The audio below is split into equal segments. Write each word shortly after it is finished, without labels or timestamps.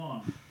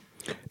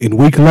In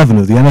Week 11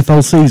 of the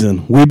NFL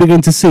season, we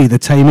begin to see the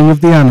taming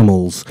of the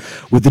animals,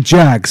 with the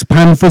Jags,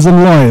 Panthers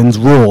and Lions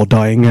roar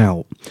dying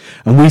out.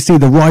 And we see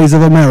the rise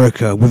of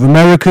America, with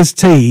America's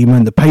team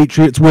and the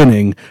Patriots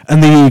winning,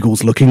 and the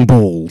Eagles looking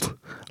bald.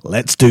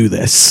 Let's do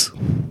this.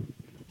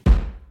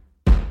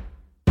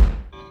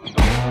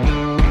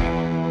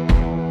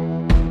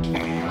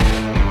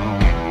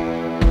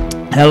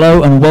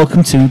 Hello and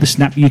welcome to the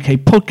Snap UK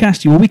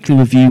podcast, your weekly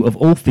review of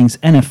all things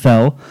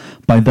NFL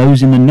by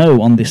those in the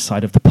know on this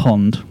side of the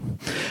pond.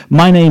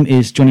 My name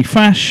is Johnny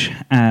Frash,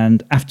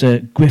 and after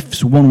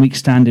Griff's 1 week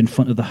stand in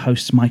front of the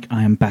host's mic,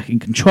 I am back in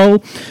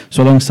control.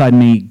 So alongside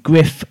me,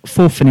 Griff,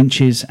 4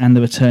 inches, and the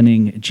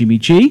returning Jimmy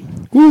G.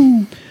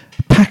 Woo.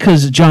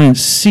 Packers,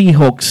 Giants,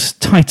 Seahawks,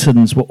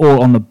 Titans were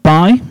all on the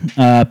bye.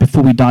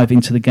 Before we dive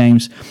into the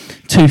games,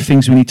 2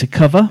 things we need to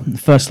cover.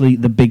 Firstly,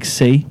 the Big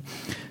C.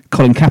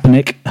 Colin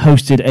Kaepernick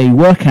hosted a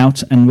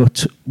workout and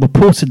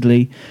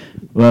reportedly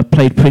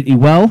played pretty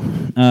well.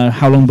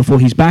 How long before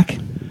he's back?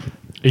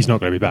 He's not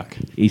going to be back.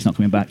 He's not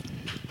coming back.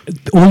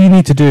 All you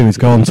need to do is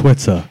go on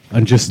Twitter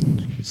and just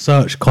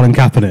search Colin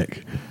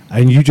Kaepernick,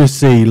 and you just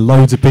see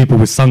loads of people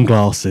with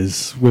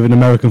sunglasses with an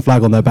American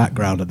flag on their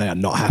background, and they are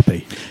not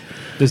happy.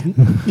 There's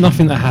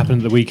nothing that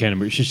happened at the weekend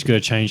which is going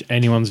to change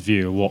anyone's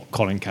view of what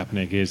Colin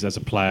Kaepernick is as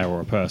a player or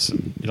a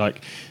person.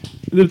 Like,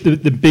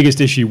 the biggest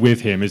issue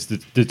with him is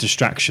the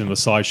distraction, the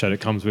sideshow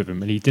that comes with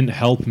him, and he didn't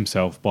help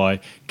himself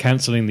by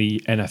cancelling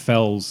the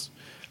NFL's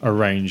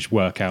arranged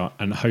workout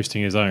and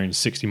hosting his own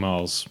 60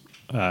 miles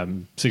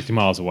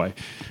away,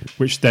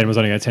 which then was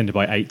only attended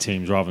by 8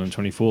 teams rather than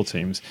 24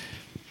 teams.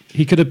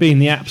 He could have been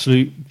the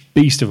absolute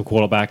beast of a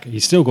quarterback.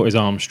 He's still got his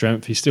arm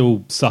strength. He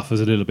still suffers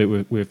a little bit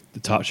with the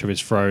touch of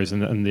his throws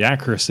and the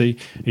accuracy.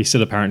 He's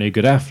still apparently a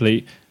good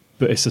athlete,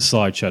 but it's a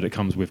sideshow that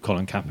comes with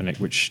Colin Kaepernick,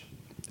 which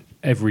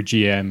every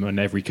GM and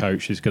every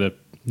coach is going to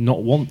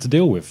not want to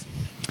deal with.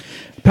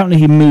 Apparently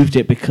he moved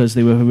it because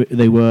they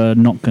were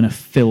not going to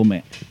film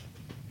it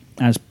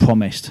as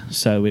promised,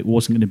 so it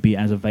wasn't going to be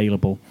as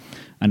available,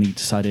 and he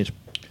decided.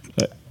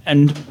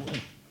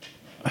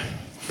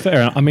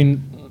 Fair enough. I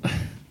mean,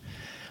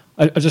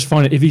 I just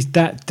find it, if he's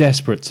that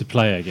desperate to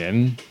play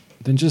again,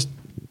 then just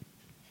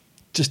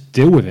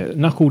deal with it.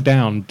 Knuckle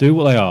down, do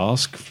what they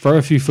ask, throw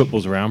a few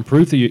footballs around,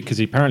 prove that because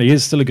he apparently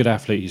is still a good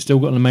athlete, he's still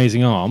got an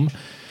amazing arm,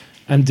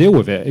 and deal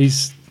with it.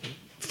 He's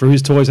threw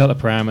his toys out the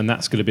pram, and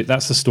that's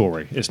the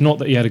story. It's not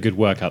that he had a good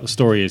workout. The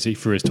story is he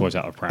threw his toys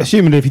out the pram.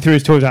 Assuming if he threw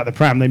his toys out the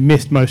pram, they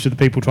missed most of the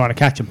people trying to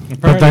catch him.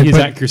 Apparently his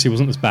accuracy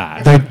wasn't as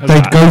bad.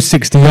 They'd go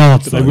 60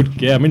 yards. They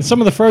would, yeah. I mean, some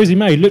of the throws he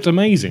made looked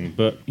amazing,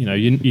 but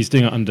he's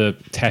doing it under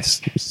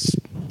test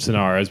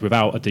scenarios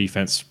without a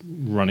defense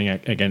running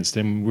against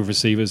him with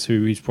receivers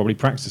who he's probably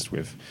practiced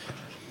with.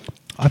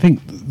 I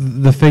think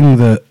the thing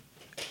that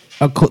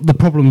the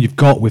problem you've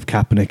got with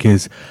Kaepernick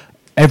is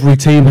every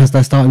team has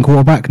their starting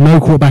quarterback. No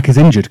quarterback is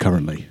injured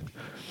currently,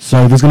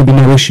 so there's going to be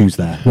no issues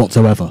there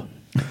whatsoever.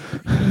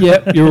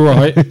 Yeah, you're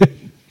right.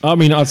 I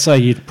mean, I'd say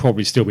he'd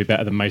probably still be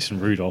better than Mason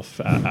Rudolph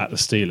at the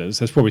Steelers.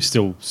 There's probably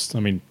still, I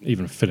mean,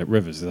 even Phillip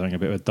Rivers is having a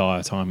bit of a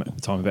dire time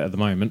of it at the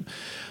moment.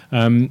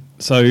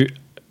 So,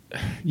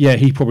 yeah,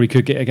 he probably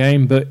could get a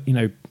game, but,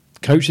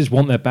 coaches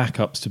want their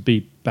backups to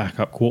be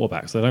backup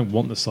quarterbacks. They don't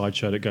want the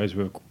sideshow that goes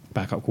with a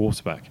backup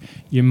quarterback.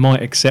 You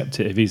might accept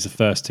it if he's the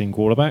first-team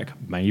quarterback,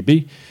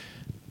 maybe,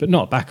 but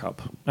not a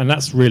backup. And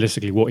that's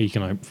realistically what he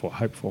can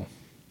hope for.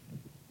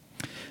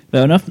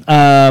 Fair enough.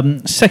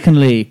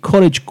 Secondly,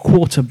 college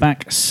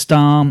quarterback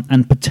star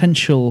and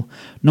potential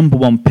number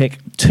 1 pick,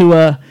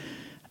 Tua.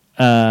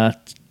 I'm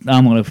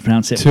not going to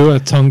pronounce it.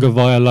 Tua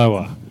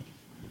Tagovailoa.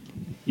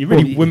 You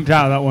really wimped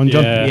out of that one,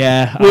 John.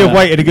 Yeah. We have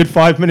waited a good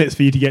 5 minutes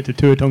for you to get to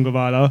Tua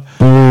Tagovailoa.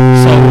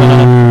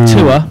 So,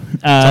 Tua.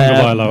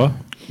 Tagovailoa.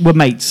 We're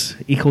mates.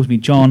 He calls me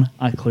John.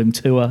 I call him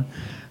Tua.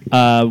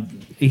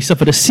 He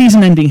suffered a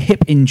season-ending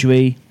hip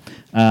injury.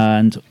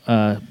 And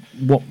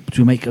what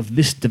do we make of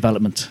this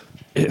development?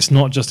 It's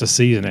not just a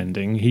season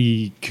ending.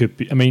 He could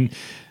be. I mean,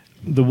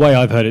 the way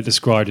I've heard it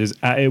described is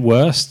at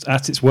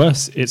its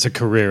worst, it's a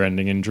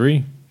career-ending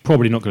injury.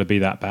 Probably not going to be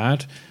that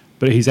bad,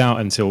 but he's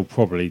out until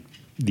probably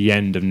the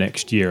end of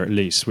next year at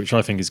least, which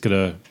I think is going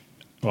to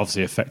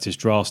obviously affect his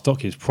draft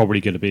stock. He's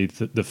probably going to be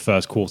the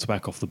first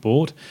quarterback off the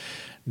board.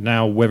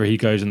 Now, whether he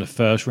goes in the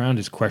first round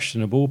is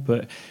questionable,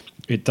 but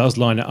it does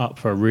line it up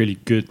for a really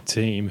good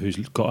team who's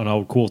got an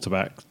old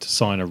quarterback to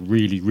sign a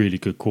really, really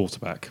good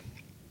quarterback.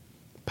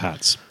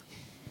 Pats.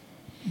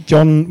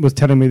 John was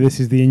telling me this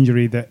is the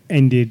injury that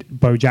ended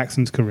Bo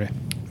Jackson's career.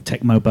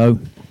 Tecmo Bo.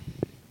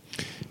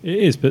 It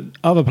is, but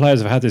other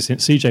players have had this.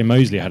 CJ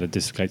Mosley had a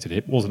dislocated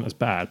hip. Wasn't as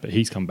bad, but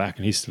he's come back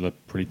and he's still a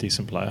pretty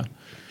decent player.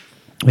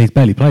 He's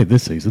barely played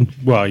this season.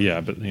 Well,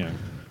 yeah, but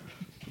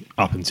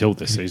up until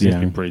this season, he's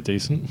been pretty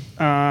decent.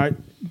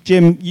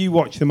 Jim, you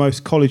watch the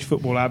most college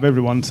football out of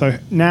everyone. So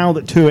now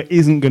that Tua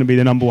isn't going to be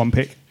the number 1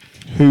 pick,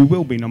 who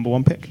will be number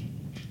 1 pick?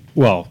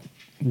 Well,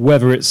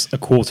 whether it's a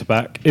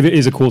quarterback, if it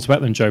is a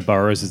quarterback, then Joe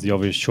Burrows is the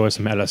obvious choice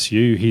from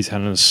LSU. He's had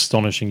an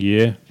astonishing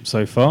year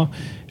so far.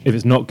 if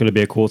it's not going to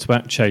be a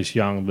quarterback, Chase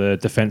Young, the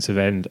defensive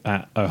end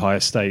at Ohio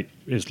State,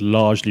 is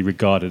largely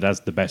regarded as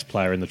the best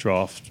player in the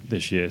draft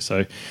this year.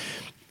 So,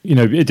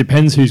 it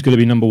depends who's going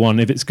to be number one.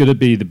 If it's going to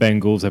be the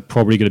Bengals, they're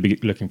probably going to be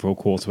looking for a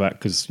quarterback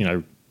because,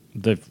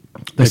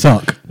 they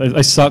suck.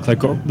 They suck.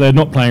 They're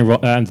not playing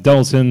Andy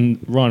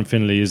Dalton. Ryan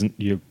Finley isn't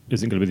going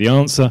to be the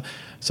answer.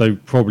 So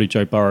probably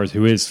Joe Burrows,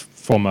 who is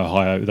from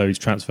Ohio, though he's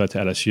transferred to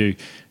LSU,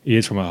 he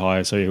is from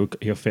Ohio, so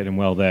he'll fit in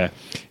well there.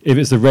 If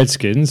it's the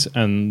Redskins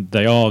and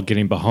they are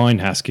getting behind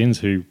Haskins,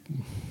 who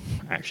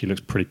actually looks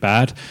pretty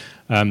bad,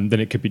 then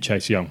it could be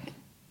Chase Young.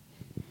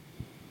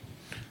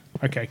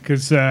 Okay,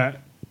 because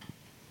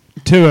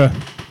Tua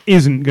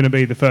isn't going to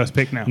be the first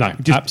pick now. No,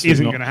 it just absolutely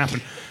isn't not. going to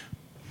happen.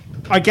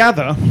 I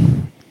gather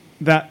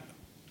that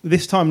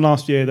this time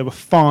last year there were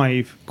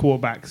 5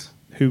 quarterbacks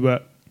who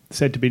were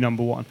said to be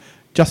number one.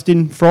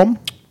 Justin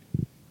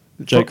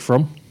Jake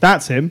Fromm.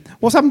 That's him.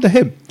 What's happened to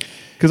him?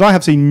 Because I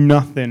have seen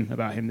nothing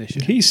about him this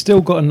year. He's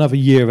still got another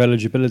year of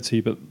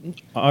eligibility, but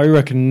I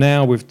reckon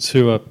now with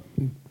Tua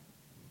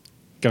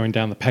going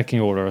down the pecking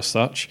order as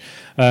such,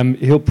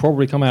 he'll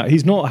probably come out.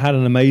 He's not had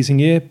an amazing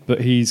year,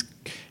 but he's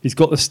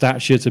got the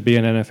stature to be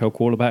an NFL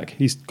quarterback.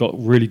 He's got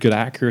really good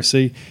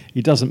accuracy.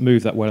 He doesn't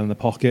move that well in the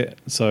pocket.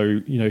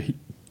 So,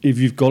 if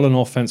you've got an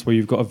offense where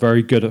you've got a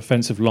very good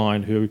offensive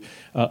line who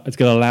is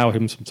going to allow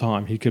him some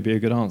time, he could be a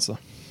good answer.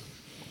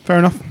 Fair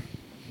enough.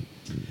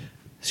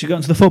 So you got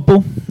into the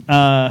football.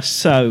 I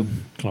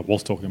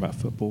was talking about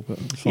football, but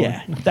it's fine.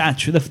 Yeah,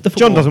 that's true. The football.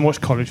 John doesn't watch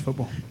college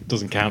football.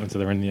 Doesn't count until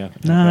they're in the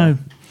NFL. No.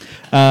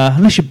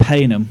 Unless you're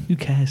paying them. Who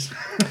cares?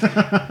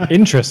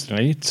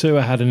 Interestingly,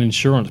 Tua had an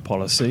insurance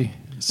policy,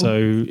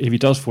 so if he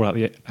does fall out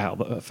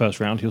the first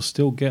round, he'll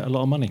still get a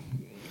lot of money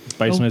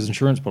based on his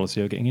insurance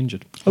policy of getting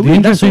injured. Oh, The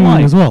really? That's interesting all one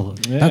right. as well.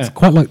 Yeah. That's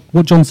quite like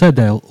what John said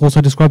there.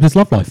 Also described his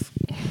love life.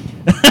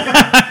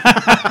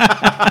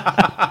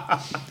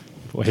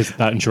 Well,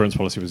 that insurance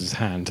policy was his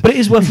hand. But it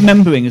is worth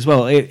remembering as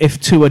well, if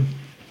Tua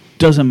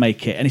doesn't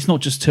make it, and it's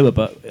not just Tua,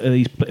 but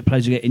these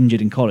players who get injured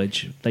in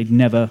college, they'd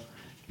never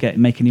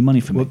make any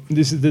money from it. Well,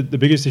 this is the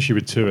biggest issue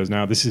with Tua is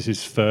now this is his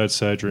 3rd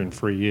surgery in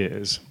 3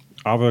 years.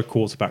 Other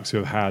quarterbacks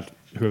who have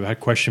had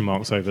question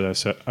marks over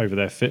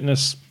their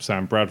fitness,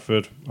 Sam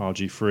Bradford,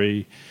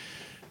 RG3,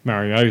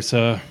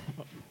 Mariota,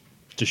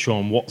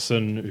 Deshaun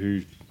Watson,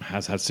 who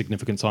has had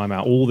significant time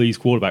out. All these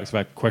quarterbacks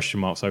have had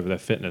question marks over their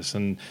fitness,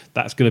 and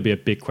that's going to be a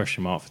big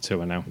question mark for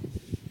Tua now.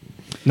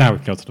 Now we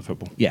can go to the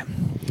football. Yeah.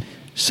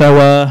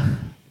 So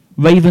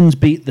Ravens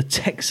beat the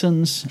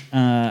Texans.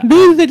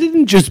 No, they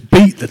didn't just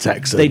beat the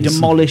Texans. They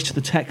demolished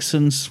the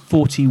Texans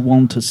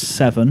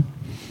 41-7.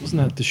 Wasn't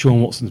that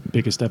Deshaun Watson's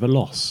biggest ever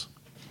loss?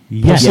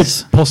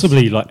 Yes.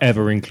 Possibly like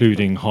ever,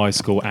 including high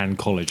school and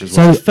college as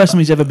well. So the first time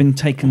he's ever been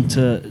taken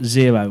to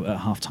 0 at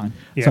halftime.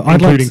 Yeah, So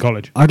including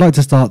college. I'd like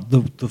to start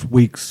the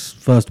week's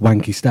first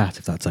wanky stat,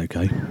 if that's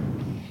okay.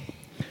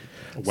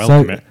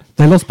 Welcome it.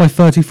 They lost by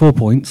 34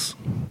 points.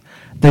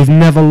 They've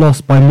never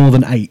lost by more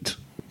than 8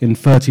 in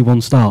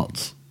 31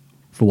 starts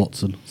for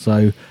Watson.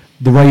 So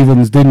the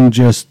Ravens didn't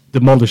just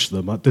demolish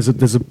them.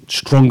 There's a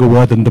stronger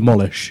word than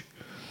demolish.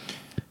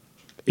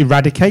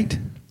 Eradicate,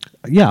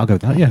 Yeah, I'll go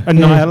with that. Yeah,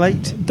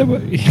 annihilate,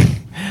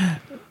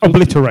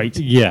 obliterate.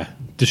 Yeah,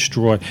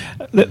 destroy.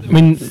 I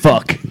mean,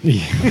 Fuck.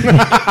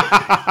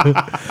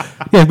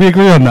 Yeah, we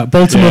agree on that.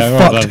 Baltimore Yeah,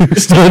 well fucked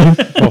Houston.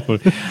 properly.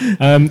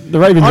 The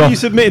Ravens Are are you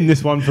submitting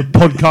this one for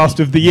podcast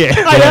of the year?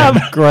 I am.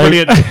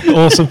 great,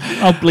 awesome.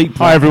 I'll bleep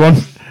Hi that. everyone.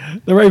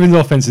 The Ravens'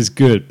 offense is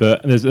good,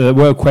 but there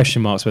were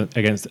question marks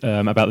against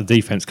about the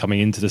defense coming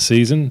into the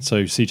season.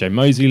 So C.J.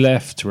 Mosley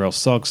left, Terrell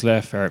Suggs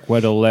left, Eric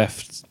Weddle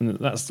left. And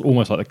that's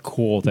almost like the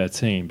core of their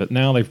team. But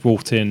now they've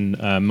brought in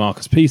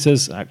Marcus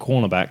Peters at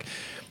cornerback.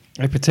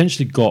 They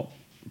potentially got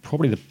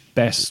probably the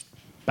best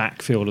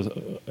backfield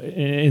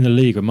in the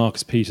league with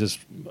Marcus Peters,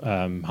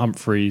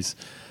 Humphreys,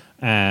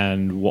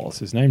 and what's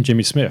his name,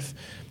 Jimmy Smith.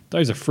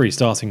 Those are 3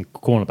 starting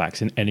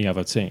cornerbacks in any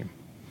other team.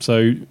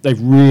 So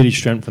they've really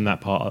strengthened that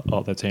part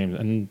of their team.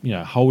 And,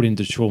 holding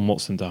Deshaun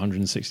Watson to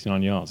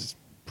 169 yards is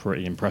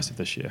pretty impressive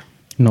this year.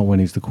 Not when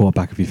he's the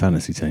quarterback of your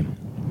fantasy team.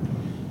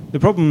 The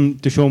problem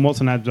Deshaun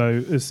Watson had, though,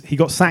 is he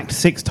got sacked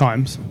 6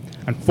 times,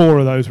 and 4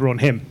 of those were on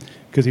him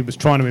because he was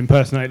trying to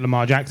impersonate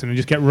Lamar Jackson and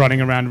just kept running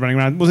around.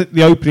 Was it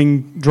the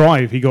opening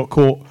drive he got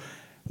caught?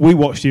 We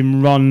watched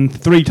him run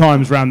 3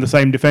 times around the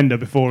same defender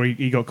before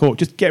he got caught.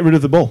 Just get rid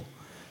of the ball.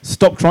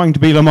 Stop trying to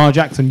be Lamar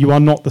Jackson. You are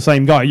not the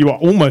same guy. You are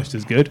almost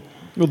as good.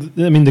 Well,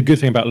 the good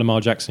thing about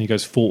Lamar Jackson, he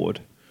goes forward.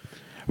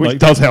 Which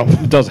does help.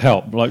 It does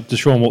help. Like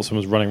Deshaun Watson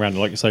was running around,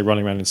 like you say,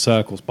 running around in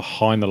circles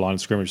behind the line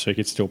of scrimmage so he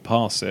could still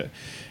pass it.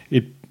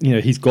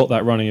 He's got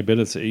that running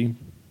ability.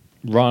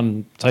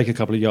 Run, take a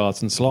couple of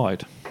yards and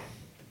slide.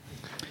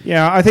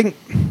 Yeah, I think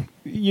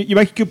you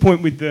make a good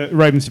point with the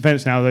Ravens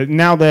defense now.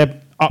 Now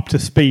they're up to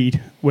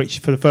speed, which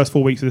for the first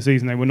 4 weeks of the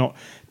season they were not.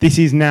 This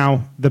is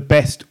now the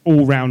best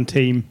all-round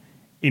team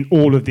in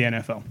all of the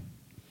NFL.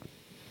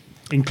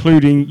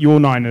 including your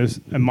Niners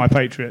and my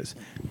Patriots,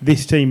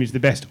 this team is the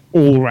best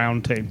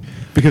all-round team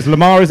because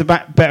Lamar is a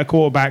better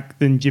quarterback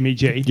than Jimmy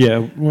G.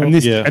 Yeah, well, and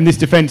this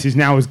defense is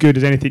now as good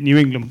as anything New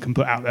England can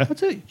put out there. I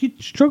tell you, you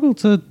struggle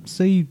to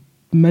see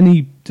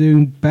many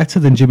doing better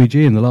than Jimmy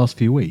G in the last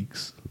few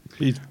weeks.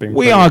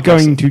 We are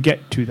going to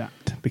get to that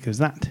because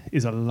that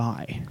is a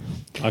lie.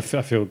 I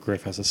feel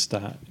Griff has a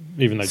stat,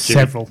 even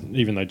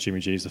though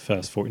Jimmy G is the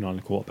first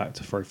 49er quarterback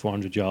to throw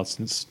 400 yards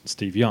since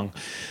Steve Young.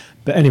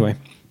 But anyway,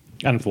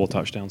 and 4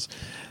 touchdowns.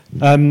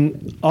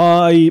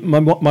 My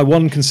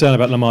one concern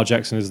about Lamar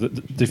Jackson is that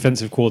the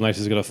defensive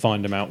coordinators are going to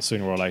find him out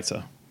sooner or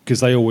later. Because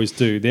they always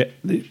do.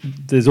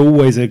 There's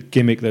always a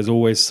gimmick. There's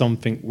always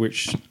something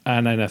which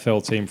an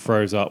NFL team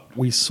throws up.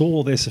 We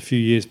saw this a few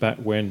years back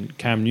when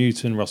Cam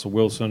Newton, Russell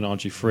Wilson,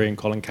 RG3 and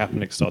Colin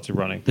Kaepernick started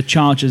running. The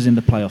Chargers in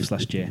the playoffs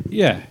last year.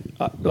 Yeah.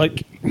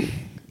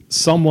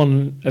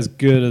 Someone as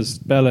good as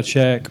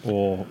Belichick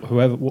or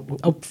whoever,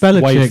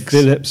 Wade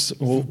Phillips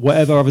or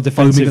whatever other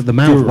defensive at the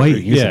mouth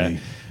waiting, isn't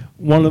he?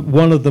 One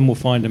of them will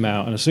find him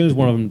out. And as soon as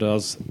one of them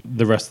does,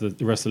 the rest of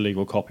the league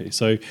will copy.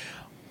 So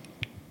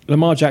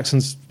Lamar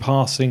Jackson's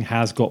passing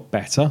has got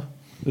better.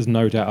 There's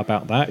no doubt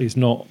about that. He's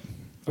not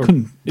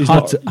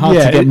hard to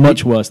get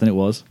much worse than it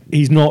was.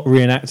 He's not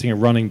reenacting a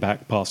running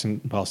back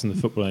passing the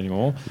football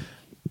anymore.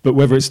 But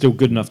whether it's still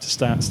good enough to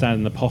stand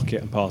in the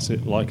pocket and pass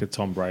it like a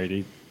Tom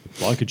Brady,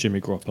 like a Jimmy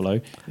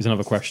Garoppolo, is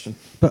another question.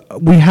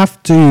 But we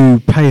have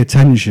to pay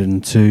attention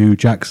to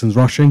Jackson's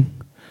rushing.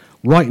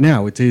 Right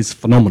now, it is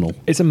phenomenal.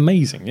 It's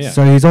amazing, yeah.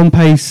 So he's on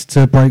pace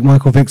to break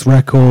Michael Vick's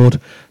record.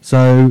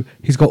 So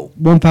he's got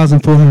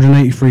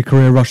 1,483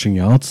 career rushing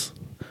yards.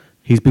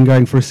 He's been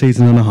going for a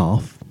season and a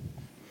half.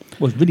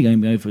 Well, it's really only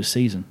been over a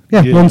season.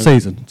 Yeah, 1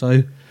 season.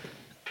 So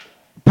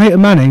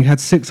Peyton Manning had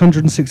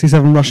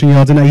 667 rushing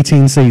yards in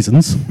 18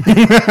 seasons.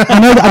 I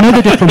know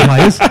they're different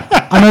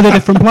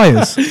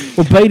players.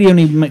 Well, Brady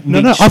only...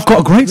 No, I've got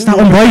a great stat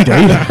on Brady.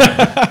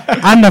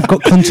 And I've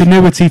got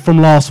continuity from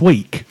last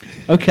week.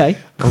 Okay.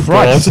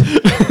 Christ.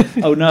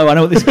 Oh no, I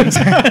know what this means.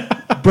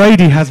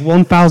 Brady has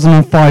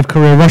 1,005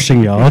 career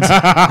rushing yards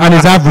and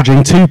is averaging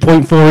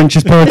 2.4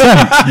 inches per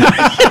attempt.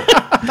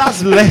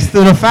 That's less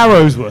than a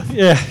Pharaoh's worth.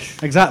 Yeah,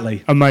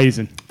 exactly.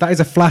 Amazing. That is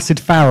a flaccid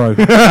Pharaoh.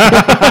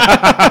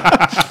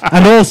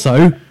 And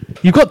also,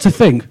 you've got to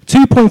think,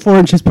 2.4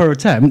 inches per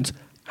attempt,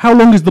 how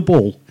long is the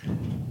ball?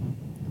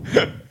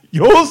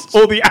 Yours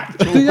or the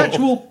actual The ball?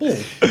 actual ball.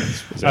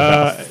 It's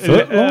a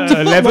foot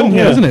 11,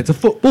 yeah. Isn't it? It's a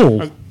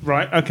football.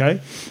 Right, okay.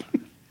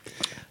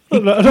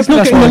 He's not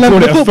getting the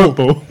level of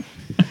football.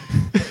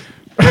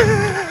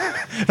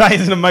 That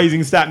is an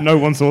amazing stat. No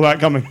one saw that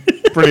coming.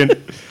 Brilliant.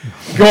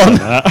 Go on.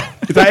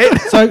 Is that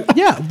it? So,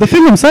 yeah, the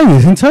thing I'm saying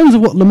is, in terms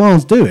of what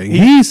Lamar's doing,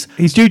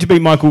 he's due to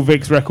beat Michael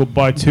Vick's record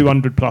by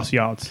 200 plus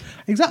yards.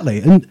 Exactly.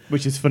 And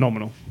which is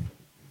phenomenal.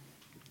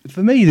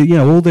 For me,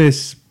 all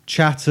this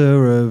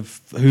chatter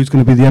of who's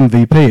going to be the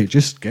MVP, it's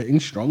just getting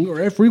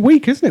stronger every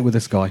week, isn't it, with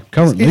this guy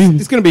currently?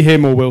 It's going to be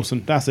him or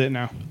Wilson. That's it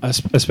now.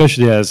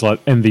 Especially as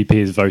MVP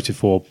is voted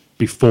for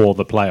before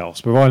the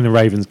playoffs. Providing the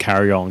Ravens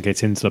carry on,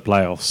 get into the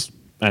playoffs,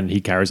 and he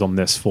carries on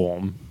this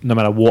form, no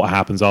matter what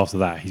happens after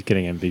that, he's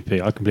getting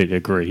MVP. I completely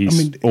agree.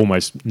 He's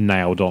almost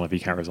nailed on if he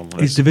carries on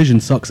like this. His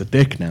division sucks a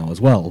dick now as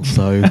well,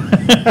 so...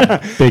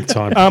 Big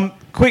time.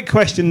 Quick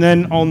question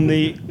then on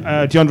the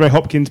DeAndre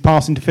Hopkins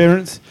pass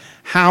interference.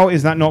 How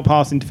is that not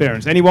pass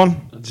interference?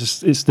 Anyone?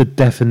 It's the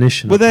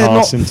definition of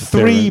pass interference. Were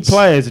there not 3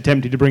 players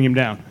attempted to bring him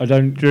down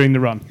during the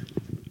run?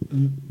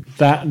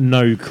 That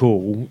no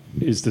call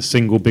is the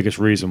single biggest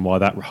reason why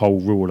that whole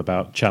rule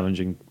about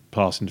challenging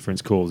pass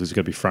interference calls is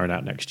going to be thrown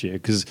out next year.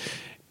 Because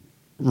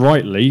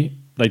rightly,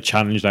 they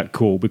challenged that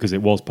call because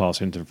it was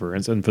pass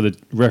interference. And for the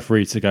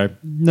referee to go,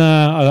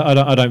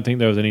 I don't think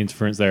there was any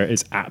interference there,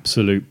 it's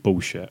absolute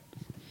bullshit.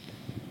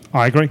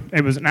 I agree.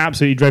 It was an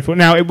absolutely dreadful.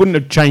 Now, it wouldn't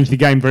have changed the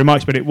game very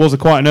much, but it was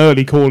quite an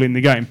early call in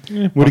the game.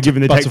 Yeah, would have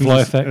given the butterfly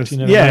effect.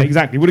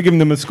 Exactly. Would have given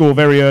them a score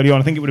very early on.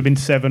 I think it would have been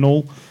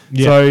 7-all.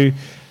 Yeah. So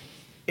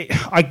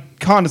I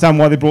can't understand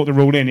why they brought the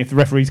rule in if the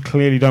referees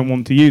clearly don't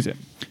want to use it.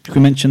 Can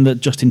we mention that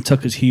Justin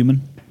Tucker's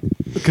human?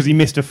 Because he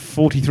missed a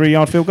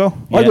 43-yard field goal?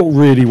 Yeah. I got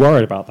really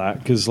worried about that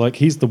because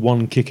he's the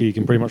one kicker you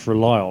can pretty much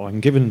rely on.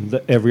 And given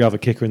that every other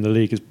kicker in the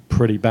league is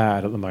pretty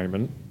bad at the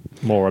moment,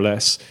 more or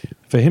less,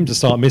 for him to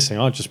start missing,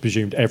 I just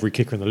presumed every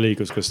kicker in the league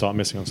was going to start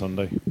missing on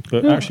Sunday.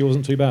 But actually it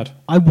wasn't too bad.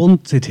 I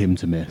wanted him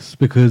to miss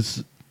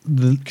because...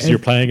 Because you're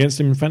playing against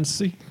him in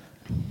fantasy?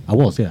 I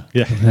was, yeah.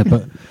 Yeah.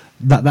 But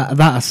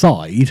that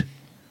aside,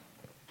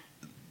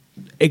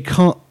 it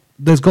can't...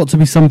 There's got to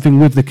be something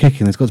with the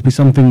kicking. There's got to be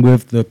something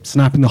with the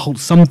snapping, the whole...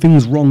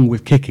 Something's wrong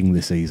with kicking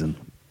this season.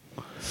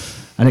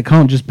 And it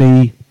can't just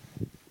be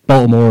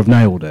Baltimore have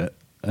nailed it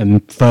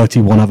and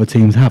 31 other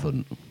teams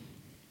haven't.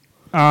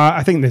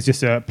 I think there's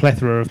just a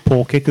plethora of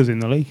poor kickers in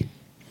the league.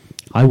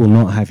 I will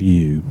not have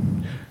you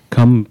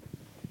come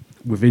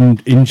within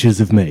inches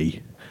of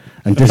me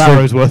and just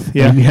Barrow's worth,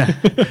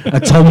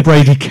 a Tom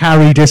Brady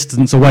carry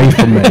distance away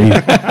from me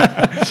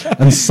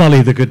and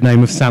sully the good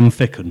name of Sam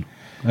Ficken.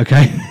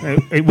 Okay,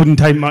 it wouldn't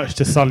take much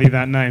to sully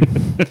that name.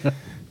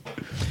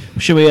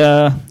 Should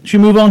we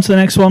move on to the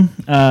next one?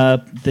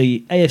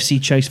 The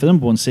AFC chase for the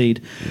number 1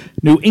 seed.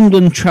 New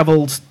England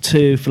travelled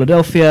to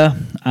Philadelphia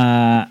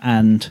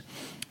and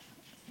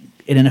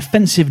in an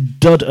offensive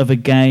dud of a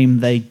game,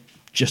 they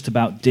just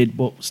about did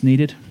what was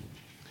needed.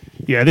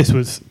 Yeah, this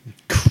was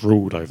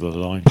Crawled over the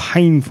line.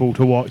 painful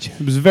to watch.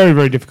 It was very,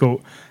 very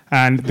difficult.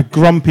 And the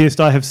grumpiest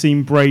I have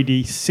seen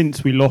Brady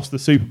since we lost the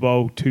Super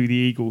Bowl to the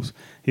Eagles.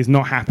 He's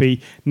not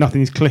happy.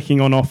 Nothing's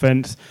clicking on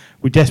offense.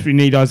 We desperately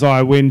need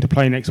Isaiah Wynn to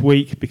play next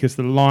week because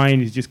the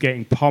line is just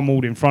getting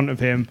pummeled in front of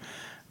him.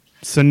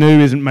 Sanu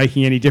isn't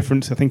making any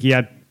difference. I think he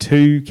had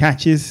 2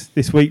 catches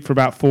this week for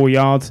about 4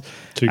 yards.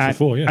 2 for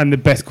 4, yeah. And the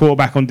best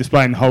quarterback on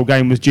display in the whole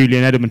game was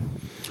Julian Edelman.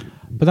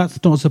 But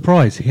that's not a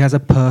surprise. He has a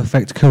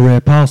perfect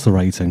career passer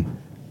rating.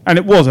 And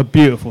it was a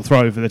beautiful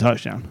throw for the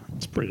touchdown.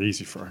 It's a pretty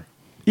easy throw.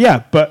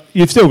 Yeah, but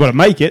you've still got to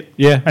make it.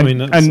 Yeah, and, I mean,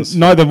 that's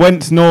neither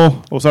Wentz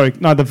nor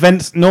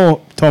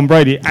Tom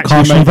Brady actually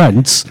Carson made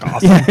Wentz.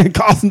 Yeah,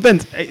 Carson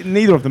Wentz.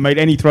 Neither of them made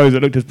any throws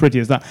that looked as pretty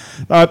as that.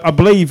 I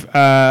believe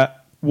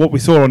what we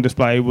saw on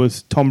display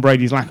was Tom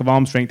Brady's lack of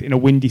arm strength in a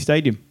windy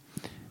stadium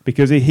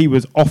because he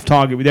was off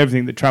target with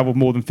everything that travelled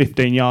more than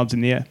 15 yards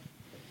in the air.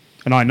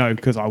 And I know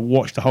because I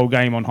watched the whole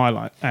game on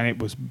highlight, and it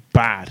was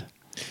bad.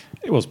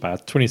 It was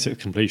bad. 26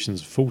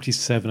 completions,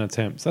 47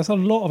 attempts. That's a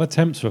lot of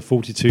attempts for a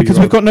 42. Because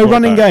we've got no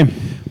running game.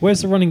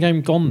 Where's the running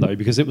game gone, though?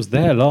 Because it was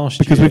there last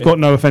year. Because we've got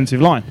no offensive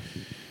line.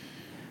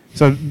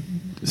 So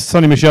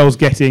Sonny Michel's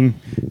getting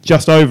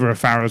just over a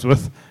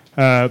Farrowsworth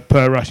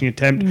per rushing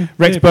attempt.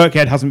 Rex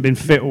Burkhead hasn't been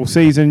fit all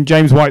season.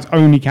 James White's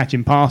only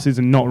catching passes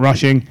and not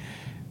rushing.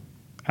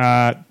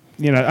 And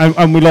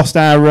we lost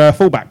our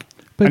fullback.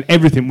 And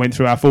everything went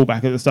through our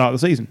fullback at the start of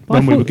the season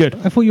when we were good.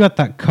 I thought you had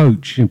that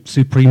coach,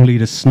 Supreme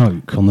Leader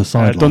Snoke, on the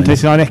sideline. Dante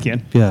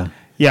Sinekian. Yeah.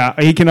 Yeah,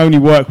 he can only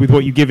work with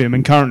what you give him,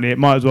 and currently it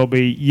might as well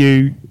be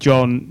you,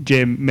 John,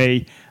 Jim,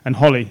 me, and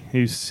Holly,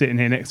 who's sitting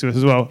here next to us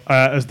as well,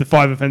 as the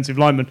 5 offensive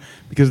linemen,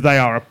 because they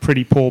are a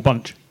pretty poor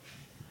bunch.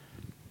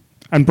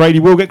 And Brady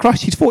will get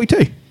crushed. He's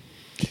 42.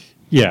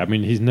 Yeah, I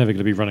mean, he's never going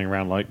to be running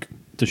around like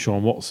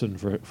Deshaun Watson,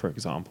 for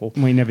example.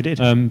 We never did.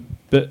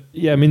 But,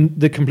 yeah, I mean,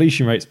 the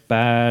completion rate's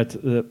bad.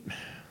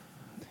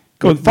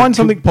 Go on, find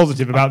something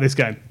positive about this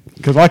game,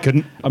 because I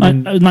couldn't. I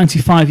mean, a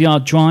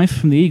 95-yard drive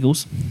from the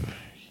Eagles.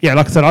 Yeah,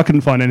 like I said, I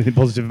couldn't find anything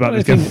positive about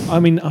this game.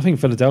 I think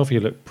Philadelphia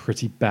looked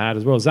pretty bad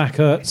as well. Zach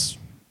Ertz,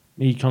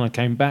 he kind of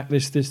came back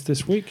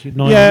this week.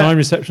 9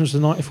 receptions to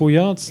 94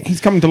 yards.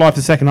 He's coming to life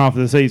the second half of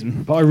the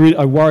season. But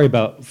I worry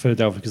about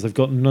Philadelphia because they've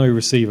got no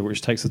receiver,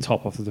 which takes the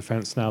top off the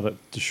defense now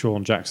that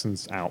Deshaun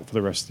Jackson's out for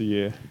the rest of the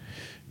year.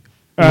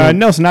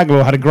 Nelson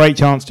Aguilar had a great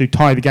chance to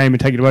tie the game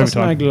and take it to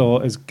overtime. Nelson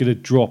Aguilar is going to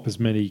drop as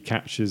many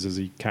catches as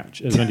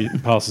many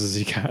passes as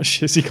he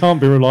catches. He can't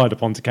be relied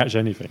upon to catch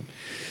anything.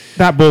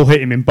 That ball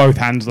hit him in both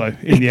hands, though,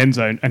 in the end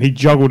zone, and he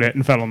juggled it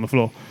and fell on the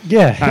floor.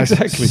 Yeah, That's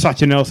exactly.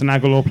 such a Nelson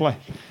Aguilar play.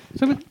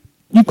 So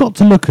you've got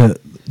to look at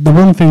the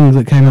one thing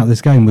that came out of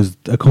this game was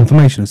a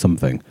confirmation of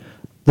something.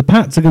 The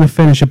Pats are going to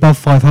finish above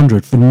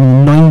 500 for the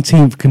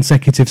 19th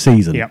consecutive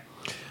season. Yeah.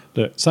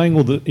 Look, saying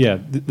all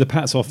the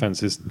Pats'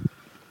 offense is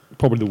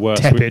probably the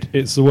worst. Tepid.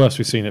 It's the worst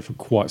we've seen it for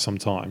quite some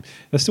time.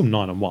 They're still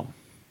 9-1.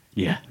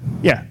 Yeah.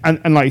 Yeah,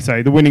 and like you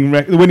say, the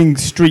winning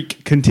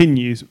streak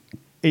continues.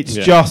 It's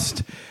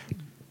just,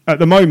 at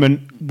the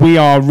moment, we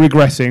are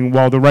regressing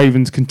while the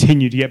Ravens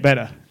continue to get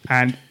better.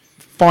 And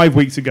 5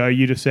 weeks ago,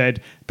 you'd have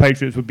said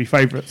Patriots would be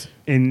favourites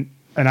in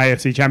an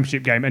AFC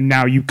Championship game, and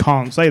now you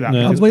can't say that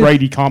because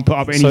Brady can't put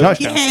up any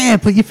touchdowns. Yeah,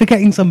 but you're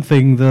forgetting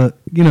something that,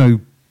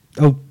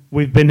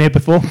 we've been here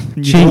before.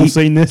 You've all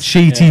seen this.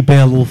 Cheaty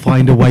Bill will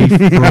find a way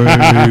through.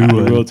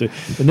 We will do.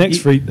 The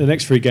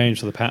next three games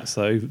for the Pats,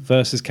 though,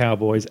 versus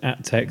Cowboys,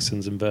 at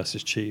Texans, and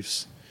versus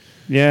Chiefs.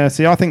 Yeah,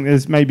 see, I think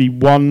there's maybe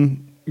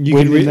one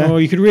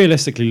You could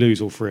realistically lose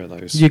all 3 of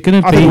those. You're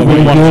going to I think we'll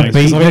win one beat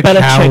game. the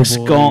Belichick's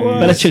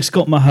Cowboys.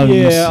 got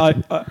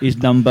Mahomes. His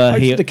number.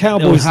 The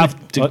Cowboys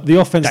the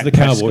offense of the Dak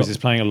Cowboys Prescott. is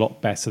playing a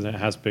lot better than it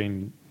has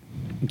been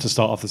to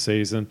start off the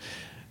season.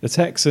 The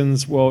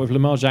Texans, well, if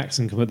Lamar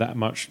Jackson can put that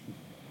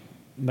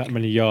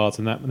many yards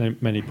and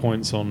that many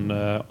points on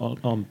the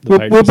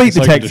Patriots, we'll beat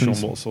the so Texans.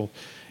 Deshaun Watson.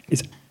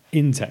 It's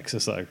in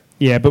Texas though.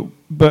 Yeah, but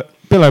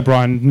Bill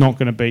O'Brien not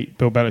going to beat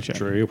Bill Belichick.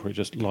 True, he'll probably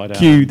just lie down.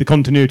 Cue the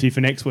continuity for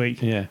next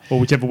week, or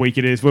whichever week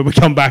it is, where we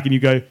come back and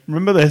you go,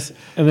 remember this?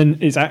 And then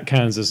it's at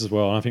Kansas as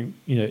well. And I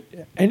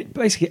think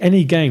basically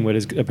any game where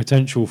there's a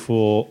potential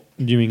for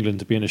New England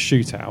to be in a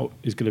shootout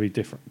is going to be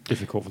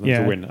difficult for them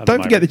to win.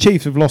 Don't forget the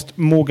Chiefs have lost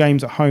more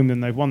games at home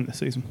than they've won this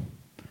season.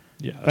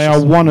 Yeah, they are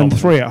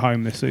 1-3 at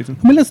home this season.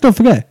 I mean, let's not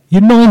forget,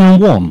 you're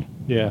 9-1.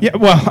 Yeah. Yeah.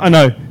 Well, I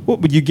know. What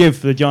would you give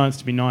for the Giants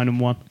to be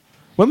 9-1?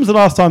 When was the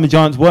last time the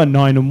Giants were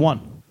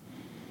 9-1?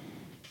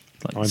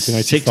 Like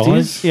 1985?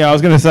 60s? Yeah, I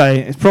was going to say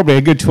it's probably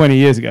a good 20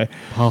 years ago.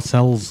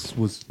 Parcells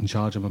was in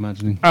charge, I'm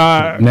imagining.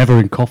 Never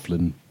in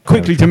Coughlin.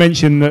 Quickly to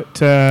mention that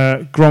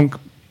Gronk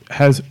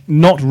has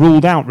not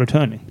ruled out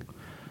returning.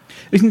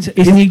 Isn't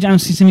he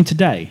announcing something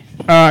today?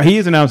 He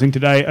is announcing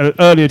today.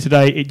 Earlier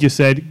today, it just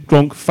said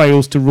Gronk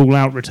fails to rule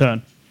out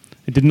return.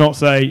 It did not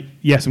say,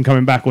 yes, I'm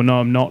coming back, or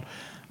no, I'm not.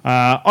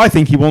 I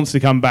think he wants to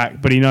come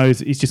back, but he knows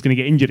he's just going to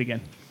get injured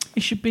again.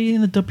 He should be in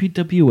the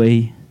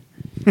WWE.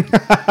 Do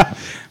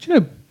you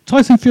know,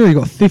 Tyson Fury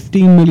got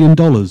 $15 million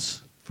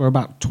for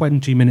about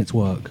 20 minutes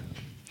work.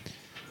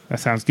 That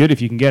sounds good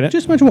if you can get it.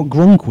 Just imagine what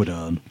Gronk would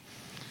earn.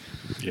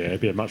 Yeah, it'd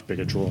be a much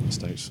bigger draw in the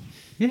States.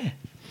 Yeah.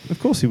 Of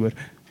course he would.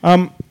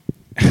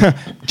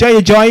 Jay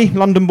Ajayi,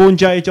 London-born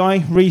Jay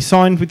Ajayi,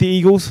 re-signed with the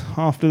Eagles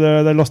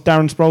after they lost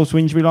Darren Sproles to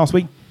injury last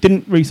week.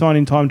 Didn't re-sign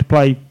in time to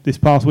play this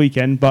past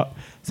weekend, but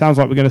sounds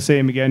like we're going to see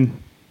him again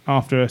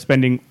after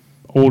spending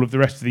all of the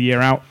rest of the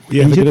year out.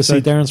 Yeah, we're going to see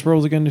Darren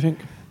Sproles again, do you think?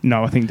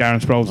 No, I think Darren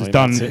Sproles is Yeah,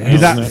 done. that's it,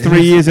 Is that isn't it?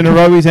 3 years in a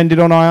row he's ended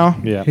on IR?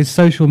 Yeah. His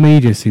social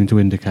media seemed to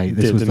indicate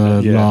this was the didn't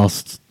it? Yeah.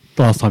 last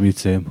time you'd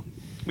see him.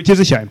 Which is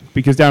a shame,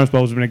 because Darren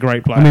Sproles has been a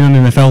great player. I mean, on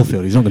an NFL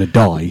field, he's not going to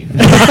die.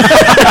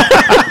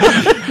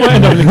 I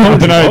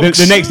don't know.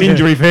 The next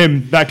injury for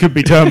him, that could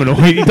be terminal.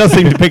 He does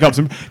seem to pick up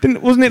some...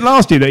 Wasn't it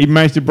last year that he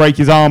managed to break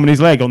his arm and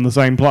his leg on the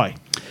same play?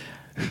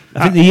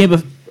 I think the year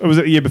before. Or was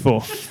it the year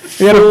before?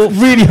 He had a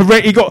really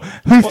he got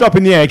hoofed up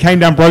in the air, came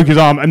down, broke his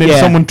arm, and then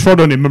someone trod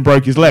on him and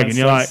broke his leg. And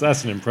you're like,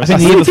 that's an I impressive.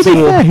 think the year To be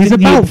fair, he's the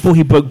year about- before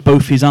he broke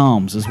both his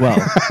arms as well.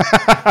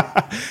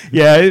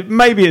 yeah,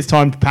 maybe it's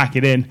time to pack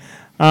it in.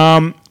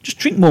 Just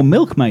drink more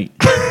milk, mate.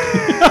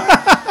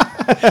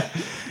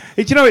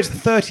 Do you know it's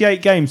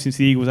 38 games since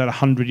the Eagles had a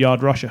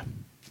 100-yard rusher?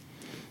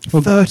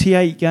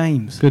 38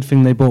 games. Good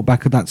thing they brought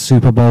back that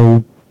Super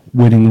Bowl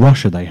winning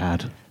rusher they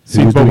had. who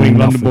Super was Bowl doing winning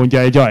nothing. London-born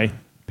J.J.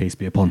 Peace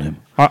be upon him.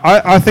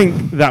 I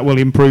think that will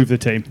improve the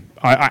team.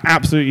 I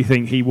absolutely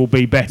think he will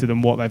be better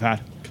than what they've had.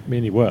 I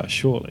mean, any worse,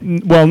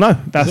 surely. Well, no,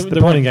 that's the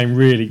the running point. game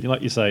really,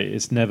 like you say,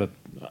 it's never,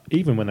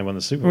 even when they won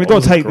the Super Bowl, We've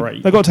got to it wasn't take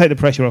great. they've got to take the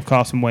pressure off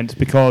Carson Wentz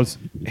because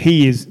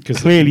he is Because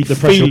clearly the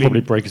pressure will feeling.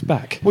 probably break his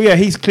back. Well, yeah,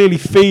 he's clearly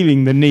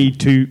feeling the need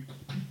to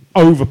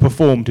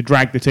overperform to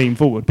drag the team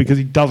forward because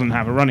he doesn't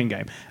have a running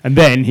game, and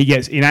then he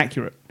gets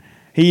inaccurate.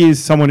 He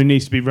is someone who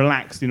needs to be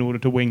relaxed in order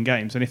to win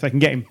games, and if they can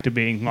get him to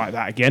being like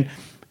that again,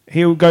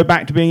 he'll go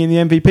back to being in the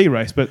MVP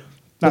race. But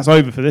that's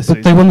over for this But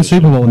season. they won the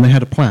Super Bowl and they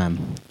had a plan.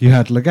 You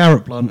had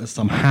LeGarrette Blount as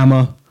some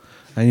hammer,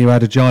 and you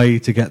had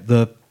Ajayi to get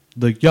the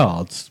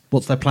yards.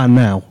 What's their plan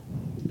now?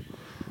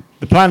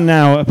 The plan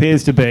now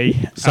appears to be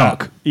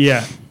Suck.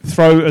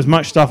 Throw as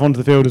much stuff onto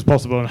the field as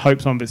possible and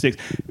hope some of it sticks.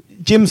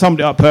 Jim summed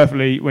it up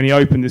perfectly when he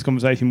opened this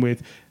conversation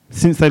with,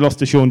 since they lost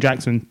to Sean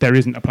Jackson, there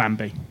isn't a plan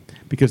B.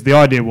 Because the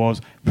idea was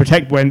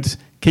protect Wentz,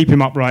 keep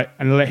him upright,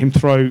 and let him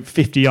throw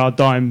 50-yard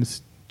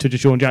dimes to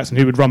Deshaun Jackson,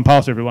 who would run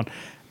past everyone.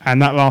 And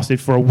that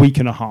lasted for a week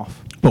and a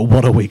half. But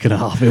what a week and a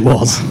half it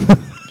was.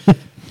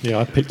 Yeah,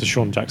 I picked a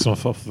Sean Jackson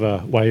off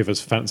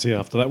waivers fancy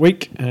after that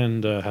week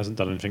and hasn't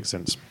done anything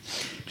since.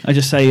 I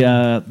just say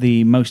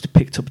the most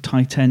picked up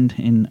tight end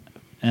in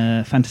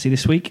fantasy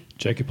this week,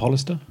 Jacob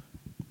Hollister?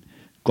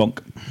 Gronk.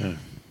 Yeah.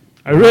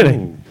 Oh, really?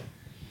 Ooh.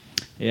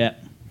 Yeah,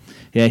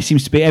 he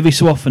seems to be every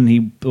so often he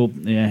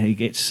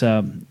gets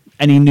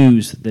any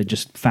news. There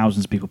just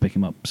thousands of people pick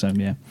him up. So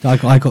yeah,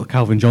 I got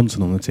Calvin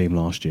Johnson on the team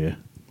last year.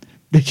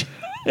 did you?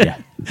 Yeah.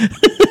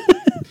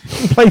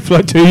 He played for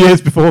like 2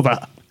 years before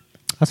that.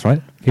 That's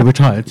right. He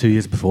retired 2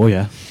 years before,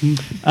 yeah.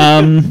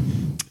 So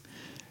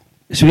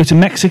we go to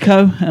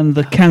Mexico and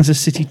the Kansas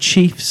City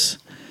Chiefs.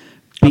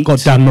 I've got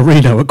Dan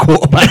Marino at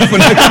quarterback for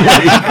next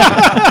week.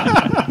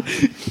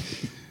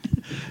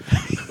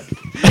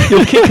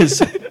 Your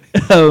kickers,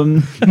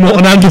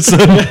 Morton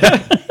Anderson.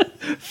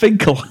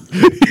 Finkel.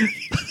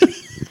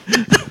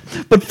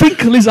 But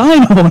Finkel is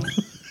Einhorn.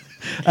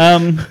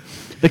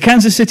 The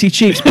Kansas City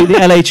Chiefs beat the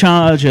LA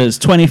Chargers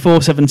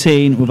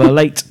 24-17 with a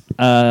late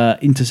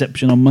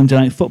interception on Monday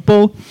Night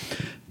Football.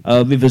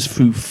 Rivers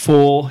threw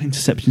 4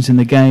 interceptions in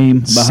the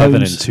game. 7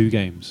 in Mahomes, 2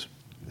 games.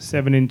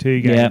 7 in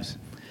 2 games.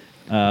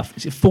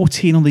 is it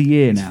 14 on the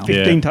year now?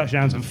 15 Yeah.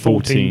 touchdowns and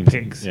 14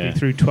 picks. Yeah. He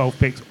threw 12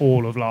 picks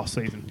all of last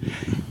season.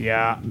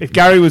 Yeah. If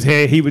Gary was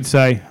here, he would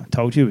say, I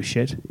told you it was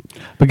shit.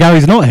 But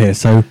Gary's not here,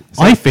 so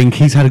I think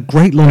he's had a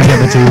great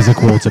longevity as a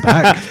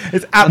quarterback.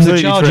 It's And the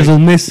absolutely Chargers true. will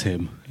miss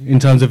him in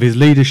terms of his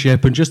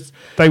leadership and just,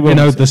 They will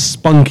miss the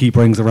spunk he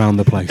brings around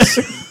the place.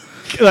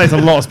 That's a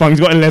lot of spunk. He's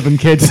got 11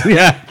 kids.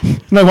 Yeah.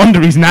 No wonder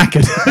he's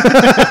knackered.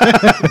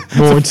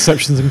 More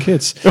interceptions than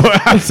kids.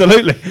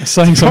 Absolutely.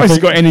 Saying Christ, something. he's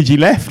got energy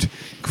left.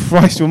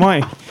 Christ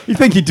almighty. You'd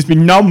think he'd just be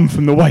numb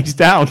from the waist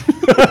down.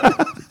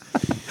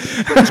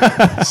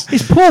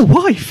 His poor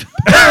wife.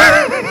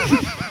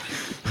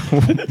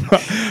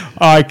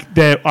 I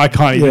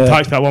can't even Yeah.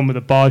 touch that one with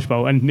a barge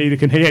pole, and neither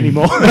can he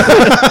anymore.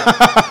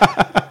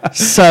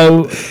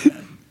 So,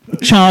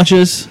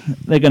 Chargers,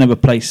 they're going to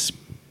replace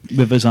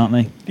Rivers, aren't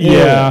they?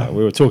 Yeah.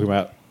 We were talking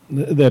about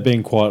there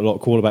being quite a lot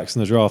of quarterbacks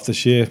in the draft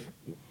this year.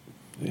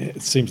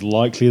 It seems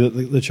likely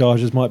that the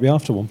Chargers might be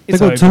after one. They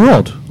got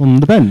Tyrod on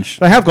the bench.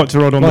 They have got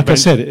Tyrod on the Like I bench.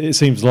 said, it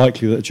seems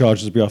likely that the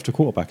Chargers will be after a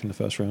quarterback in the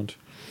first round.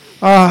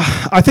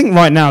 I think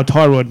right now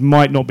Tyrod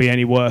might not be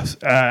any worse.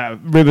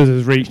 Rivers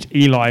has reached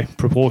Eli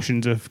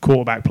proportions of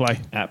quarterback play,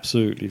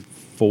 Absolutely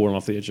fallen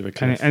off the edge of a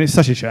cliff. and it's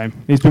such a shame.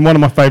 He's been one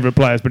of my favourite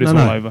players, but it's No,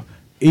 all no. over.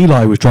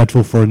 Eli was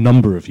dreadful for a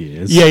number of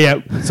years.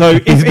 Yeah. So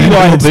if been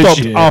Eli had rubbish,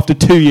 stopped yeah. after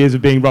 2 years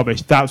of being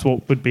rubbish, that's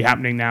what would be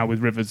happening now with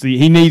Rivers.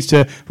 He needs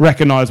to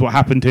recognise what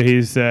happened to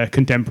his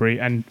contemporary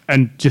and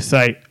just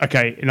say,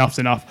 okay, enough's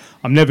enough.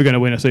 I'm never going to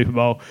win a Super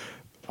Bowl.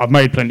 I've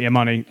made plenty of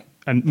money,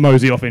 and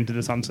mosey off into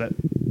the sunset,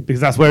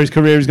 because that's where his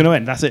career is going to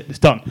end. That's it. It's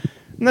done.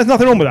 And there's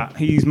nothing wrong with that.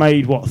 He's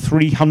made,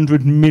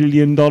 $300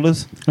 million?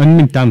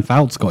 And Dan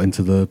Fouts got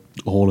into the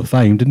Hall of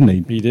Fame, didn't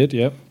he? He did,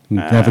 yep.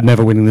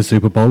 Never winning the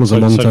Super Bowl as a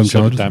long-term so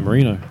charge. did Dan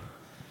Marino.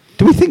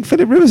 Do we think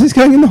Philip Rivers is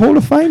going in the Hall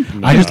of Fame?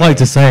 I just like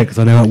to say it because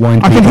I know it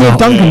winds I can people hear up.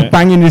 Duncan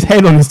banging his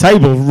head on his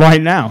table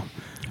right now.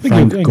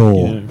 Frank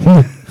Gore.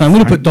 I'm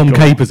going to put Dom Gore.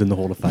 Capers in the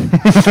Hall of Fame.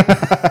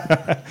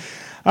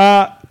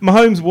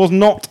 Mahomes was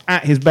not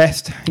at his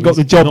best. He got He's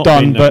the job not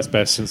done, been at but his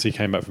best since he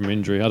came back from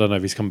injury. I don't know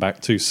if he's come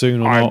back too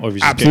soon or I'm not, or if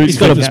he's absolutely he's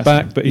got sure his he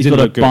back, but He's he got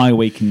didn't a look good. bye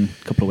week in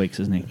a couple of weeks,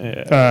 isn't he?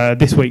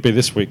 this week. Be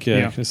this week, yeah.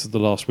 Yeah. This is the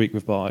last week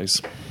with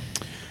buys.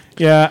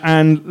 Yeah,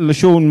 and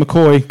LaShawn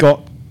McCoy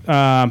got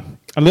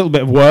a little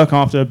bit of work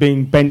after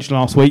being benched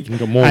last week. He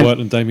got more and, work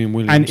than Damian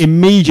Williams. and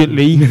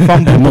immediately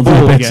fumbled the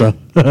ball Bitter.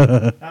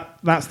 again.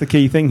 That's the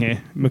key thing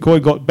here.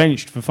 McCoy got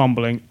benched for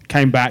fumbling,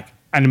 came back,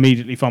 and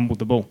immediately fumbled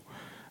the ball.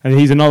 And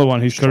he's another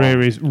one whose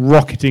career is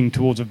rocketing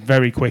towards a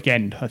very quick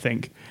end, I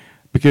think,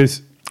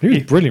 because he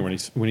was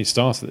brilliant when he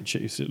started at the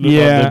Chiefs. It looked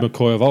Yeah. like the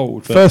McCoy of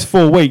old. But first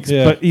 4 weeks,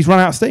 Yeah. but he's run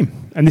out of steam.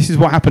 And this is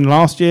what happened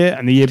last year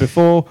and the year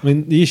before. I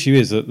mean, the issue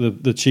is that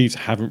the Chiefs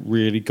haven't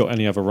really got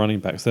any other running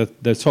backs.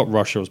 Their top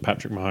rusher was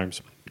Patrick Mahomes,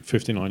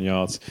 59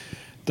 yards.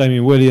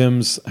 Damian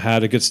Williams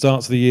had a good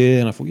start to the year,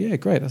 and I thought, yeah,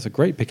 great, that's a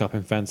great pickup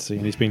in fantasy.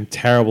 And he's been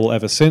terrible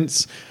ever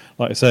since.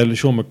 Like I said,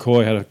 LaShawn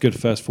McCoy had a good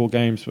first 4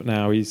 games, but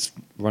now he's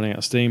running out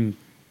of steam.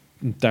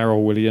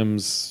 Darrell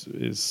Williams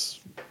is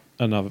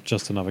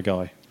just another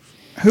guy.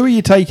 Who are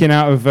you taking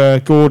out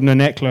of Gordon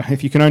and Eckler?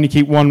 If you can only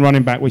keep one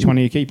running back, which one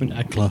are you keeping?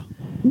 Eckler.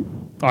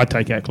 I'd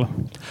take Eckler.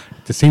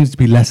 There seems to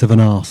be less of an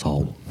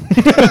arsehole.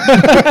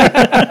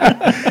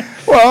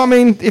 Well, I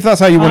mean, if that's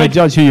how you want to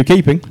judge who you're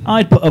keeping.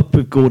 I'd put up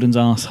with Gordon's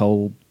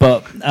arsehole,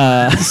 but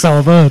So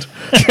I've heard.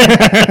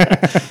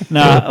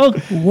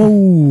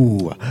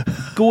 Whoa.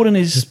 Gordon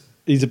is.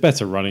 He's a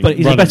better running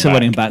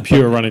back.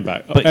 Pure running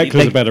back. But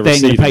Eckler's a better they're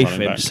going receiving to pay running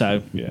for him, back.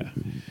 so Yeah.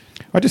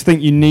 I just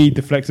think you need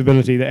the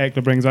flexibility that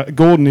Eckler brings.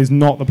 Gordon is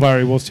not the player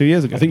he was 2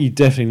 years ago. I think you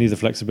definitely need the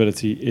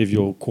flexibility if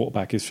your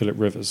quarterback is Philip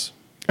Rivers.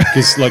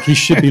 Because he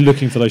should be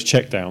looking for those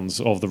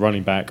checkdowns of the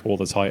running back or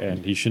the tight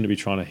end. He shouldn't be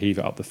trying to heave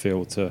it up the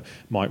field to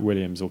Mike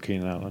Williams or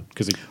Keenan Allen.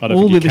 Because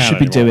all that they should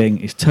be doing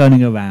is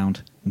turning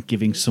around and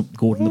giving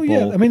Gordon the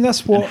ball. Yeah. I mean,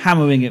 that's what and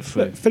hammering it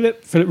through.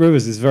 Philip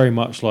Rivers is very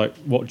much like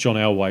what John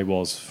Elway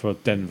was for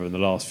Denver in the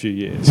last few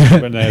years.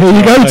 Here you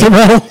go,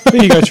 Terrell.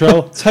 Here you go,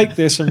 Terrell. Take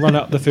this and run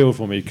up the field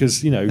for me.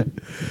 Because,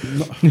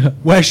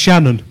 Where's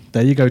Shannon?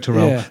 There you go,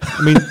 Terrell. yeah.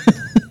 I mean,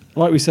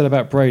 like we said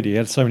about Brady, he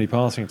had so many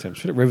passing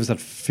attempts. Philip Rivers had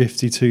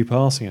 52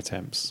 passing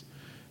attempts.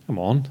 Come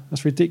on,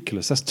 that's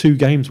ridiculous. That's 2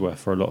 games worth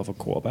for a lot of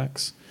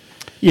quarterbacks.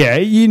 Yeah,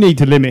 you need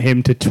to limit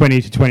him to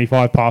 20 to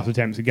 25 pass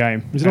attempts a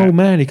game. He's an old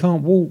man. He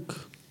can't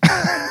walk.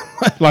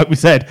 Like we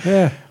said.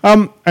 Yeah.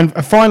 And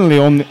finally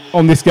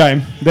on this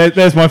game,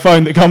 there's my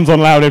phone that comes on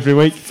loud every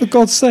week. For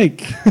God's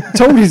sake.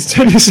 Told you to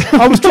tell yourself.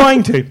 I was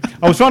trying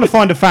to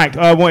find a fact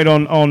I wanted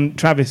on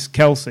Travis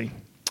Kelce.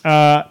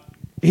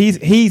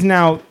 He's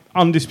now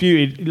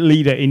undisputed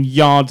leader in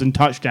yards and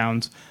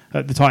touchdowns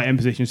at the tight end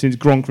position since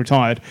Gronk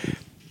retired.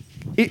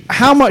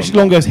 How much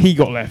longer has he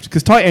got left?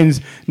 Because tight ends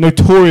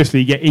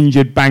notoriously get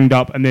injured, banged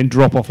up, and then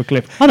drop off a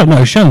cliff. I don't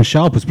know. Shannon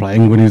Sharp was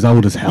playing when he was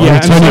old as hell. Yeah,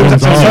 Antonio and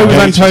so was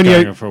Gonzalez.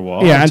 Antonio. For a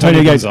while. Yeah,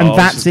 Antonio Gates, and Gonzalez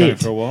that's was going it.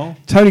 for a while.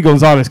 Tony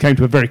Gonzalez came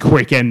to a very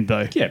quick end,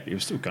 though. Yeah, but he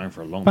was still going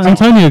for a long But time.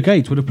 Antonio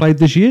Gates would have played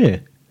this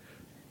year.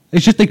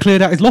 It's just they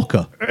cleared out his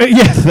locker.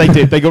 Yes, they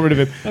did. They got rid of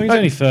him. I mean, he's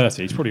only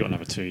 30. He's probably got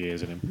another 2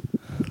 years in him.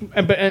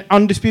 But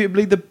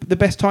undisputably the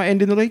best tight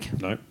end in the league.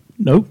 No.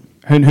 No.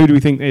 And who do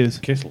we think is?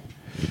 Kittle.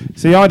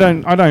 See, I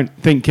don't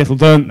think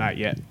Kittle's earned that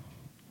yet.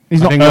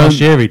 He's I not think earned. last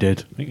year he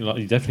did. I think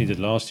he definitely did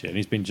last year, and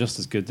he's been just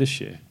as good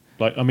this year.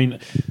 Like, I mean,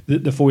 the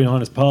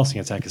 49ers passing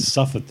attack has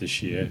suffered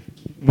this year.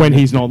 When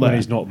he's not there. When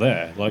he's not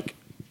there. Like,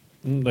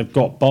 they've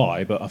got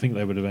by, but I think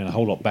they would have been a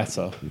whole lot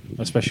better,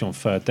 especially on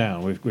third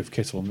down with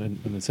Kittle in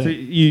the team. So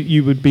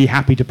you would be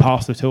happy to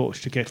pass the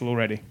torch to Kittle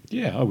already?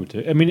 Yeah, I would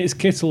do. I mean, it's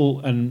Kittle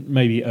and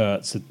maybe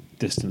Ertz a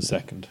distant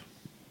second.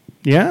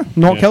 Yeah?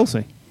 Not Yeah.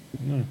 Kelsey?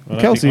 No, I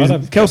don't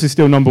think- Kelsey's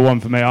still number one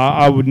for me.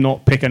 I would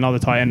not pick another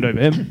tight end over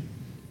him.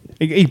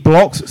 He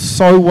blocks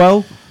so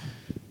well.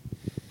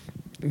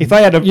 If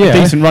they had a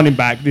decent running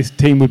back, this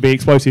team would be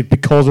explosive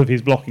because of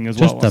his blocking as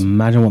Just well.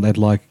 imagine what they'd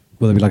be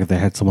like if they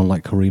had someone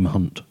like Kareem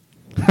Hunt.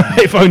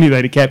 If only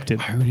they'd have kept him.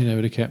 If only they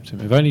would have kept him.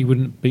 If only he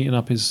wouldn't beaten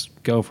up his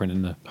girlfriend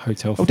in the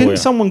hotel Oh, foyer. didn't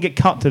someone get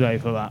cut today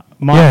for that?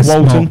 Mark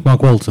Walton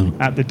Mark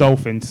Walton. at the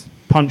Dolphins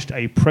punched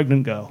a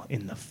pregnant girl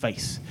in the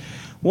face.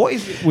 What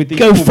is it with these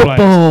Go football football.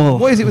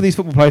 players? What is it with these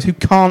football players who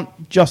can't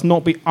just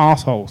not be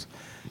arseholes?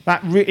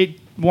 It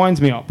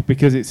winds me up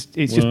because it's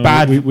just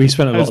bad. We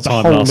spent a lot of the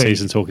time whole last league.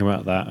 season talking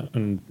about that,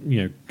 and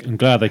I'm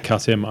glad they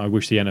cut him. I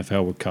wish the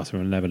NFL would cut him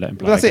and never let him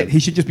play. Well, that's again. it. He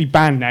should just be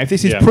banned now. If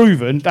this is Yeah.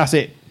 proven, that's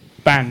it.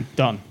 Banned.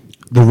 Done.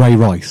 The Ray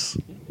Rice.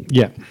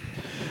 Yeah.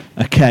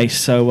 Okay,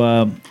 so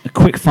a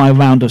quick fire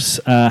round of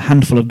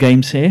handful of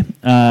games here.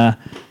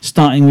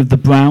 Starting with the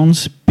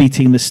Browns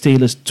beating the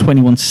Steelers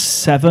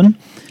 21-7.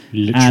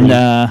 Literally.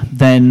 And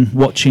then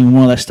watching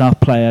one of their star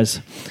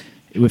players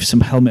with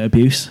some helmet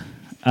abuse.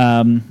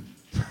 And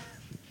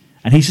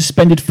he's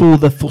suspended for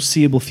the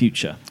foreseeable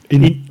future.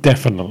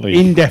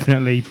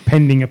 Indefinitely.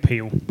 Pending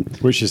appeal.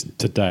 Which is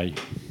today.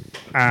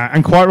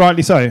 And quite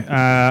rightly so.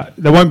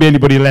 There won't be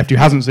anybody left who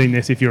hasn't seen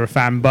this if you're a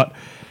fan, but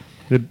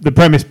the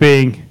premise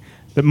being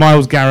that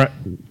Myles Garrett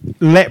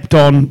leapt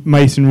on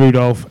Mason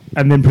Rudolph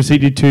and then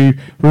proceeded to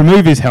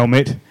remove his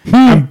helmet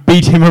and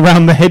beat him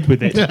around the head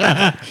with it.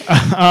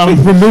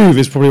 Remove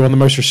is probably one of the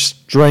most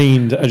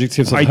restrained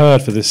adjectives I've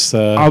heard for this.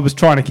 I was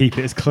trying to keep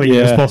it as clean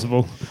as Yeah.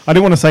 possible. I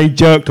didn't want to say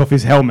jerked off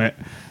his helmet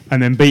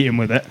and then beat him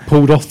with it.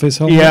 Pulled off his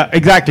helmet. Yeah,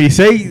 exactly.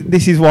 See,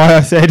 this is why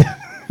I said...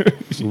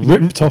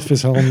 Ripped off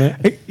his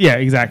helmet. Yeah,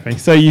 exactly.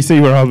 So you see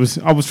where I was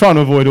trying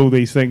to avoid all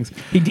these things.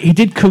 He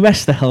did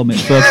caress the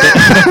helmet for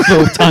a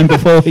full time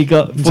before he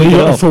got So you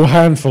got a off. full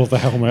handful of the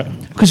helmet.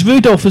 Because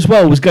Rudolph as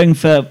well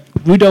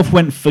Rudolph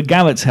went for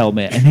Garrett's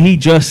helmet and he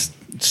just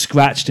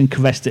scratched and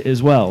caressed it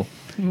as well.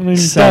 I mean,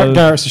 So-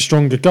 Garrett's a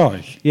stronger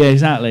guy. Yeah,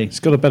 exactly. He's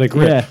got a better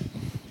grip.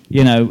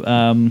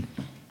 Yeah.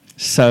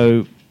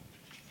 So...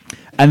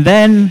 And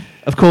then,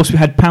 of course, we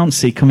had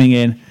Pouncey coming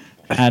in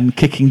and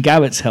kicking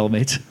Garrett's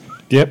helmet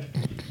Yep.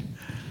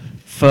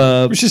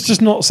 for... Which is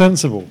just not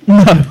sensible. No.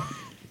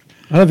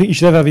 I don't think you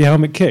should ever have your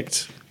helmet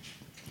kicked.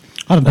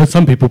 I don't know.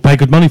 Some people pay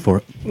good money for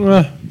it.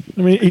 I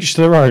mean, each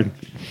to their own.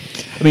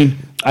 I mean...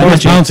 I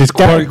Garrett's imagine- Bounce is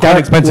quite an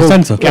expensive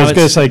centre. I was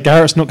going to say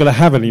Garrett's not going to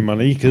have any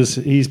money because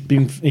he's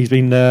been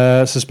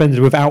suspended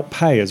without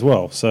pay as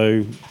well.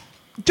 So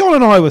John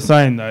and I were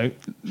saying, though,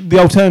 the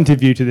alternative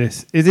view to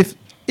this is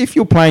if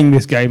you're playing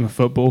this game of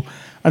football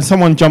and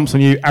someone jumps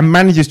on you and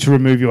manages to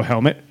remove your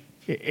helmet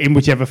in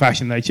whichever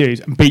fashion they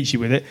choose and beats you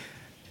with it,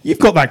 you've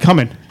got that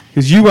coming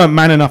because you weren't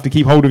man enough to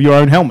keep hold of your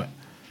own helmet.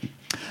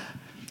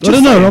 I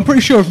don't know. I'm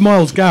pretty sure if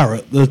Myles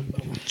Garrett, the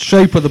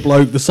shape of the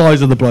bloke, the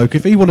size of the bloke,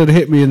 if he wanted to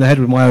hit me in the head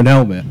with my own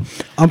helmet,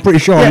 I'm pretty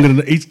sure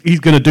he's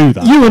going to do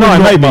that. You and I,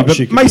 Not maybe, much but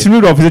you could Mason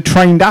Rudolph is a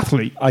trained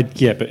athlete.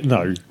 yeah, but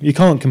no, you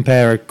can't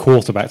compare a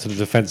quarterback to the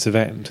defensive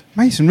end.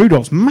 Mason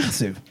Rudolph's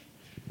massive.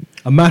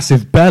 A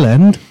massive bell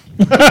end.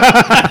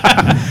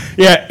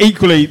 Yeah,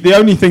 equally, the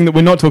only thing that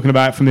we're not talking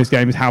about from this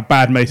game is how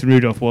bad Mason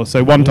Rudolph was.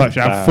 So one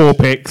touchdown, bad. 4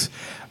 picks,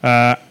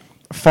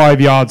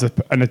 5 yards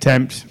an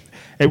attempt.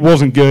 It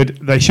wasn't good.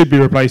 They should be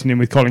replacing him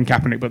with Colin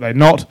Kaepernick, but they're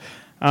not.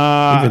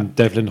 Even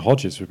Devlin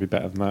Hodges would be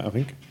better than that, I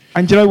think.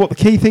 And do you know what the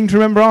key thing to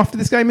remember after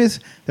this game is?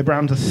 The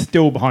Browns are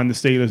still behind the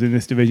Steelers in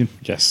this division.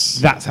 Yes.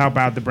 That's how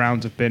bad the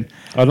Browns have been.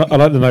 I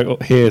like the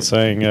note here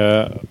saying,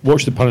 what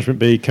should the punishment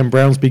be? Can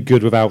Browns be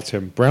good without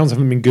him? Browns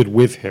haven't been good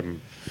with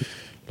him.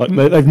 Like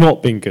they've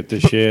not been good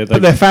this year.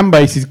 But their fan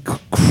base is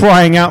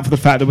crying out for the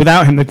fact that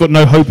without him, they've got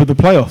no hope of the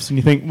playoffs. And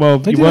you think, well,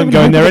 you weren't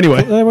going there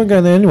anyway. They weren't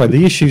going there anyway.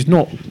 The issue's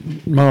not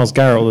Myles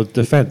Garrett or the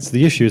defence.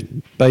 The issue is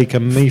Baker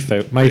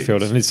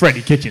Mayfield and it's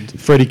Freddie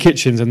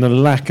Kitchens. And the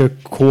lack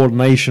of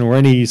coordination or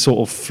any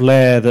sort of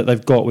flair that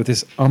they've got with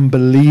this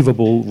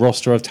unbelievable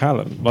roster of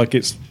talent. Like,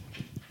 it's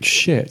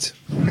shit.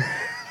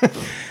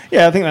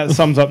 Yeah, I think that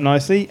sums up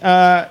nicely.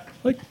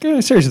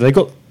 Seriously, they've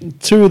got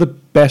 2 of the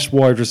best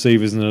wide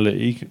receivers in the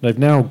league. They've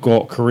now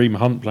got Kareem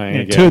Hunt playing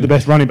again. 2 of the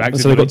best running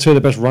backs. So they've got 2 of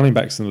the best running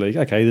backs in the league.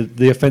 Okay,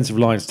 the offensive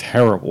line's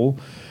terrible.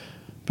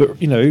 But,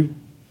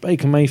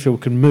 Baker Mayfield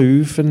can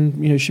move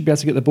and, should be able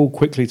to get the ball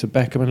quickly to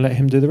Beckham and let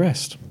him do the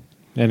rest.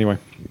 Anyway.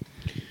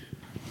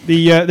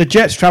 The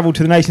Jets travelled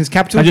to the nation's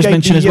capital. I just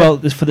mentioned as well,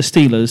 for the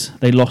Steelers,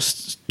 they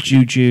lost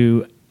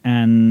Juju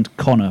and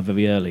Connor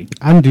very early.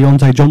 And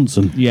Deontay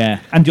Johnson.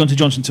 Yeah, and Deontay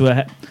Johnson to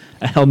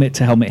a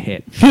helmet-to-helmet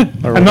hit.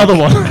 Another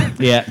one.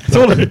 Yeah.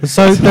 So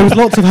there was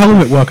lots of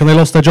helmet work and they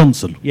lost their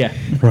Johnson. Yeah.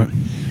 Right.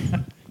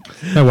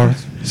 No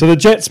worries. So the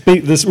Jets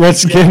beat the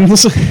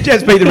Redskins.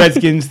 Jets beat the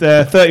Redskins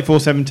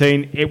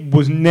 34-17. It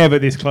was never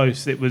this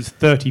close. It was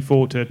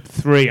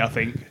 34-3, I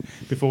think,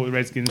 before the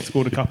Redskins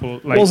scored a couple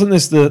late. Wasn't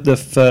this the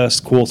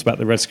first quarterback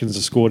the Redskins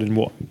have scored in,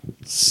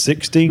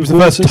 16 It was the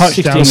quarters? first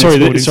touchdown they Sorry,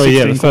 scored in the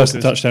 16 first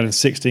quarters. touchdown in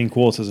 16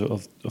 quarters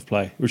of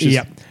play, which is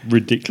Yep.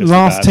 ridiculous.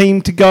 Last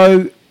team to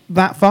go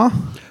that far?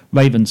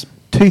 Ravens.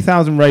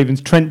 2000 Ravens.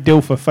 Trent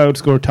Dilfer failed to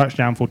score a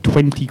touchdown for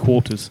 20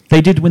 quarters.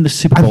 They did win the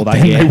Super Bowl And that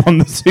then year. they won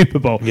the Super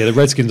Bowl. Yeah, the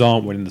Redskins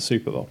aren't winning the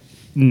Super Bowl.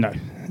 No.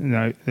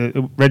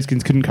 The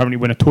Redskins couldn't currently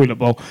win a toilet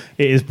bowl.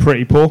 It is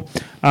pretty poor.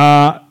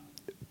 Sam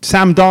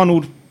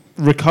Darnold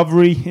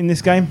recovery in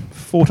this game,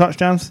 4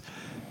 touchdowns.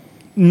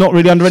 Not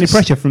really under any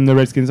pressure from the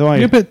Redskins, are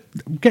you? Yeah,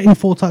 but getting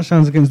 4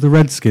 touchdowns against the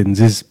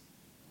Redskins is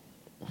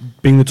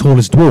being the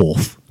tallest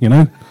dwarf,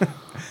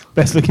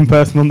 Best looking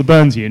person on the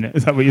Burns unit.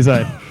 Is that what you're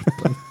saying?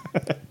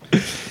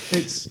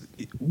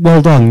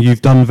 well done.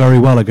 You've done very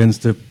well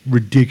against a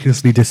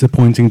ridiculously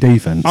disappointing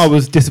defence. I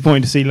was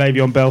disappointed to see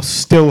Le'Veon Bell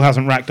still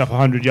hasn't racked up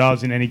 100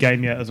 yards in any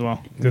game yet as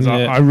well, because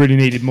I really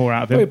needed more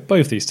out of him.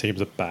 Both these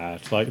teams are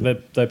bad. Like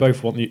they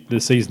both want the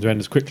season to end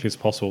as quickly as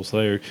possible.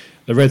 So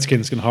the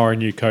Redskins can hire a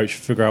new coach,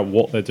 figure out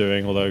what they're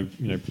doing. Although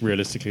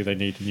realistically they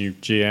need a new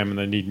GM and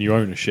they need new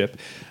ownership.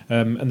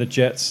 And the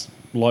Jets,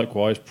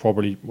 likewise,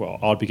 probably. Well,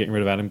 I'd be getting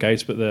rid of Adam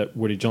Gase, but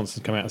Woody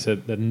Johnson's come out and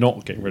said they're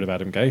not getting rid of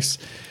Adam Gase.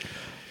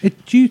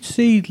 Do you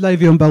see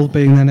Le'Veon Bell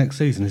being there next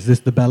season? Is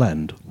this the Bell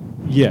end?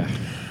 Yeah,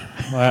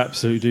 I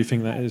absolutely do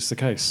think that is the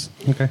case.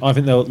 Okay. I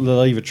think they'll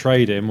either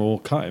trade him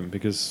or cut him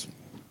because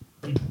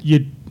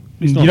You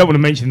don't want to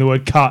mention the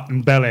word cut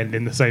and bell end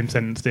in the same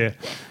sentence, dear.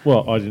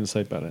 well, I didn't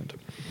say bad end.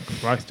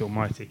 Christ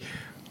almighty.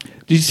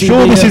 Did you see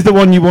Sure, this is the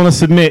one you want to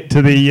submit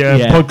to the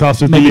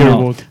podcast with the maybe Year not.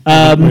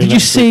 Award. Did you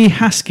see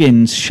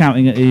Haskins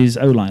shouting at his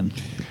O-line?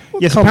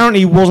 Yes, apparently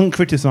he wasn't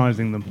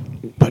criticising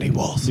them. But he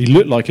was. He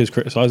looked like he was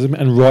criticising them,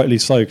 and rightly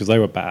so, because they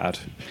were bad.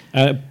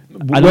 I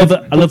love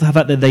the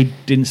fact that they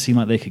didn't seem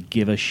like they could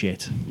give a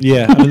shit.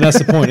 Yeah, I mean, that's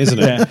the point, isn't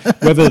it?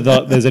 Whether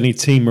there's any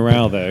team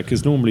morale there,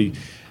 because normally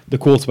the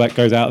quarterback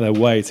goes out of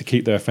their way to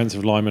keep their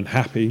offensive linemen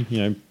happy,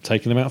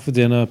 taking them out for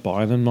dinner,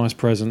 buying them nice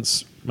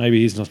presents.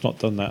 Maybe he's just not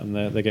done that, and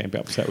they're getting a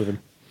bit upset with him.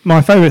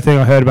 My favourite thing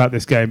I heard about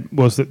this game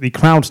was that the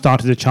crowd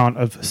started a chant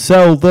of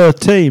 "Sell the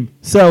team,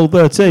 sell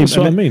the team." That's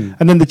what I mean.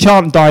 And then the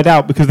chant died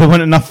out because there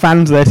weren't enough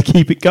fans there to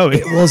keep it going.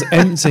 It was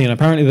empty, and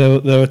apparently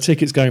there were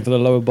tickets going for the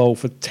lower bowl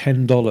for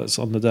 $10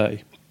 on the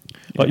day.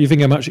 Like, you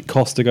think how much it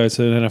costs to go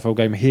to an NFL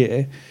game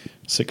here?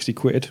 60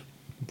 quid,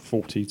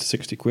 40 to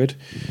 60 quid.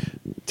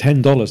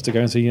 $10 to go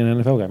and see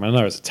an NFL game. I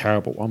know it's a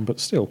terrible one, but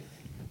still,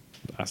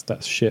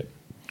 that's shit.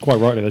 Quite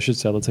rightly, they should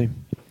sell the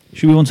team.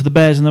 Should we on to the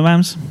Bears and the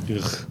Rams?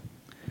 Ugh.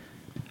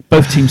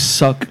 Both teams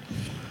suck.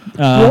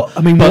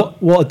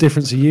 What a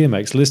difference a year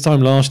makes. This time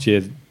last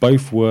year,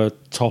 both were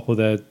top of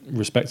their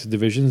respective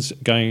divisions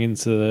going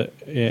into the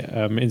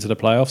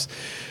playoffs.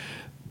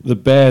 The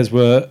Bears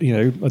were,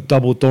 a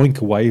double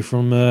doink away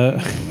from.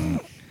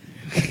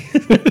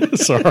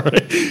 Sorry,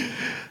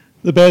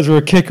 the Bears were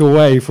a kick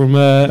away from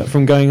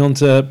going on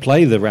to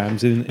play the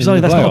Rams in the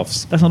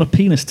playoffs. That's not a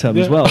penis term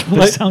as well.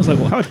 That sounds like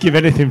one. I'd give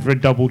anything for a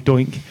double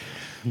doink.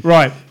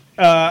 Right.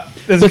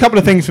 There's a couple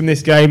of things from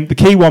this game. The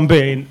key one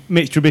being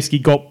Mitch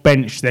Trubisky got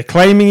benched. They're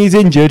claiming he's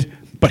injured,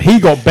 but he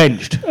got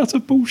benched. That's a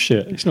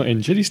bullshit. He's not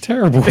injured. He's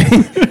terrible.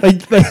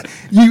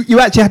 You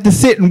actually had to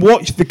sit and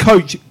watch the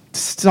coach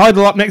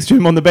sidle up next to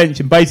him on the bench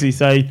and basically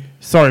say,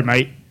 "Sorry,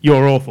 mate,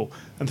 you're awful,"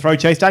 and throw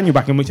Chase Daniel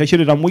back in, which they should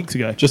have done weeks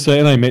ago. Just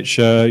say, "Hey, Mitch,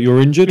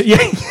 you're injured." Yeah,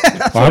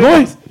 that's Am what it I?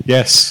 was.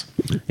 Yes.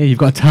 Yeah, you've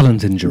got a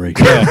talent injury.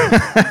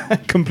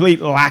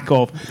 Complete lack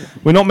of.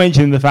 We're not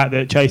mentioning the fact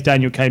that Chase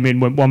Daniel came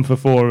in, went 1 for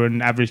 4,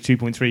 and averaged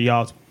 2.3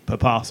 yards per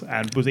pass,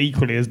 and was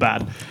equally as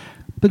bad.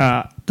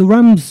 But the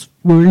Rams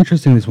were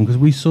interesting in this one because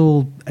we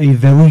saw a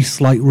very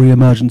slight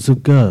re-emergence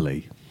of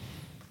Gurley.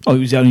 Oh, he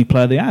was the only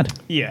player they had.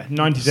 Yeah,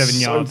 97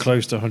 yards. So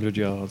close to 100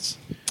 yards.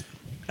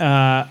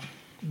 The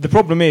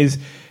problem is,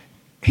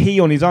 he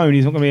on his own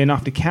is not going to be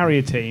enough to carry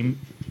a team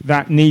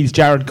that needs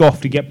Jared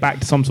Goff to get back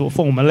to some sort of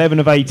form. 11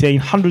 of 18,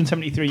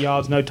 173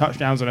 yards, no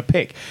touchdowns and a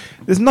pick.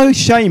 There's no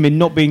shame in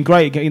not being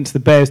great against the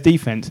Bears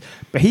defense,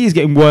 but he is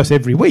getting worse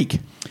every week.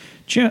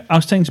 I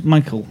was saying to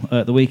Michael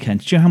at the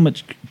weekend, do you know how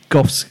much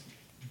Goff's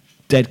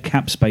dead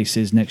cap space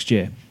is next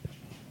year?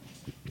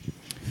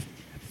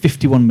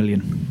 51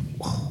 million.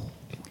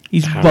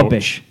 He's Ouch.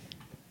 rubbish.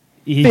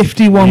 He's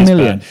 51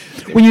 million.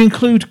 bad. When you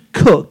include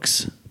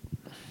Cooks,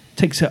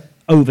 takes it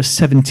over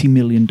 $70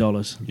 million.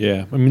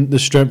 Yeah, I mean, the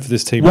strength of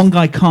this team. One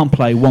guy can't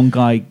play, one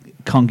guy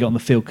can't get on the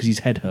field because his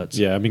head hurts.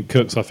 Yeah, I mean,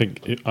 Cooks. I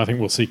think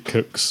we'll see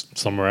Cooks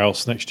somewhere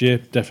else next year.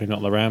 Definitely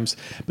not the Rams.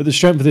 But the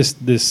strength of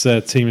this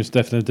team is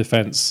definitely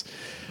defense.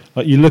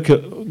 Like, you look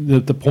at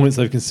the points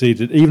they've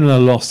conceded. Even in a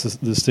loss,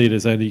 the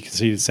Steelers only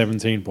conceded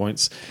 17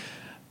 points.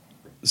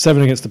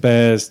 7 against the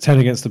Bears, 10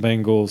 against the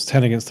Bengals,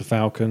 10 against the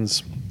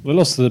Falcons. They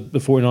lost to the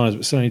 49ers,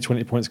 but still only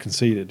 20 points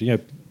conceded.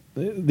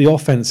 The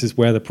offense is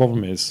where the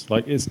problem is.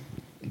 Like,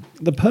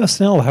 the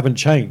personnel haven't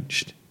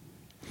changed.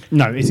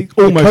 No, it's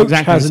almost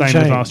exactly the same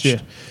changed. as last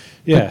year.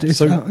 Yeah, But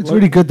it's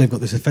really good they've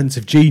got this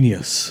offensive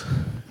genius.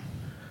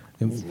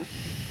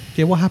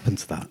 Yeah, what happened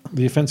to that?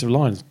 the offensive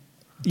lines.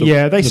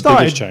 They biggest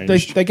started.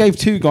 change. They gave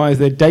 2 guys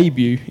their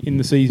debut in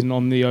the season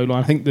on the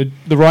O-line. I think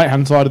the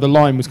right-hand side of the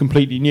line was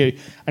completely new,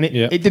 and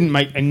it didn't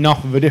make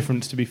enough of a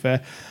difference, to be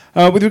fair.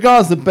 With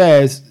regards to the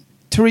Bears,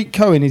 Tariq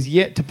Cohen is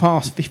yet to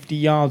pass 50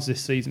 yards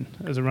this season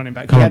as a running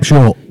back. Come up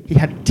short. He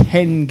had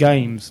 10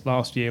 games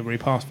last year where he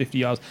passed 50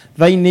 yards.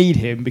 They need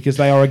him because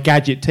they are a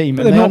gadget team,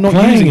 But and they're not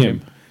using playing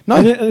him. No,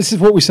 And this is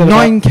what we said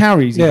 9 about...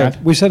 carries he Yeah,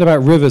 had. we said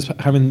about Rivers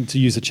having to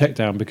use a check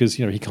down because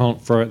he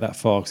can't throw it that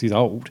far because he's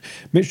old.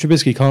 Mitch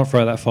Trubisky can't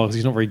throw it that far because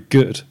he's not very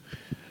good.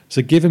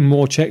 So give him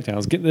more check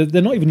downs.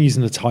 They're not even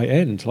using the tight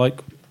end.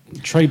 Like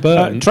Trey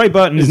Burton. Trey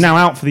Burton is now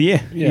out for the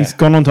year. Yeah. He's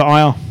gone on to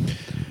IR.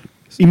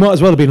 He might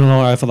as well have been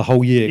on IR for the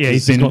whole year because Yeah,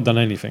 he's he's been not done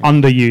anything.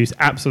 Underused,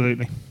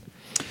 absolutely.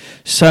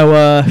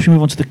 So should we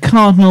move on to the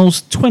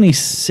Cardinals?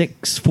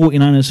 26,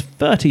 49ers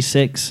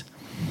 36.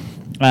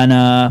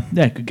 And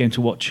good game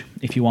to watch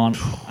if you aren't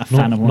a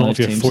fan of one of those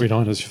teams. Not if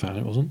you're a 49ers fan,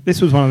 it wasn't.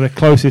 This was one of the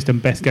closest and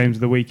best games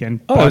of the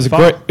weekend. Oh, it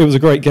was a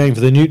great game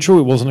for the neutral.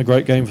 It wasn't a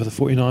great game for the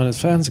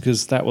 49ers fans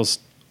because that was...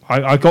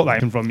 I got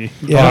that from you.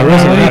 Yeah, I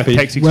wasn't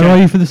happy. Where are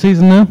you for the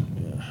season now?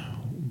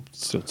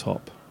 Still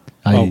top.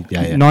 Yeah.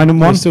 9-1?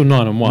 We're still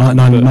 9-1.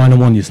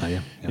 9-1, you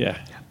say, Yeah.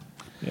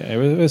 Yeah,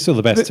 we're still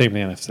the best team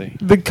in the NFC.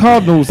 The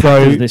Cardinals,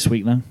 though... this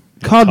week, though.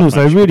 Cardinals,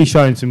 though, really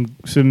showing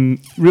some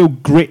real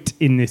grit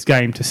in this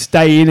game to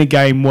stay in a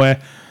game where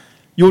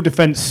your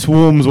defence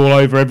swarms all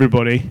over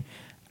everybody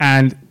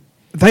and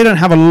they don't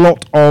have a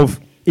lot of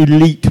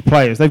elite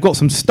players. They've got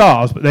some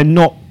stars, but they're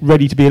not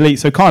ready to be elite.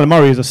 So Kyler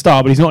Murray is a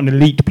star, but he's not an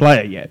elite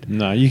player yet.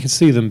 No, you can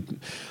see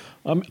them.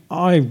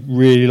 I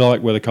really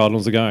like where the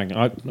Cardinals are going.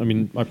 I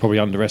probably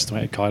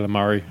underestimated Kyler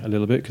Murray a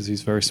little bit because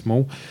he's very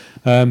small,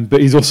 but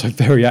he's also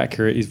very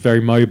accurate. He's very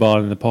mobile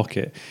in the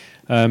pocket.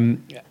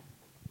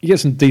 You get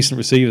some decent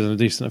receivers and a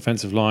decent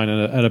offensive line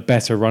and a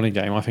better running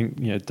game. I think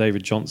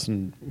David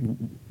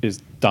Johnson is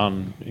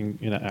done in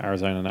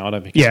Arizona now. I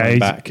don't think he's coming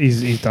back.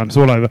 He's done. It's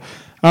all over.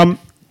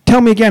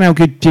 Tell me again how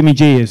good Jimmy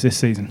G is this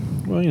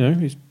season. Well,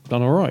 he's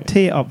done all right.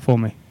 Tee it up for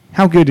me.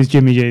 How good is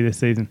Jimmy G this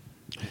season?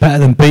 Better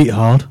than Beat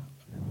Hard.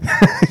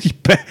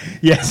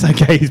 Yes,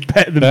 okay, he's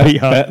better than Beat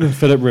Hard. Better than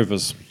Phillip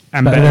Rivers.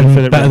 And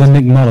better than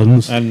Nick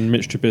Mullins. And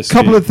Mitch Trubisky.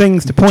 Couple of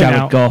things to point Jared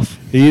out. Goff.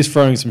 He is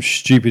throwing some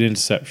stupid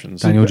interceptions.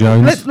 Daniel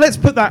Jones. Let's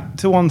put that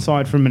to one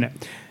side for a minute.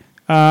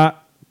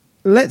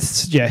 Let's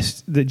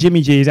suggest that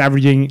Jimmy G is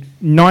averaging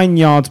 9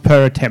 yards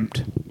per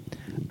attempt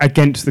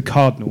against the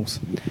Cardinals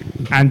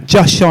and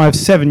just shy of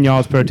 7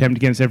 yards per attempt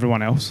against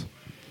everyone else.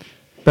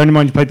 Bearing in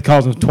mind you played the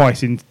Cardinals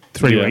twice in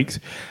 3 weeks.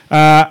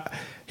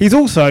 He's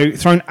also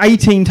thrown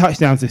 18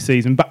 touchdowns this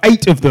season, but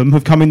 8 of them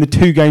have come in the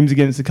 2 games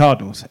against the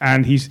Cardinals,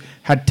 and he's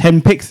had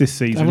 10 picks this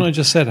season. Haven't I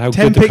just said how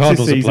 10 good the picks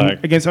Cardinals this are season playing?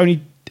 against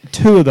only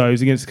 2 of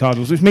those against the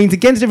Cardinals, which means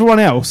against everyone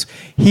else,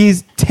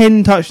 he's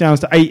 10 touchdowns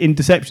to 8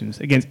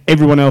 interceptions against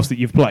everyone else that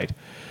you've played.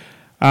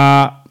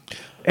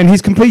 And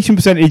his completion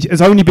percentage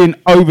has only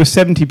been over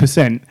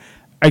 70%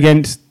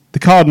 against the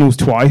Cardinals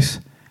twice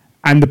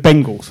and the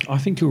Bengals. I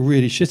think you're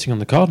really shitting on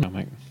the Cardinals,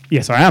 mate.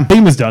 Yes, I am.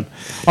 Beamer's done.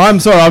 I'm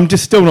sorry, I'm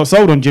just still not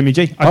sold on Jimmy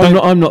G.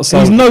 I'm not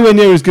sold. He's nowhere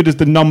near as good as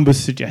the numbers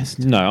suggest.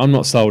 No, I'm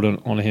not sold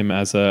on him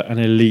as an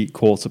elite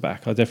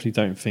quarterback. I definitely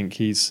don't think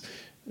he's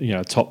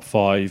a top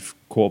 5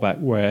 quarterback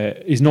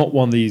where he's not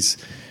one of these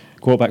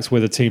quarterbacks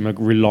where the team are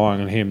relying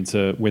on him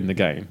to win the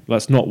game.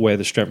 That's not where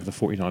the strength of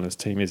the 49ers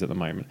team is at the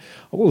moment.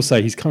 I will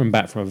say he's coming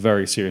back from a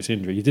very serious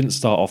injury. He didn't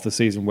start off the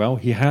season well.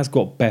 He has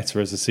got better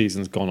as the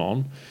season's gone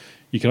on.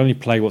 You can only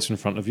play what's in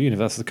front of you, and if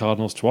that's the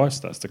Cardinals twice,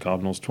 that's the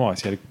Cardinals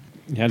twice. He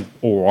had an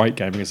all right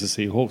game against the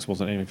Seahawks,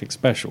 wasn't anything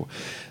special.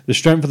 The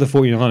strength of the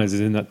 49ers is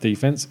in that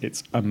defense.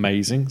 It's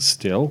amazing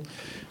still.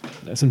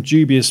 There's some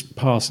dubious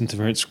pass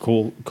interference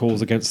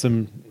calls against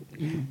them.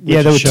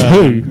 Yeah, there were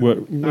 2.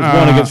 One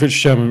against Richard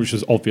Sherman, which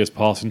was obvious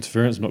pass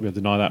interference. I'm not going to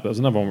deny that, but there was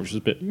another one which was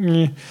a bit...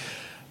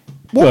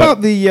 What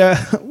about the...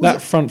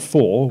 that front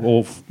 4,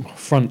 or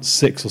front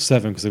 6 or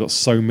 7, because they've got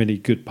so many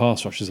good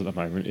pass rushers at the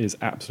moment, is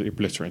absolutely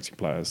obliterating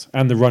players.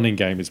 And the running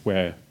game is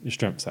where your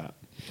strength's at.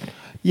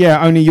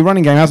 Yeah, only your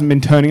running game hasn't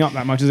been turning up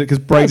that much, is it? Because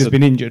Braid has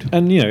been injured.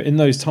 And, in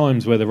those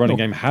times where the running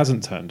game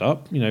hasn't turned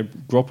up,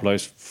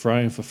 Garoppolo's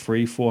throwing for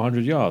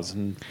 400 yards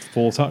and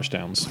 4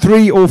 touchdowns.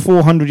 3 or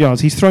 400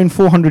 yards. He's thrown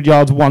 400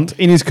 yards once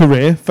in his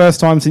career. First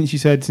time since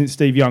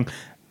Steve Young.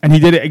 And he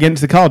did it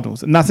against the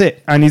Cardinals. And that's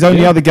it. And his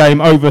only other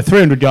game over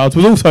 300 yards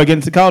was also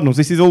against the Cardinals.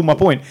 This is all my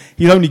point.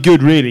 He's only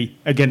good, really,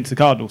 against the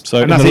Cardinals.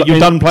 So and that's it. You're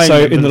done playing.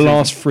 So in the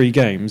last 3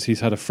 games, he's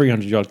had a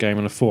 300-yard game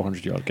and a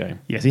 400-yard game.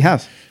 Yes, he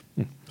has.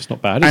 It's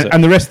not bad, is it?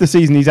 And the rest of the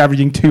season, he's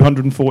averaging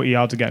 240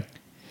 yards a game.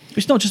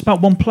 It's not just about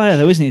one player,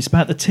 though, isn't it? It's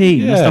about the team.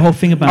 Yeah. That's the whole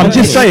thing about it. I'm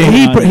just saying,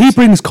 he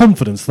brings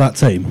confidence to that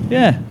team.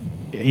 Yeah.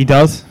 He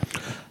does.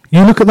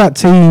 You look at that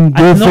team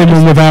with him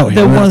and without him.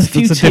 They're one of the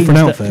few teams a different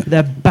outfit.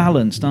 They're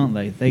balanced, aren't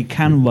they? They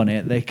can run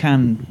it. They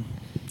can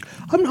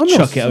I'm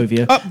chuck it over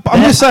you. But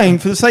I'm just saying,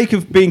 for the sake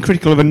of being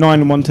critical of a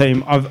 9-1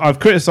 team, I've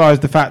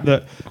criticised the fact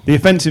that the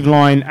offensive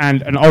line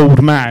and an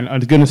old man are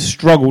going to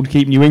struggle to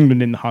keep New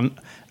England in the hunt,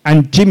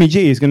 and Jimmy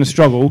G is going to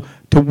struggle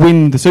to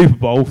win the Super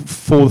Bowl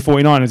for the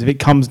 49ers if it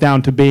comes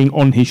down to being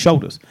on his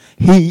shoulders.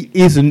 He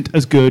isn't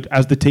as good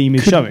as the team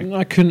is showing.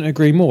 I couldn't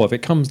agree more. If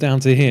it comes down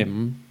to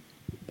him,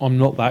 I'm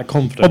not that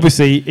confident.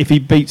 Obviously, if he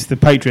beats the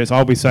Patriots,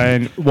 I'll be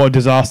saying, what a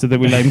disaster that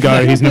we let him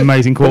go. He's an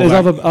amazing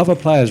quarterback. There's other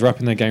players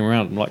wrapping their game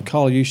around him. Like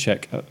Carl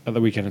Juszczyk at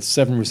the weekend had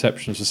 7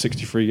 receptions for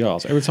 63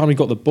 yards. Every time he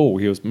got the ball,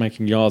 he was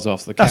making yards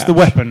after the catch. That's the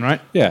weapon, right?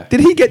 Yeah.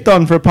 Did he get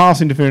done for a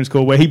pass interference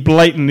call where he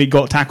blatantly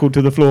got tackled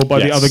to the floor by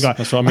the other guy?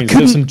 That's what I mean. I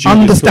couldn't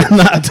understand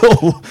that at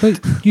all.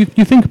 But you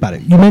think about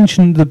it. You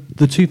mentioned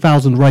the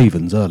 2000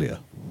 Ravens earlier.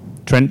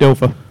 Trent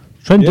Dilfer.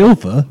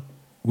 Dilfer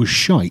was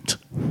shite.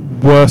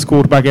 Worst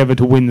quarterback ever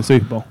to win the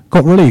Super Bowl.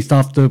 Got released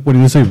after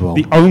winning the Super Bowl.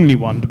 The only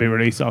one to be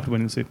released after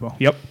winning the Super Bowl.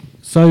 Yep.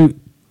 So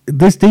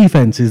this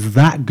defense is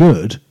that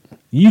good,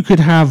 You could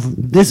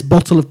have this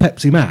bottle of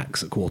Pepsi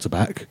Max at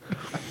quarterback.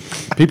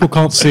 People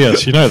can't see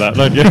us, you know that,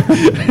 don't you?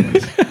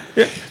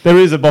 There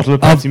is a bottle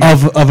of Pepsi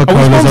Max. Other Are we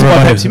colas sponsored are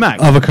by available. Pepsi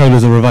Max? Other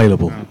colas are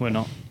available. No, we're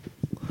not.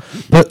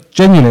 But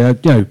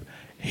genuinely,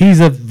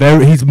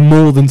 he's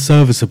more than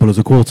serviceable as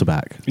a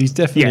quarterback. He's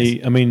definitely,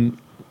 Yes. I mean,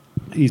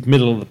 he's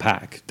middle of the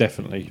pack,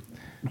 definitely.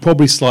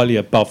 Probably slightly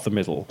above the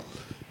middle.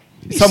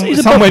 He's Somewhere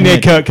above near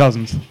mid. Kirk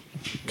Cousins.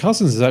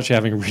 Cousins is actually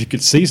having a really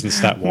good season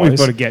stat-wise. We've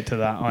got to get to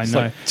that, I It's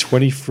know. like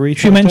 23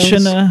 Should we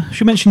touchdowns.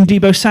 mention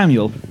Debo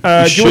Samuel? Do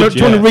you want to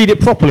yeah. read it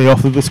properly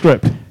off of the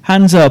script?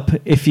 Hands up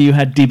if you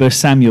had Debo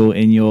Samuel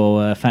in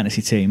your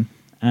fantasy team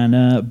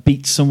and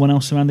beat someone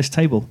else around this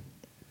table.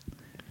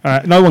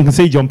 No one can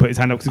see John put his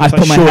hand up because I he's got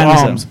put my short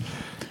hands arms. up.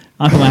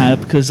 I put my hand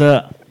up because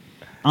I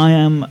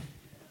am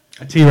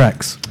A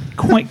T-Rex.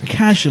 quite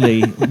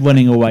casually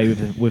running away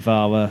with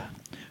our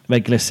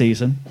regular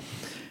season.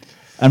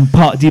 And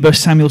Debo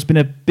Samuel's been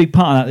a big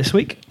part of that this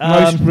week.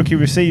 Most rookie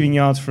receiving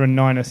yards for a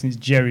Niner since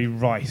Jerry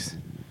Rice.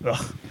 Ugh.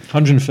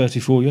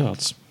 134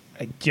 yards.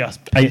 It just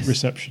 8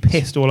 receptions.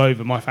 pissed all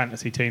over my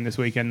fantasy team this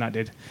weekend, that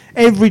did.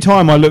 Every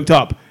time I looked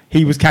up,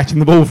 he was catching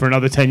the ball for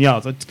another 10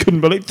 yards. I just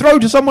couldn't believe throw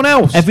to someone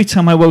else. Every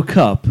time I woke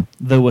up,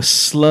 there were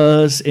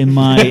slurs in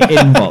my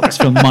inbox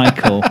from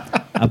Michael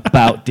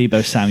about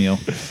Debo Samuel.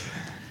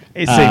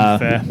 It seemed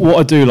fair. What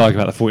I do like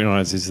about the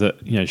 49ers is that,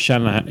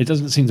 Shanahan, it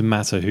doesn't seem to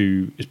matter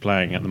who is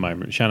playing at the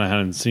moment.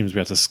 Shanahan seems to be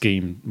able to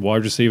scheme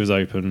wide receivers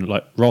open.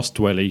 Like Ross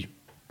Dwelly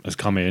has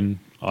come in.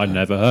 I'd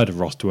never heard of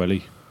Ross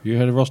Dwelly. You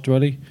heard of Ross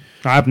Dwelly?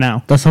 I have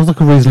now. That sounds like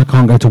a reason I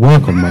can't go to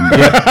work on Monday.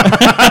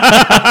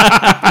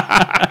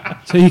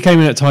 So he came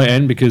in at tight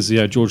end because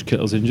George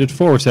Kittle's injured.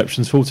 4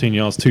 receptions, 14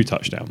 yards, 2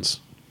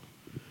 touchdowns.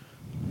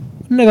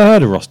 Never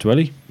heard of Ross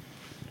Dwelly.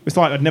 It's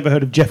like I'd never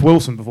heard of Jeff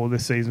Wilson before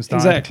this season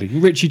started. Exactly.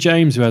 Richie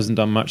James, who hasn't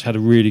done much, had a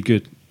really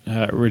good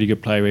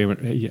play where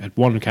he had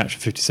 1 catch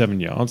for 57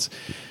 yards.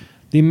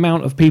 The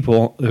amount of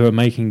people who are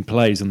making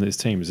plays on this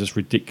team is just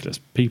ridiculous.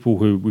 People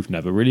who we've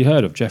never really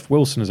heard of. Jeff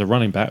Wilson is a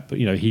running back, but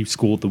he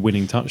scored the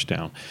winning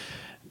touchdown.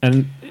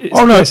 And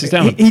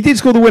he did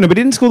score the winner, but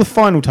he didn't score the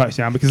final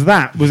touchdown because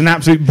that was an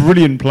absolute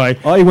brilliant play.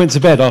 I went to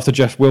bed after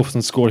Jeff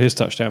Wilson scored his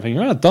touchdown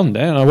thinking, done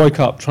there. And I woke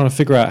up trying to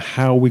figure out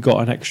how we got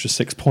an extra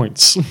 6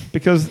 points.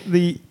 Because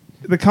the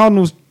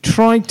Cardinals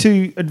tried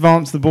to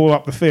advance the ball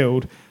up the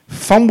field,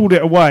 fumbled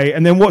it away,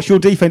 and then watched your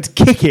defense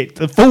kick it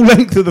the full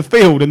length of the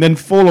field and then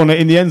fall on it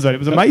in the end zone. It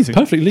was amazing.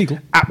 Perfectly legal.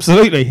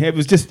 Absolutely. It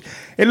was just,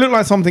 it looked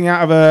like something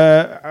out of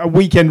a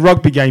weekend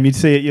rugby game you'd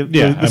see at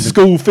the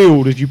school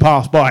field as you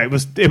pass by. It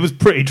was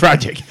pretty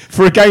tragic.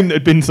 For a game that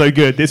had been so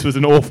good, this was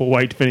an awful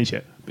way to finish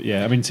it. But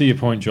yeah, I mean, to your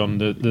point, John,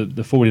 the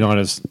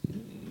 49ers'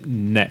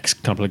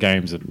 next couple of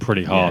games are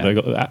pretty hard. Yeah. They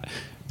got that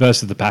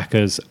versus the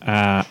Packers,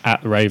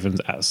 at the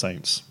Ravens, at the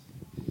Saints.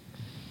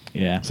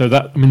 Yeah. So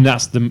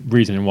that's the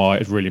reason why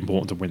it's really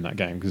important to win that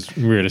game because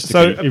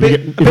realistically,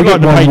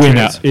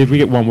 So if we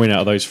get one win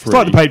out of those 3, it's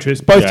like the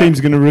Patriots. Both Yeah. teams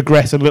are going to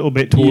regress a little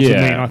bit towards the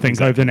Yeah, mean, I think,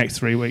 exactly. over the next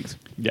 3 weeks.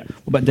 yeah,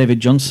 What about David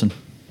Johnson?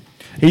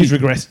 He's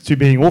regressed to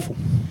being awful.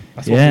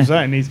 That's what Yeah. I'm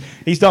saying.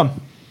 He's done.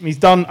 He's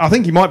done. I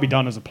think he might be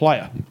done as a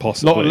player.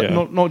 Possibly,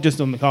 yeah. Not just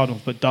on the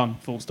Cardinals, but done,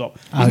 full stop.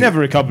 He's never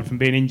recovered from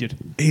being injured.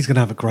 He's going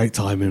to have a great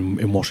time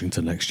in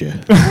Washington next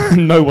year.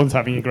 No one's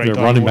having a great the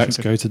time. running in backs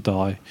Washington. go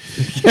to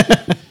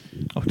die.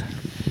 Oh,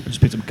 just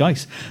picked up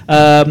guys.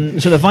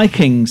 So the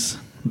Vikings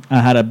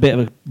had a bit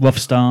of a rough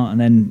start, and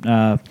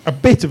then A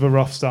bit of a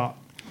rough start.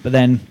 but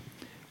then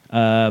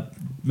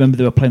remember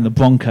they were playing the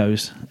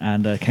Broncos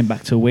and came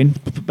back to a win.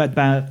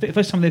 The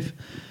first time they've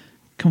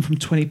come from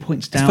 20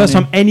 points down. First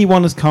time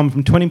anyone has come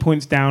from 20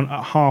 points down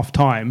at half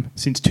time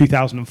since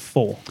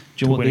 2004. Do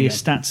you know what the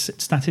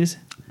stat is?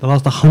 The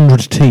last 100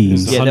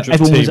 teams. Yeah, 100th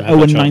everyone was team had a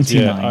 0-99.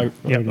 chance.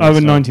 Yep,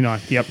 over 99.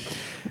 Yep.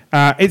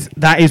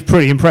 That is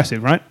pretty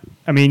impressive, right?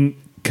 I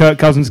mean, Kirk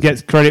Cousins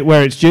gets credit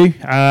where it's due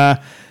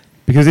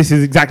because this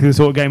is exactly the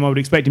sort of game I would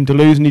expect him to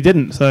lose, and he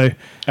didn't. So,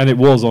 And it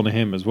was on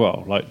him as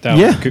well. Like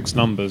Dalvin Cook's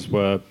numbers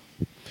were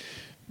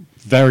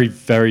very,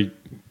 very.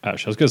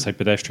 Actually, I was going to say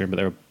pedestrian, but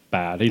they were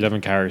bad. 11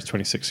 carries,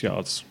 26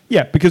 yards.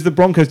 yeah, because the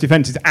Broncos'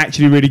 defense is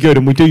actually really good,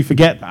 and we do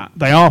forget that.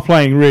 They are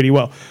playing really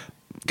well.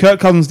 Kirk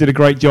Cousins did a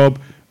great job.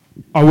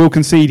 I will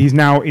concede he's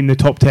now in the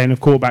top 10 of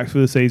quarterbacks for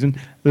the season.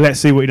 Let's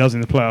see what he does in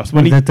the playoffs.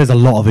 There's a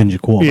lot of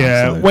injured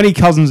quarterbacks. When he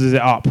Cousins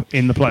it up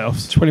in the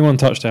playoffs. 21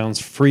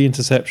 touchdowns, 3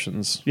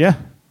 interceptions. Yeah.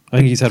 I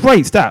think he's had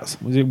Great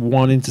stats. Was it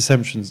 1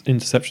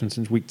 interception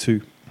since week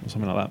 2 or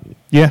something like that?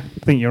 Yeah,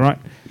 I think you're right.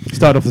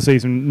 Started off the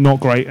season not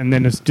great, and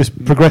then has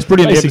just progressed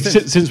brilliantly. ever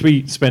Basically, since. since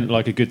we spent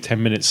like a good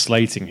 10 minutes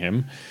slating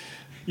him,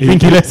 You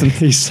think he listened?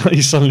 he's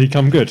suddenly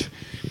come good.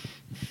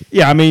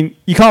 Yeah, I mean,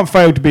 you can't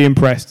fail to be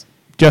impressed.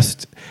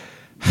 Just,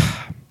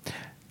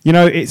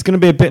 it's going to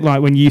be a bit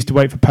like when you used to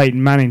wait for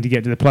Peyton Manning to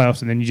get to the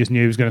playoffs, and then you just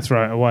knew he was going to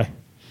throw it away.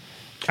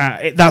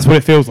 That's what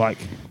it feels like.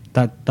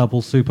 That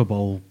double Super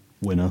Bowl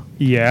winner.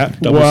 Yeah,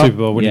 Double Super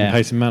Bowl winning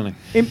Peyton Manning.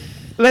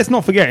 Let's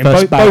not forget, in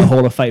First both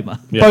Hall of Famer.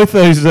 Yeah. both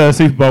those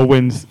Super Bowl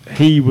wins,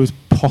 he was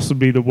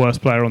possibly the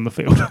worst player on the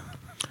field.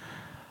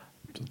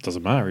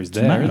 Doesn't matter. He's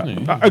there, isn't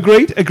he?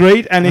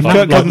 Agreed. And if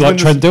Kirk Cousins like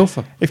Trent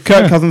Dilfer. If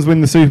Kirk Cousins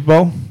win the Super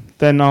Bowl,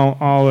 then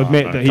I'll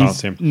admit that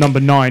he's him. number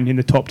 9 in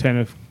the top 10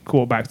 of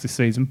quarterbacks this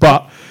season.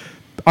 But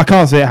I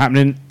can't see it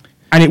happening,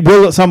 and it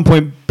will at some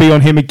point be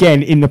on him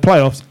again in the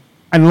playoffs.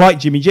 And like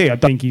Jimmy G, I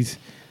don't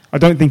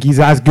think he's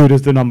as good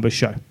as the numbers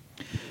show.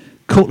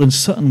 Cortland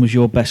Sutton was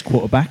your best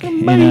quarterback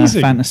in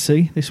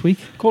fantasy this week.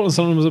 Cortland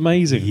Sutton was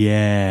amazing.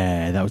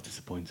 Yeah, that was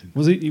disappointing.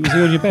 Was he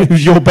on your bench?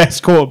 Who's your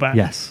best quarterback?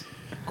 Yes.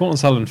 Cortland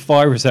Sutton,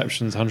 5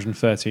 receptions,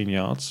 113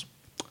 yards.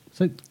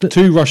 So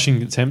 2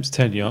 rushing attempts,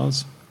 10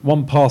 yards.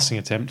 1 passing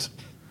attempt,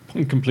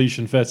 1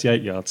 completion,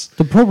 38 yards.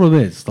 the problem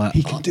is, like,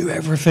 He can do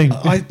everything.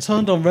 I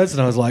turned on Reds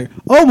and I was like,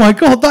 "Oh my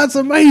god, that's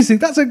amazing!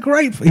 That's a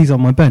great." He's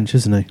on my bench,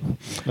 isn't he?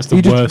 That's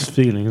the worst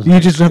feeling, isn't You it?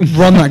 just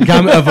run that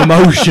gamut of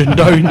emotion,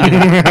 don't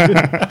you?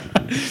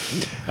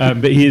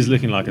 But he is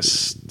looking like a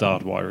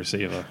stud wide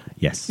receiver.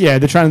 Yes. Yeah,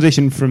 the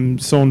transition from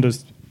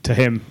Saunders to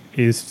him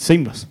is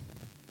seamless.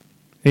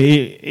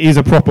 He is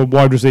a proper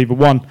wide receiver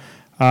one.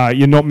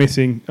 You're not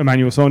missing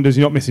Emmanuel Saunders.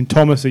 You're not missing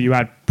Thomas, who you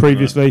had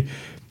previously,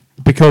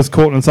 because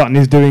Cortland Sutton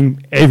is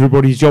doing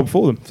everybody's job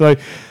for them. So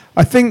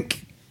I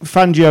think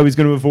Fangio is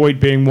going to avoid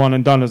being one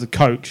and done as a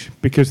coach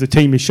because the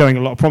team is showing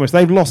a lot of promise.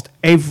 They've lost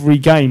every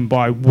game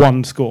by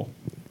 1 score.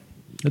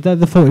 They're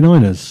the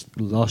 49ers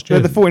last year.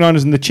 They're the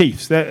 49ers and the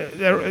Chiefs.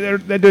 They're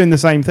doing the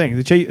same thing.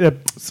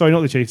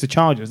 The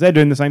Chargers. They're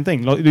doing the same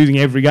thing, losing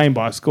every game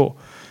by a score.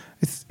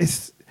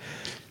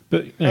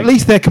 But at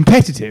least they're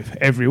competitive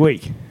every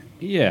week.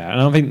 Yeah,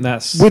 and I think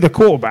that's With a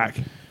quarterback,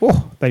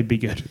 they'd be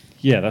good.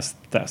 yeah, that's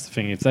the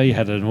thing. If they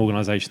had an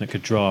organisation that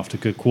could draft a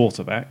good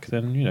quarterback,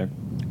 then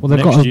Well,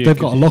 they've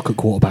got a lock at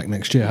quarterback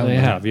next year, haven't They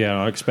they? have,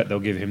 yeah. I expect they'll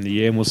give him the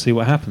year, and we'll see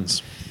what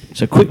happens.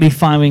 So quickly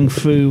firing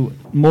through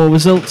more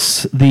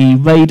results. The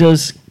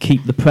Raiders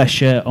keep the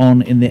pressure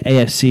on in the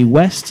AFC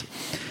West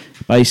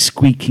by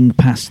squeaking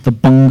past the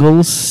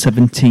Bungles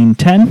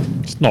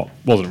 17-10.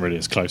 Wasn't really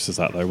as close as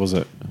that though, was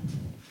it?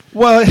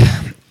 Well,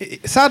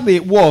 sadly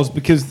it was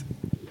because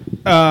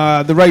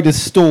the Raiders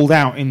stalled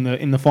out in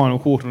the final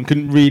quarter and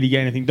couldn't really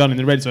get anything done in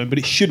the red zone. But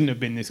it shouldn't have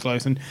been this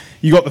close, and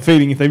you got the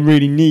feeling if they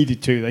really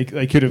needed to,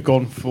 they could have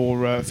gone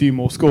for a few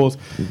more scores.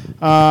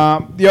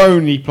 The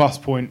only plus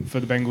point for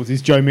the Bengals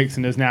is Joe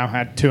Mixon has now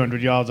had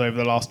 200 yards over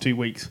the last 2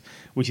 weeks,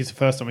 which is the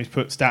first time he's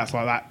put stats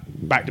like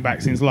that back to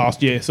back since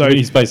last year. So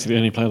He's basically the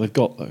only player they've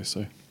got though.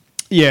 So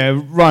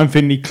yeah, Ryan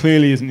Finley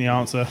clearly isn't the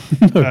answer.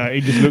 He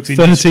just looks in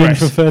 13 distress.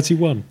 for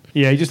 31.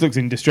 Yeah, he just looks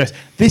in distress.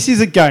 This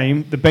is a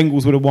game the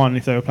Bengals would have won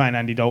if they were playing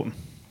Andy Dalton.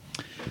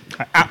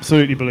 I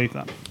absolutely believe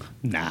that.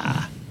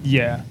 Nah.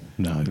 Yeah.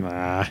 No.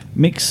 Nah.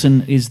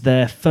 Mixon is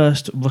their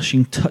first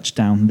rushing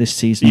touchdown this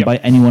season Yep. by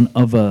anyone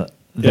other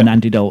than Yep.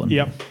 Andy Dalton.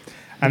 Yep.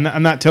 And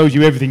that tells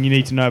you everything you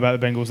need to know about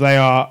the Bengals. They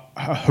are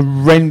a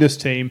horrendous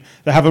team.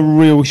 They have a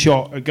real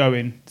shot at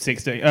going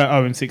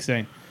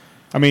 0-16.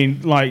 I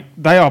mean, like,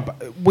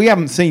 we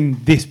haven't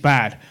seen this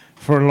bad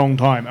for a long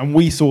time, and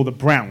we saw the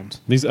Browns.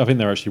 I think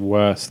they're actually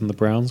worse than the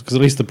Browns, because at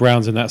least the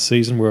Browns in that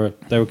season were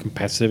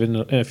competitive in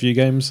a few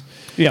games.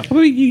 Yeah. I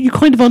mean, you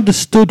kind of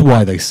understood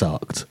why they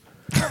sucked.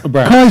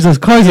 Browns.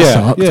 Kaiser Yeah,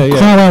 sucked. yeah, yeah.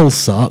 Crowell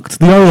sucked.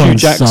 The Hugh O-line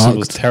Jackson sucked.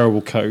 was a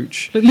terrible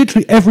coach.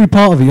 Literally every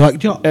part of it.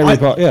 Like, Every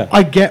part, yeah.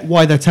 I get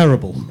why they're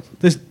terrible.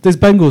 This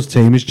Bengals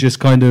team is just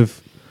kind of.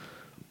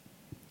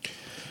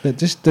 They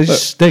just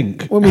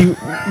stink. When we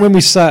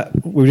didn't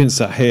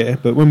sat here,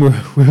 but when we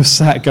were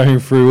sat going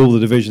through all the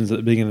divisions at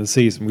the beginning of the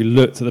season, we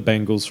looked at the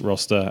Bengals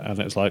roster and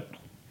it was like,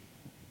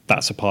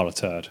 that's a pile of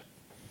turd.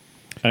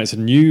 And it's a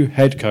new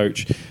head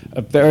coach,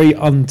 a very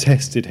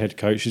untested head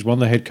coach. He's one of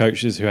the head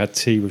coaches who had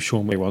tea with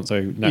Sean May once, so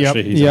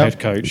naturally he's a head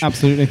coach.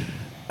 Absolutely.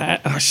 I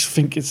just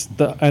think this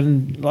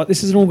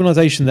is an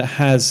organisation that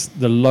has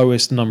the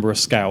lowest number of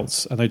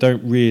scouts, and they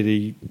don't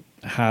really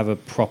have a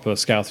proper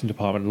scouting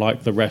department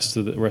like the rest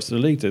of the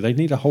league do. They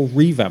need a whole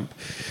revamp.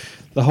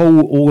 The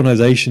whole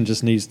organisation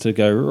just needs to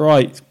go,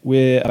 right,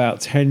 we're about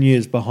 10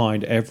 years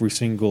behind every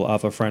single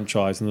other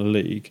franchise in the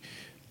league,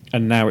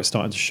 and now it's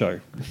starting to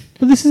show.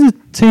 But this is a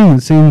team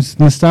that seems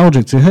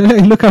nostalgic to. Hey,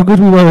 look how good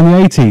we were in the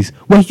 80s,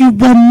 where you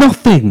won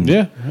nothing.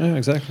 Yeah,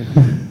 exactly.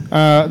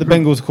 The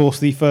Bengals, of course,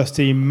 the first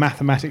team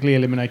mathematically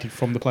eliminated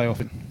from the playoff.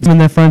 In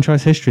their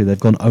franchise history, they've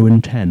gone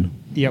 0-10.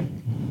 Yep.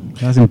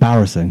 That's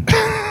embarrassing.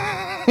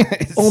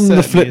 On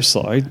the flip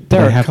side,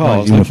 Derek have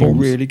Carr's nice looking uniforms.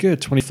 really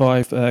good.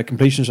 25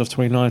 completions off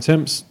 29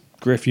 attempts.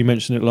 Griff, you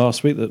mentioned it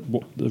last week that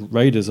the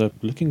Raiders are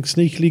looking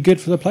sneakily good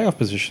for the playoff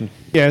position.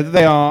 Yeah,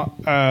 they are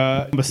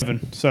number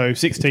 7. So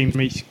 6 teams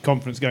from each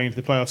conference going into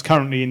the playoffs.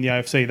 Currently in the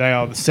AFC, they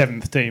are the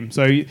 7th team.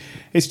 So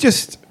it's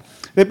just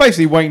they're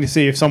basically waiting to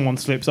see if someone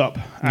slips up,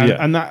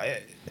 and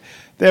that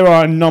there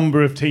are a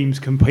number of teams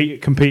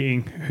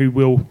competing who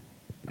will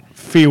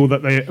feel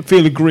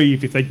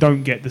aggrieved if they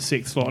don't get the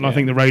 6th slot, and I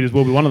think the Raiders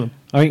will be one of them.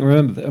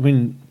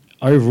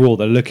 Overall,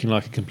 they're looking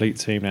like a complete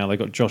team now. They've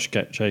got Josh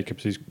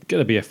Jacobs, who's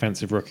going to be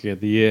Offensive Rookie of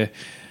the Year.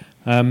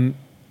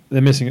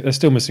 They're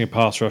still missing a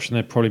pass rush, and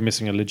they're probably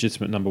missing a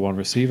legitimate number one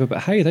receiver. But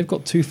hey, they've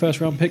got 2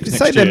 first-round picks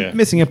next year. They're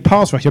missing a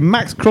pass rusher.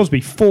 Max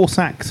Crosby, 4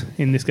 sacks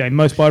in this game,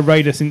 most by a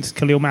Raider since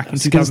Khalil Mack in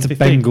 2015. Against the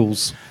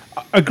Bengals.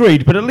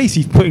 Agreed, but at least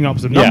he's putting up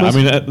some numbers.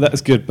 Yeah, I mean that's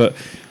good. But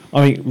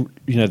I mean,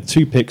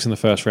 2 picks in the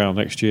first round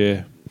next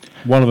year.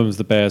 One of them is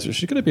the Bears,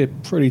 which is going to be a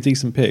pretty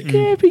decent pick.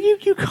 Yeah, but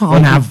you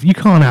can't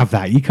have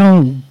that. You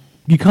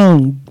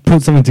can't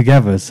put something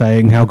together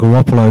saying how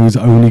Garoppolo is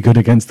only good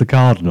against the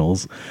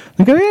Cardinals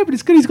and go, yeah, but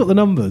it's good he's got the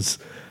numbers.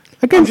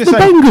 Against the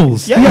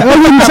Bengals. Yeah. The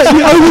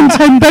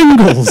 0-10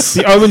 Bengals.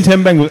 The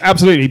 0-10 Bengals,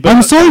 absolutely. But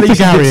I'm sorry for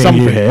carrying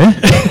you here.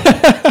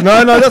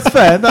 No, that's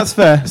fair. That's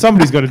fair.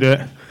 Somebody's got to do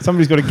it.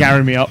 Somebody's got to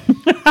Gary me up. Do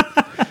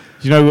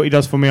you know what he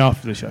does for me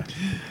after the show?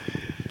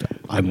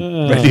 I'm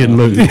ready and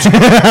loose.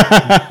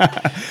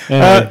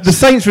 The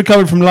Saints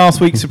recovered from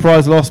last week's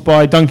surprise loss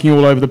by dunking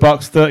all over the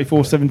Bucs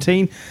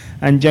 34-17,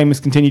 and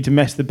Jameis continued to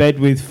mess the bed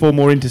with 4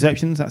 more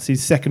interceptions. That's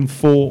his second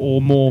 4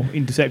 or more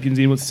interceptions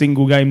in a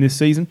single game this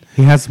season.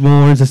 He has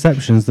more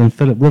interceptions than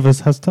Phillip Rivers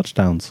has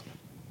touchdowns.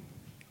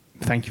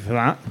 Thank you for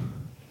that.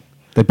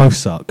 They both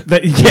suck.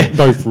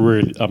 Both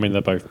really. I mean,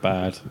 they're both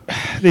bad.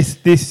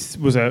 This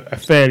was a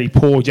fairly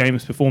poor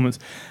Jameis performance,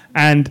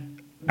 and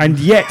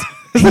yet.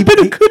 It's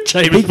been a good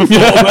Jameis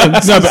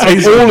performance. No, but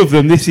of all of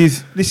them, this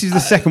is the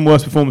second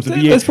worst performance of the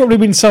year. There's probably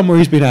been some where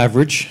he's been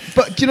average.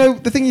 But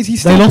the thing is,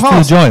 They lost to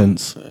the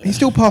Giants. He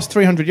still passed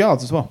 300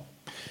 yards as well.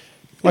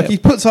 He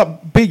puts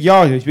up big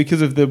yardage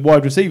because of the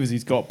wide receivers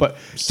he's got. But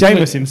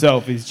Jameis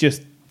himself is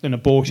just an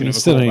abortion of a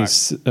quarterback.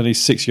 Only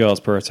 6 yards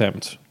per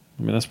attempt.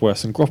 I mean, that's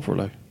worse than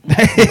Garoppolo.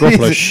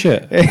 Garoppolo's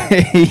shit.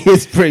 He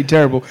is pretty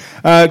terrible.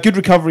 Good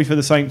recovery for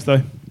the Saints,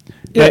 though.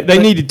 Yeah, they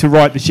needed to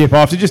right the ship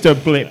after just a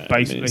blip,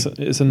 basically.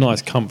 It's a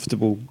nice,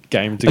 comfortable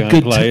game to go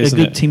and play, isn't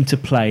it? A good team to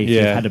play if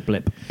you've had a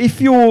blip. If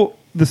you're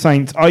the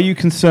Saints, are you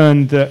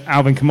concerned that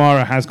Alvin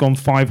Kamara has gone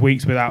 5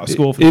 weeks without a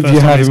score for the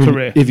first time in his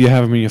career? If you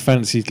have him in your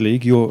fantasy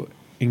league, you're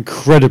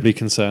incredibly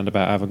concerned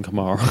about Alvin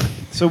Kamara.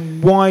 So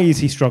why is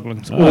he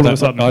struggling all of a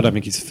sudden? I don't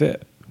think he's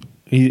fit.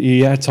 He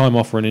had time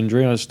off for an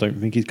injury. I just don't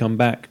think he's come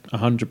back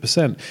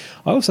 100%.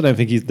 I also don't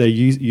think they're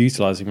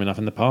utilising him enough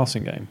in the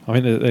passing game. I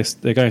mean,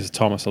 they're going to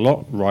Thomas a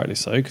lot, rightly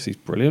so, because he's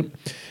brilliant.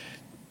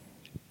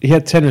 He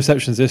had 10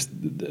 receptions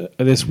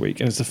this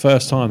week, and it's the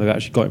first time they've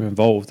actually got him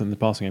involved in the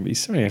passing game. But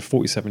he's only had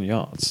 47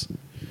 yards.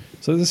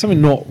 So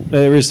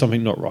there is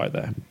something not right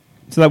there.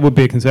 So that would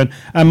be a concern.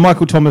 And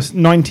Michael Thomas,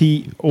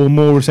 90 or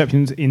more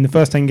receptions in the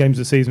first 10 games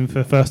of the season for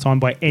the first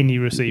time by any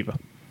receiver.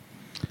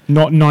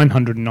 Not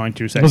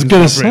 990 receptions. I was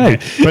going to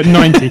say. But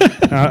 90.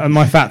 And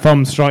my fat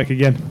thumbs strike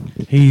again.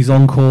 He's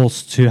on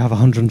course to have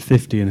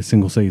 150 in a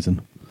single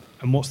season.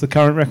 And what's the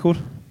current record?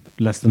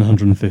 Less than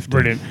 150.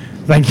 Brilliant.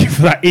 Thank you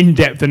for that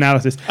in-depth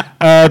analysis.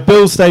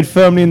 Bills stayed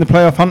firmly in the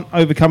playoff hunt,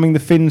 overcoming the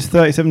Finns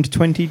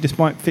 37-20,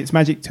 despite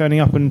Fitzmagic turning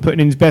up and putting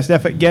in his best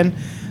effort again.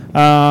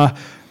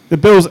 The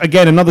Bills,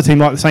 again, another team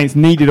like the Saints,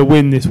 needed a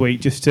win this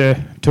week just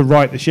to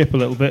right the ship a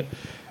little bit.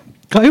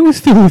 I always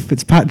feel with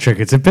Fitzpatrick,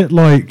 it's a bit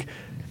like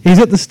he's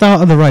at the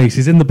start of the race,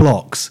 he's in the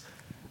blocks,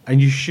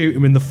 and you shoot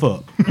him in the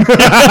foot.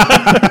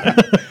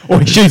 Or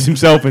he shoots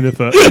himself in the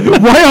foot.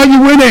 Why are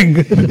you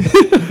winning?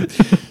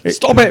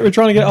 Stop it, we're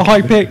trying to get a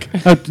high pick.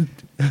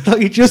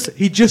 He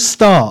just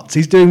starts,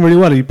 he's doing really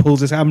well, he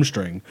pulls his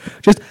hamstring.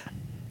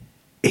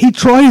 He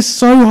tries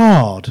so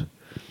hard,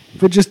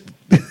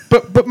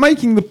 but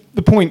making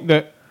the point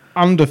that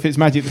under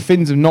Fitzmagic, the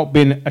Finns have not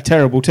been a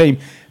terrible team.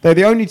 They're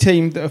the only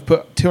team that have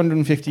put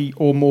 250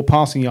 or more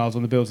passing yards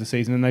on the Bills this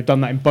season, and they've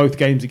done that in both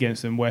games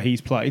against them where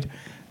he's played.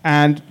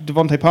 And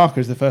Devontae Parker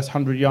is the first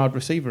 100-yard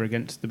receiver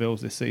against the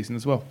Bills this season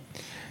as well.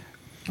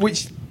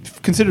 Which,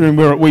 considering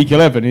we're at week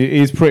 11,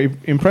 is pretty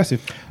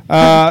impressive.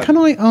 Can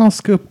I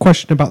ask a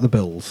question about the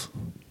Bills?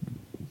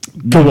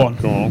 Go on.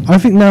 I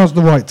think now's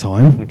the right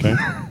time. Okay.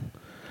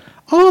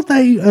 Are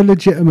they a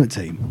legitimate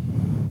team?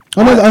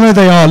 I know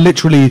they are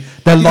literally.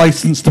 They're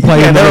licensed to play.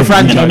 They're a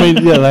franchise. I mean,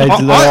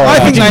 I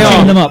think they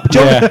are. Them up.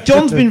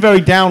 John's been very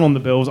down on the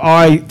Bills.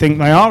 I think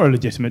they are a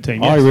legitimate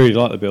team. Yes. I really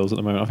like the Bills at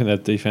the moment. I think their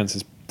defense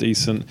is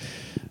decent.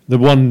 The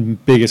one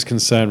biggest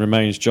concern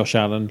remains Josh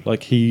Allen.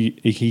 Like he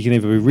can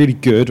either be really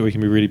good or he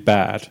can be really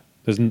bad.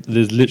 There's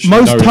literally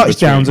most no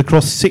touchdowns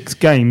across 6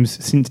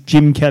 games since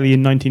Jim Kelly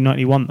in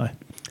 1991, though.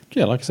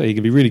 Yeah, like I say, he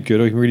can be really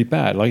good or he can be really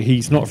bad. Like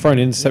he's not thrown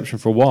an interception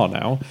for a while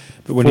now,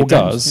 but when 4 he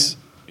does,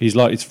 he's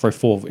likely to throw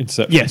 4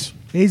 interceptions. Yes.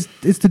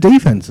 It's the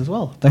defense as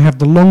well. They have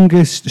the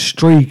longest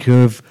streak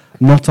of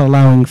not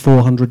allowing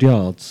 400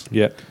 yards.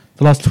 Yeah.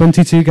 The last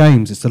 22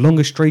 games, it's the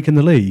longest streak in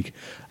the league.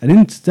 And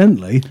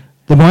incidentally,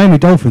 the Miami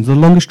Dolphins are the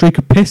longest streak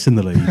of piss in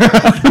the league.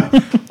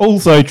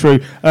 Also true.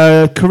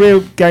 Career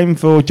game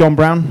for John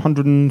Brown,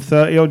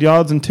 130-odd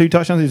yards and 2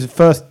 touchdowns. It's his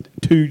first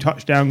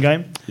 2-touchdown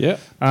game. Yeah.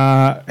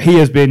 He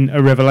has been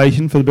a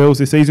revelation for the Bills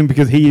this season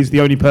because he is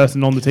the only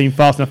person on the team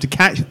fast enough to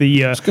catch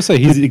the. I was going to say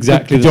he's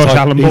exactly the Josh type,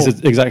 Allen he's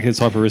ball. exactly the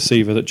type of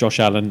receiver that Josh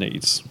Allen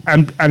needs.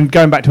 And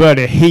going back to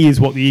earlier, he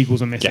is what the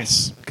Eagles are missing.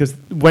 Yes. Because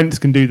Wentz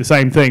can do the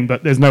same thing,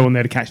 but there's no one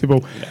there to catch the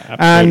ball. Yeah,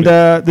 and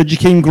the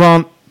Jakeem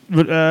Grant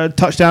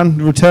touchdown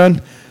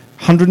return,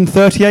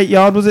 138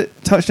 yard, was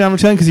it, touchdown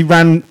return? Because he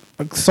ran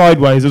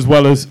sideways as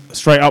well as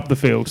straight up the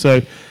field. So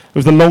it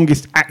was the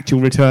longest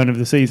actual return of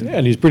the season. Yeah,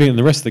 and he was brilliant in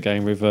the rest of the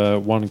game with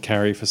 1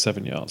 carry for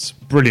 7 yards.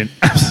 Brilliant,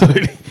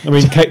 absolutely. I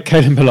mean,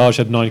 Caden Ballage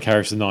had 9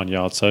 carries for 9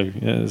 yards, so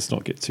let's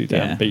not get too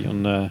downbeat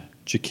on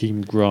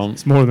Jakeem Grant.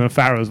 It's more than a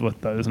Farrow's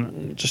worth, though,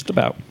 isn't it? Just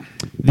about.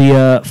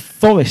 The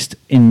Forest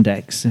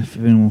Index, if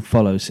anyone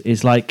follows,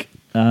 is like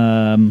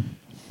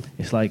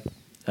it's like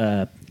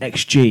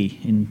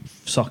XG in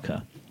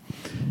soccer,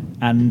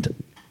 and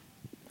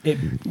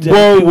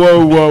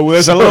Whoa!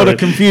 There's a lot of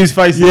confused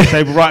faces at the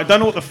table. Right, I don't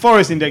know what the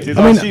Forest Index is.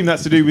 I assume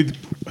that's to do with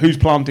who's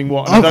planting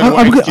what. I'm going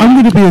to be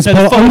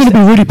I'm going to be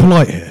really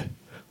polite here.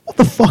 What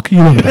the fuck are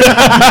you on about?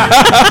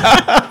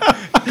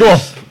 Go on.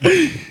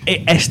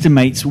 it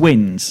estimates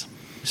wins.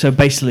 So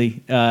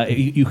basically,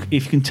 if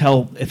you can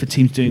tell if a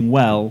team's doing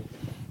well,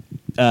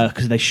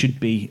 because they should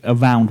be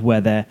around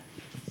where their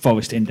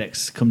Forest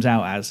Index comes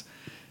out as.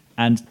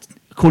 And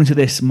according to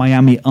this,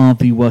 Miami are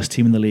the worst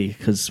team in the league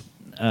because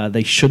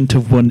they shouldn't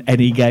have won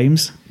any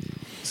games.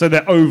 So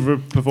they're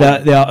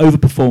overperforming. They are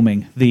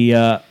overperforming.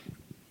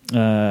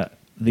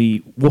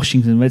 The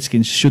Washington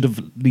Redskins should have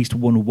at least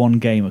won one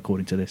game,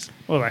 according to this.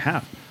 Well, they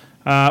have.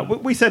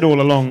 We said all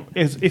along,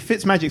 if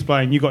Fitzmagic's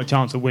playing, you've got a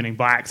chance of winning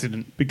by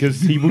accident because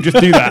he will just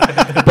do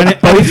that. but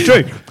it's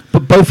true.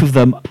 But both of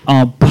them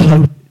are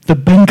below the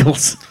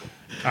Bengals,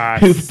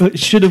 who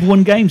should have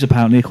won games,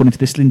 apparently, according to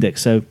this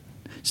index. So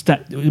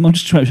I'm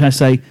just trying to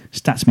say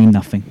stats mean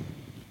nothing.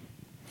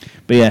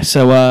 But yeah,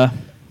 so... I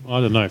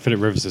don't know.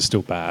 Phillip Rivers is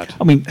still bad.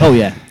 I mean, oh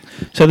yeah.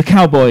 So the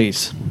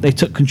Cowboys, they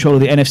took control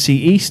of the NFC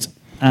East,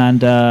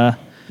 and...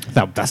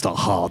 that's not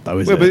hard, though,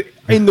 is it? it?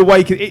 But in the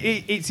wake,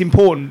 it's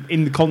important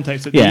in the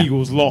context that the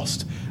Eagles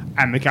lost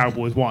and the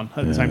Cowboys won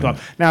at the same time.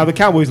 Now, the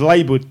Cowboys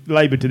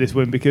laboured to this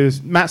win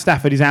because Matt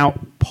Stafford is out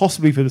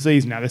possibly for the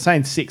season now. They're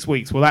saying 6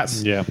 weeks. Well,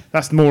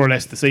 that's more or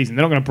less the season.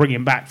 They're not going to bring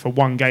him back for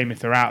one game if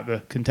they're out of the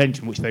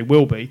contention, which they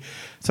will be.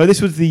 So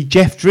this was the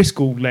Jeff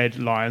Driscoll-led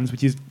Lions,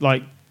 which is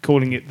like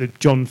calling it the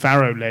John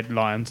Farrow-led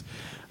Lions.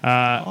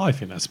 I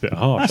think that's a bit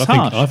harsh. That's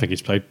harsh. I think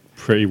he's played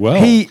pretty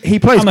well. He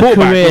plays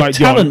quarterback like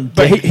talent,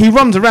 John, but he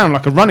runs around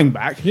like a running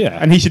back,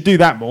 and he should do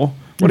that more.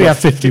 What do you have?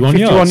 51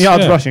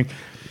 yards rushing.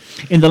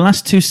 In the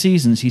last 2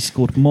 seasons, he's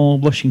scored more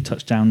rushing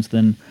touchdowns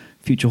than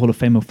future Hall of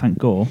Famer Frank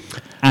Gore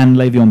and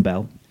Le'Veon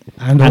Bell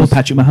and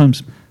Patrick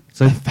Mahomes.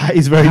 So that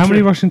is very How true.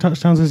 many rushing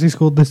touchdowns has he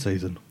scored this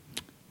season?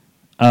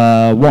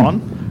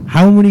 1.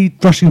 How many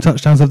rushing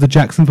touchdowns have the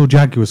Jacksonville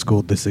Jaguars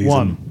scored this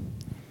season?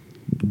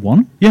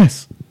 1?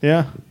 Yes.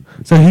 Yeah.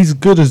 So he's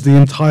good as the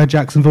entire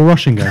Jacksonville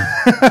rushing game.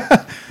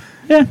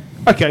 Yeah.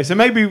 Okay, so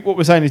maybe what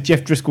we're saying is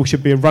Jeff Driscoll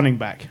should be a running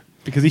back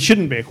because he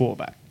shouldn't be a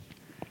quarterback.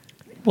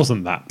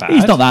 Wasn't that bad.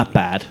 He's not that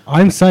bad.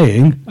 I'm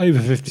saying over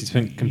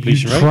 50%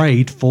 completion rate.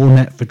 Trade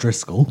Fournette for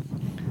Driscoll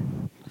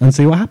and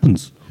see what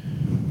happens.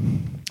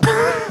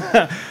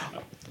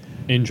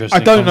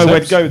 Interesting. I don't know where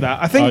to go with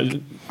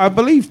that. I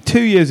believe 2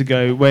 years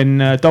ago when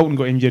Dalton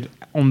got injured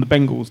on the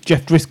Bengals,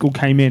 Jeff Driscoll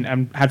came in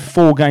and had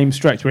 4 game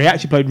stretch where he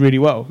actually played really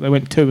well. They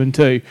went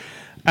 2-2.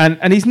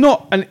 And he's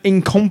not an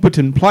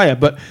incompetent player,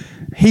 but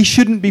he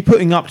shouldn't be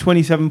putting up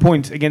 27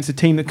 points against a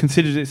team that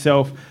considers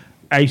itself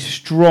a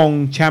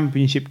strong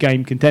championship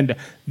game contender.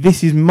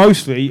 This is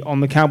mostly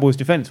on the Cowboys'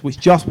 defence, which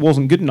just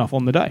wasn't good enough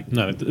on the day.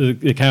 No,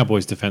 the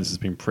Cowboys' defence has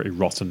been pretty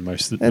rotten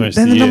most of the year.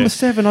 They're the number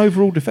 7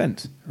 overall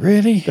defence.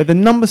 Really? They're the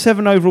number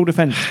 7 overall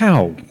defence.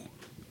 How?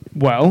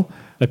 Well,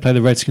 they play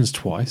the Redskins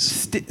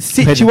twice.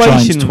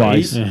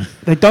 Situationally,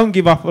 they don't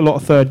give up a lot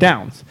of third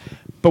downs.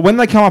 But when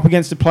they come up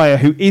against a player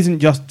who isn't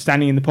just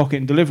standing in the pocket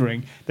and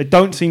delivering, they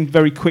don't seem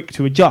very quick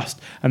to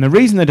adjust. And the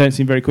reason they don't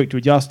seem very quick to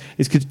adjust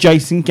is because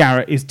Jason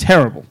Garrett is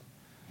terrible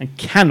and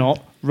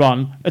cannot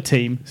run a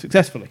team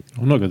successfully.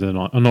 I'm not going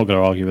to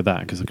argue with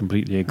that because I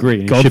completely agree.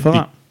 And God he should for be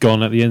that.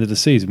 gone at the end of the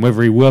season.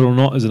 Whether he will or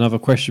not is another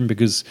question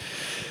because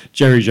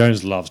Jerry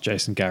Jones loves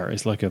Jason Garrett.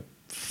 It's like a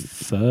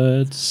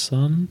third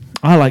son.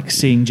 I like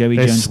seeing Jerry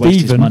Jones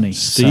waste his money.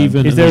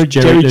 Stephen. Is there a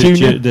Jerry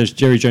Jr.? There's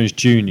Jerry Jones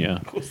Jr.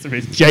 Of course there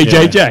is.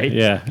 JJJ.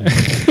 Yeah.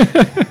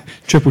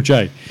 Triple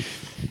J.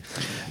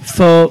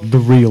 For the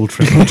real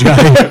Triple J.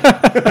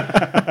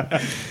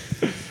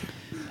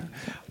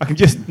 I can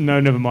just...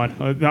 No, never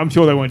mind. I'm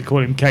sure they wanted to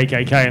call him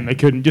KKK and they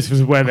couldn't just because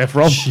of where they're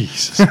from.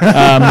 Jesus.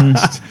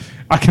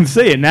 I can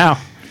see it now.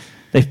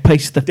 They've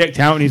placed the... Decked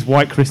out in his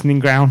white christening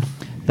gown.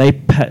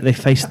 They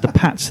faced the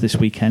Pats this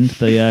weekend,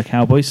 the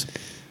Cowboys.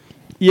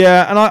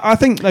 Yeah, and I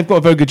think they've got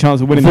a very good chance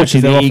of winning.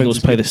 Unfortunately, the Eagles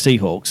play the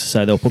Seahawks,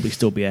 so they'll probably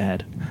still be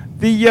ahead.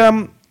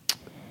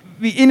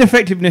 The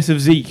ineffectiveness of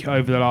Zeke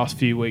over the last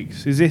few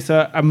weeks, is this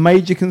a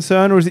major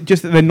concern, or is it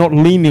just that they're not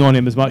leaning on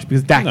him as much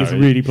because Dak is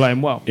really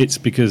playing well? It's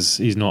because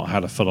he's not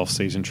had a full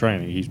off-season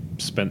training. He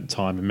spent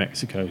time in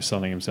Mexico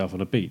sunning himself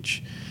on a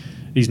beach.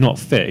 He's not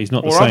fit. He's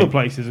not the same. Or other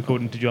places,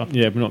 according to John.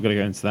 Yeah, we're not going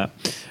to go into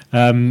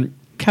that.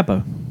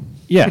 Cabo.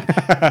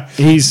 Yeah,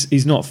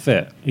 he's not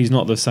fit. He's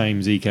not the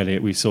same Zeke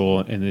Elliott we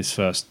saw in his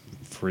first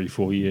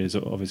 3-4 years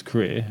of his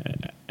career.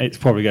 It's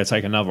probably going to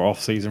take another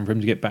off season for him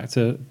to get back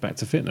to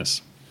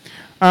fitness.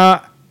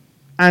 And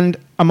and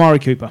Amari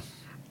Cooper.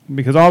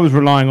 Because I was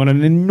relying on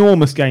an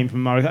enormous game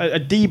from Amari, a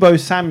Deebo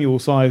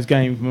Samuel-sized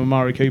game from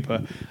Amari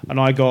Cooper, and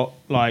I got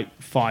like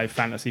 5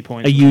 fantasy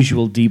points. A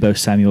usual Deebo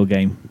Samuel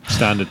game.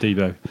 Standard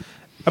Debo.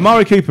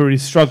 Amari Cooper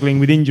is struggling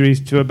with injuries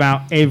to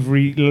about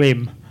every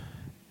limb,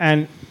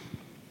 and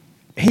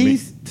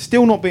he's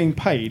still not being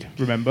paid,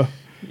 remember?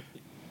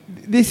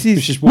 This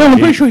is... No, I'm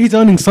pretty sure he's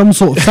earning some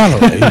sort of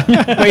salary.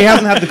 But he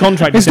hasn't had the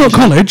contract. It's not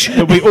college.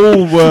 That we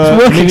all were...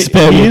 Work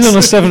experience. He is on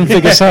a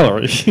 7-figure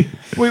salary.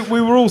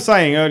 We were all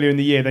saying earlier in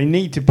the year they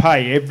need to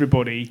pay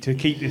everybody to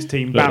keep this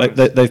team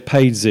balanced. They've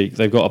paid Zeke.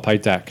 They've got to pay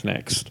Dak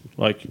next.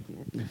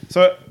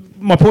 So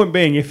my point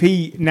being, if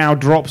he now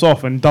drops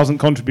off and doesn't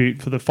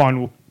contribute for the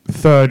final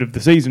third of the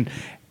season,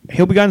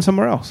 he'll be going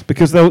somewhere else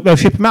because they'll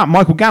ship him out.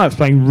 Michael Gallup's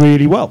playing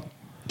really well.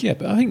 Yeah,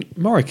 but I think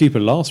Amari Cooper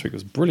last week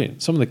was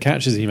brilliant. Some of the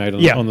catches he made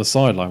on the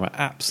sideline were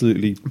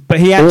absolutely But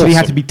he actually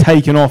had awesome. to be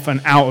taken off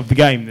and out of the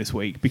game this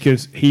week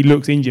because he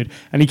looks injured,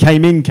 and he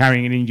came in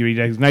carrying an injury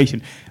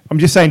designation. I'm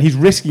just saying he's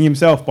risking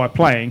himself by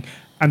playing,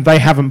 and they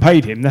haven't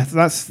paid him.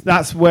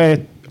 That's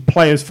where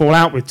players fall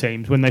out with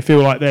teams, when they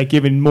feel like they're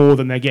giving more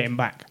than they're getting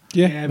back.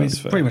 Yeah, but he's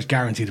pretty much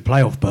guaranteed a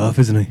playoff berth,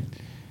 isn't he?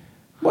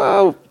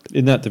 Well,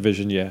 in that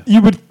division, yeah. You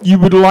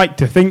would like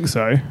to think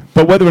so,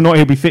 but whether or not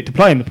he'll be fit to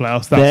play in the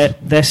playoffs,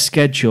 Their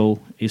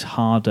schedule is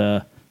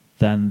harder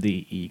than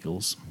the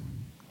Eagles.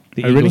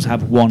 The Oh, Eagles really?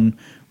 have one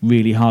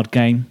really hard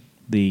game.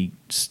 The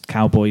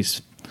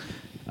Cowboys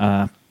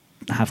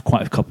have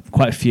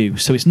quite a few,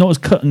 so it's not as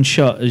cut and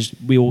shut as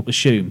we all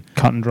assume.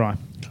 cut and dry.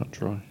 Can't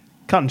try.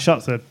 Cut and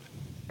shut's a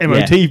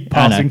MOT Yeah, I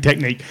passing know.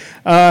 technique.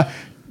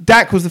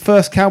 Dak was the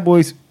first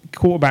Cowboys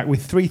quarterback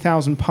with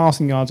 3,000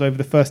 passing yards over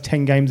the first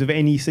 10 games of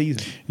any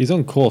season, He's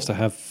on course to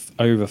have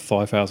over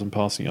 5,000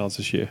 passing yards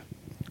this year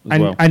as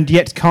well. and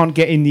yet can't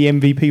get in the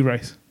MVP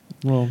race.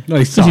 Well, No,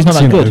 he's Because he's not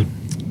that good.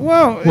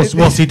 Well,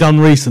 What's he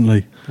done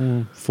recently?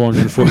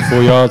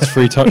 444 yards,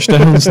 3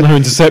 touchdowns, no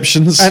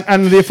interceptions.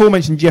 and the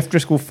aforementioned Jeff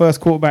Driscoll,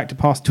 first quarterback to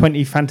pass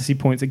 20 fantasy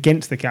points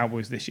against the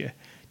Cowboys this year.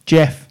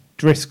 Jeff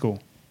Driscoll.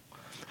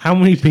 How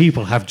many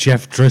people have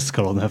Jeff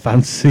Driscoll on their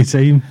fantasy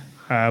team?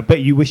 Bet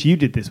you wish you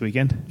did this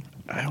weekend.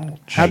 Ouch.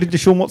 How did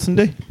Deshaun Watson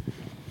do?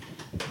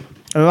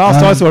 The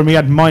last I saw him, he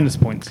had minus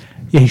points.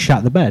 Yeah, he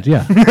shat the bed,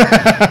 yeah.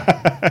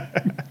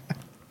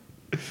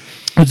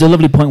 It was a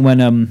lovely point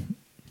when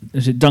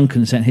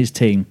Duncan sent his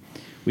team,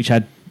 which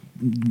had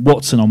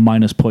Watson on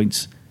minus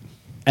points,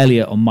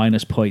 Elliott on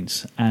minus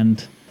points,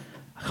 and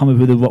I can't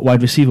remember who the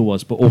wide receiver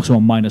was, but also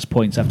on minus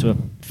points after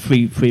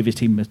three of his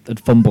team had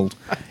fumbled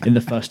in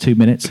the first 2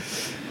 minutes.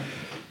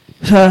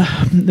 The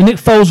Nick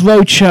Foles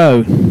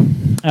Roadshow,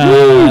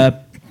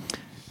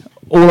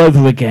 all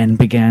over again,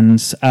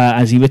 begins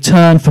as he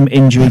returned from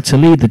injury to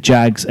lead the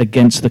Jags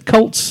against the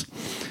Colts,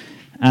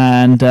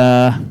 and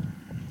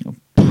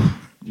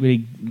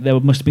really, they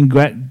must have been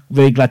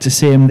very glad to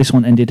see him. This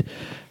one ended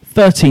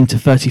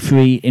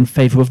 13-33 in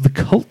favour of the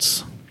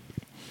Colts.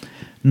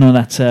 None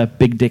of that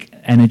big dick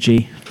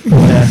energy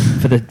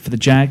for the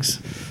Jags.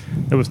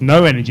 There was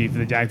no energy for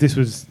the Jags. This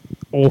was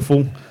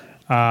awful.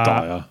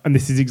 Dire. And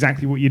this is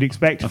exactly what you'd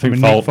expect I from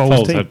think a Nick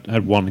Foles team.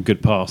 had one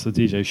good pass, the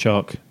DJ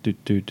Shark,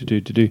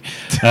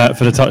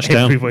 for the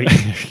touchdown. Every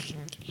week.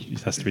 It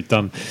has to be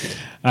done.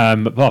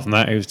 But apart from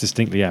that, it was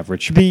distinctly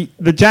average. The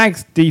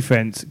Jags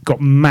defense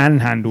got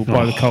manhandled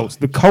by the Colts.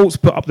 The Colts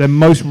put up their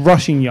most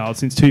rushing yards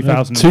since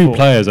 2004. 2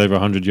 players over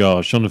 100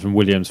 yards. Jonathan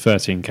Williams,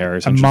 13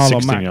 carries, And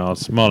Marlon 116 Mack.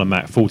 yards. Marlon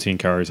Mack, 14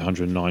 carries,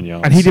 109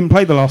 yards. And he didn't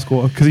play the last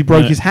quarter because he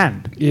broke No. his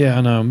hand. Yeah,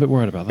 I know. I'm a bit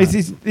worried about that.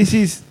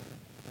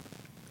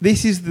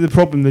 This is the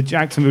problem the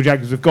Jacksonville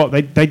Jaguars have got.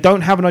 They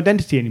don't have an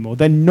identity anymore.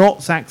 They're not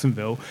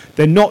Saxonville.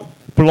 They're not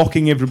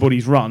blocking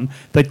everybody's run.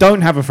 They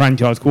don't have a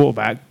franchise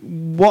quarterback.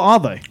 What are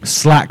they?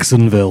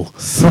 Slacksonville.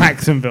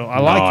 Saxonville. I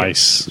like it.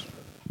 Nice.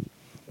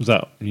 Was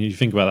that, you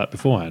think about that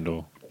beforehand,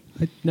 or?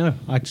 No,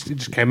 it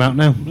just came out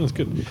now. That's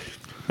good.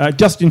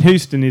 Justin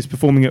Houston is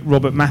performing at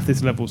Robert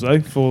Mathis levels,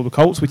 though, for the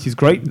Colts, which is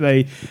great.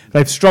 They've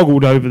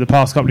struggled over the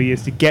past couple of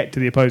years to get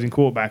to the opposing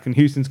quarterback, and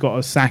Houston's got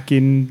a sack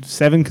in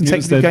 7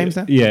 consecutive games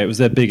now. Yeah, it was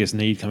their biggest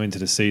need coming into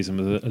the season,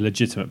 was a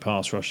legitimate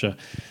pass rusher.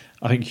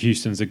 I think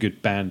Houston's a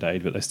good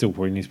band-aid, but they still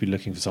probably need to be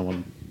looking for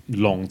someone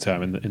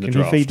long-term in the Can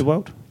draft. he feed the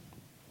world?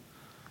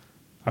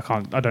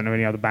 I don't know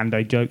any other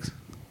band-aid jokes.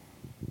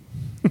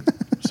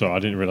 Sorry, I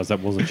didn't realise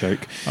that was a joke.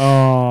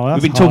 Oh,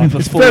 that's We've been talking hard. for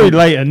It's 4 very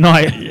late at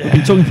night. We've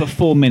been talking for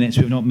 4 minutes.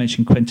 We've not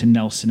mentioned Quentin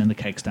Nelson and the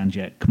cake stand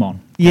yet. Come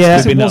on. Yeah,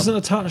 It's been up.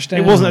 a touchdown.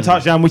 it wasn't a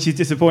touchdown, which is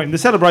disappointing. The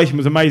celebration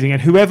was amazing,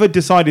 and whoever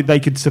decided they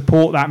could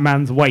support that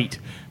man's weight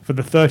for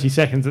the 30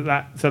 seconds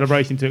that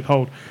celebration took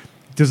hold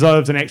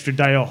deserves an extra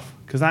day off,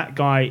 because that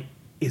guy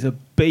is a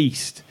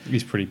beast.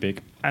 He's pretty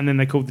big. And then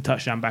they called the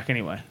touchdown back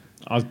anyway.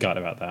 I was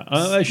gutted about that.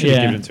 They should have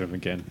Yeah. given it to him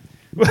again.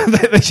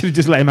 They should have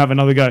just let him have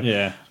another go.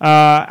 Yeah.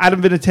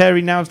 Adam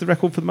Vinatieri now has the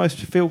record for the most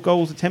field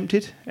goals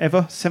attempted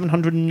ever.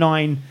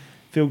 709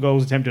 field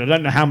goals attempted. I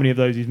don't know how many of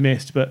those he's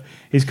missed, but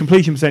his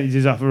completion percentage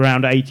is up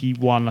around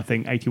 81, I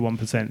think,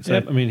 81%. So,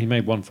 Yep, I mean, he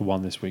made 1 for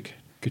 1 this week.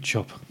 Good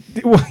job.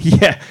 well,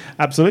 yeah,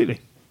 absolutely.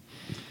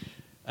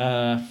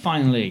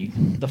 Finally,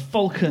 the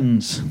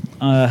Falcons.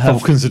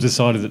 Falcons have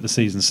decided that the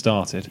season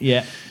started.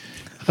 Yeah.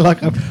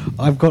 Like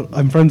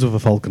I'm friends with a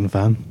Falcon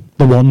fan,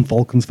 the one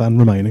Falcons fan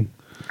remaining,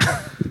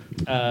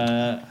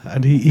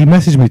 and he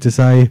messaged me to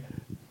say,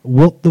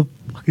 "What the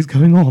fuck is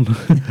going on?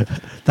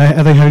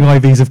 Are they having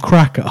IVs of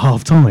crack at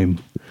half time?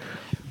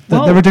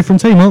 They're a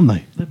different team, aren't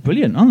they? They're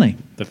brilliant, aren't they?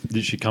 They've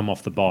literally come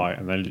off the bye,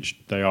 and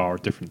they are a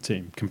different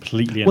team,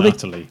 completely and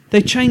utterly.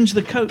 They changed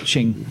the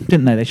coaching,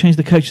 didn't they? They changed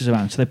the coaches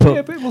around. So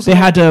they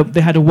had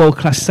a world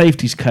class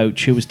safeties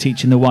coach who was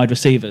teaching the wide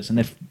receivers, and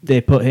they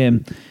put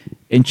him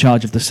in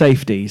charge of the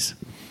safeties.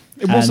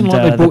 It wasn't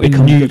like they brought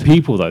in new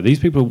people though. These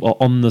people are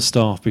on the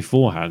staff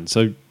beforehand.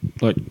 So,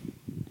 like,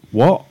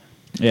 what?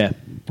 Yeah.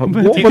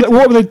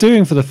 What were they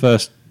doing for the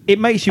first? It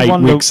makes you 8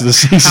 wonder weeks of the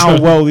season?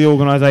 how well the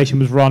organisation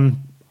was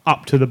run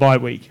up to the bye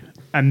week,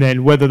 and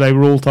then whether they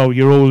were all told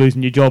you're all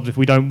losing your jobs if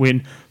we don't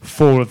win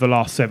 4 of the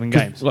last 7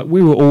 games. Like,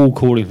 we were all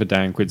calling for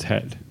Dan Quinn's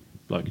head.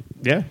 Like,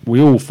 Yeah, we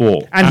all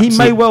thought, and he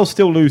may well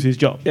still lose his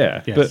job.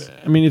 Yeah, Yes. but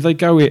I mean, if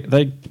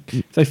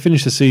they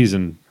finish the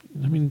season,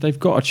 I mean, they've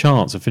got a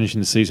chance of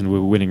finishing the season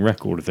with a winning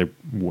record if they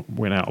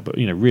win out. But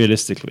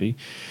realistically,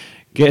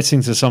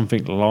 getting to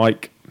something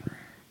like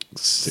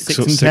 6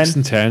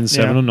 and 10,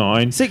 7 or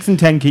 9, 6 and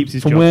 10 keeps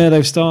his from job. where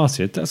they've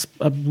started, that's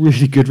a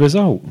really good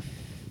result.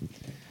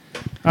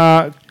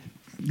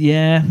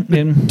 Yeah.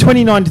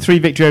 29-3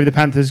 victory over the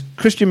Panthers.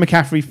 Christian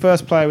McCaffrey,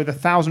 first player with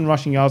 1,000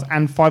 rushing yards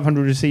and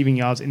 500 receiving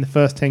yards in the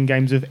first 10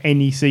 games of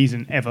any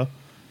season ever.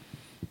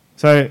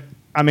 So,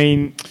 I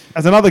mean,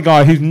 as another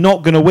guy who's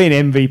not going to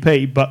win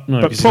MVP, but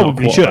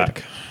probably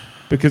should,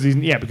 because he's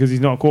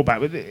not a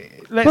quarterback. But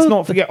let's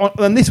not forget,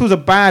 and this was a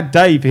bad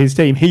day for his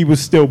team. He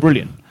was still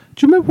brilliant.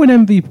 Do you remember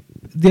when the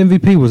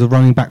MVP was a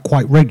running back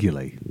quite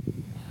regularly?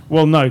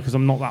 Well, no, because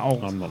I'm not that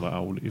old. I'm not that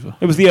old either.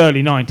 It was the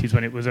early 90s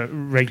when it was a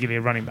regular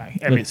running back.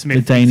 Emmitt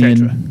Smith, the Danian.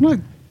 etc. Like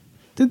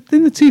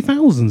in the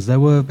 2000s, there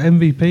were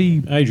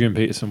MVP. Adrian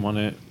Peterson won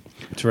it.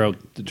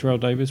 Did Terrell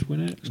Davis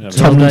win it? No,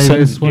 Tom Tomlinson,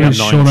 Davis, yeah.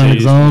 Sean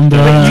 90s. Alexander,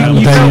 You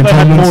felt Daniel they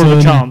had more of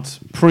a Tomlinson. chance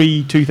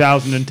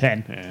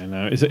pre-2010. Yeah,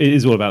 no, it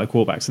is all about the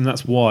quarterbacks, and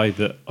that's why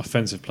the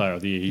offensive player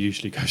of the year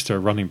usually goes to a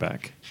running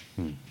back.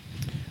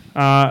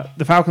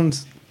 The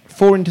Falcons,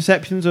 4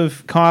 interceptions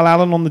of Kyle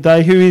Allen on the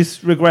day, who is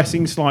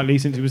regressing slightly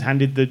since he was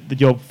handed the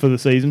job for the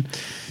season.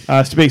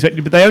 It's to be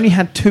expected, but they only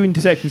had 2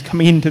 interceptions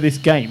coming into this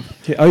game.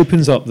 It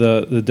opens up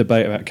the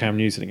debate about Cam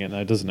Newton again,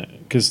 though, doesn't it?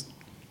 Because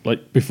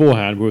like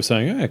beforehand, we were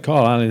saying, "Yeah,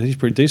 Kyle Allen, he's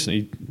pretty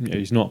decent.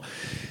 He's not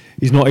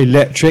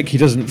electric. He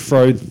doesn't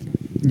throw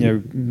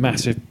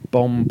massive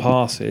bomb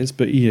passes,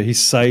 but he's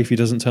safe. He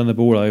doesn't turn the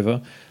ball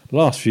over." The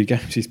last few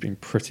games, he's been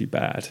pretty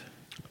bad.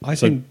 I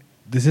think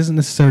this isn't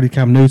necessarily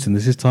Cam Newton.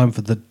 This is time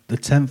for the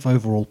 10th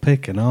overall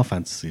pick in our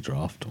fantasy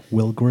draft,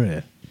 Will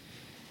Greer.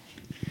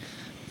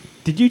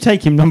 Did you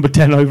take him number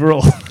 10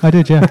 overall? I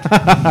did, yeah.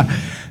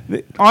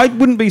 I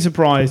wouldn't be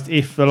surprised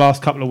if the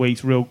last couple of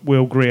weeks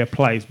Will Greer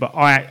plays, but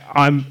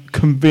I'm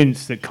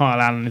convinced that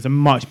Kyle Allen is a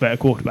much better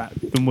quarterback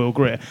than Will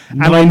Greer. And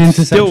 9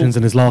 interceptions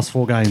in his last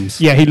 4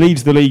 games. Yeah, he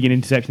leads the league in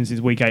interceptions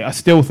since week 8. I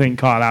still think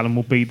Kyle Allen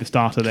will be the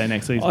starter there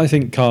next season. I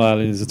think Kyle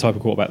Allen is the type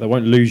of quarterback that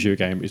won't lose you a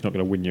game, but he's not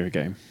going to win you a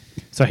game.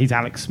 So he's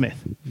Alex Smith.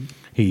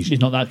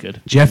 He's not that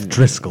good. Jeff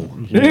Driscoll.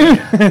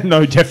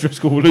 No, Jeff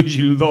Driscoll will lose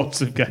you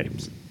lots of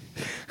games.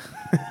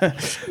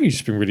 You've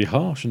just been really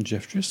harsh on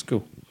Jeff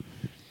Driscoll.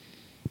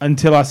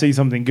 Until I see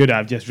something good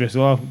out of Jeff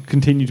Driscoll, I'll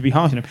continue to be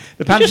harsh on him.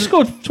 The He Panthers just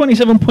scored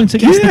 27 points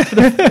against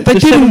the They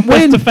didn't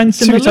win.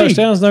 defence in 2 the league.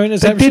 touchdowns, no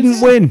interceptions. They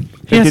didn't win.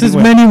 He has as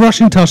many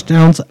rushing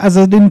touchdowns as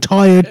an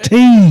entire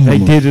team. They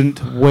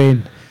didn't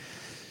win.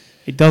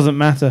 It doesn't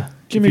matter.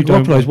 Jimmy if you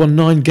don't Garoppolo's won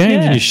 9 games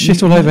Yeah. and you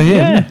shit all over him.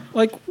 Yeah.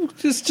 Like,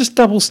 it's just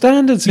double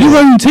standards. Your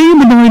own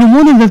team are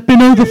 9-1 and they've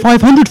been over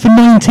 500 for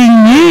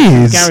 19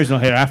 years. Gary's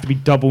not here. I have to be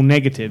double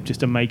negative just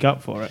to make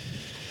up for it.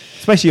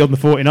 Especially on the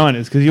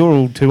 49ers, because you're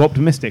all too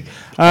optimistic.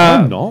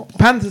 I'm not.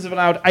 Panthers have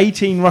allowed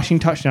 18 rushing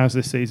touchdowns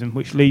this season,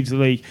 which leads the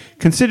league.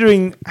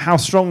 Considering how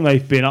strong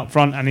they've been up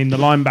front and in the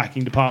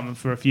linebacking department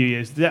for a few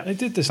years, They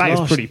did this that is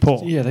pretty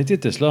poor. Yeah, they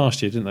did this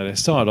last year, didn't they? They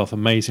started off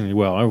amazingly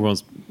well.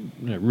 Everyone's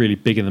really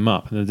bigging them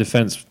up, and the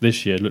defence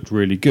this year looked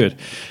really good.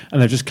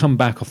 And they've just come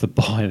back off the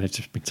bye, and they've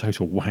just been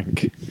total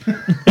wank.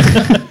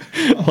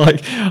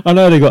 Like, I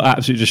know they got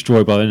absolutely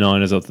destroyed by the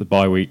Niners after the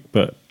bye week,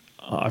 but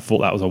I thought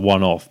that was a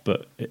one-off.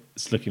 But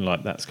it's looking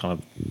like that's kind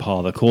of par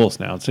of the course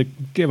now. To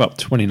give up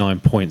 29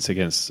 points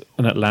against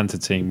an Atlanta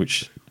team,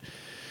 which,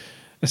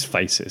 let's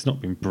face it, it's not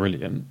been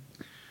brilliant.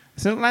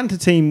 It's an Atlanta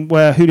team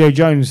where Julio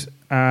Jones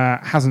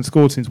hasn't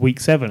scored since week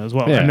 7 as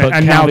well. Yeah. But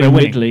and now they're Calvin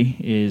winning. Ridley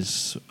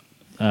is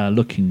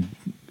looking...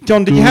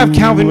 John, did you have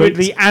Calvin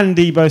Ridley and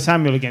Debo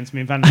Samuel against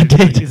me in fantasy? I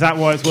did. Is that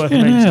why it's worth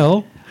Yeah, mentioning?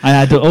 hell.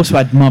 I also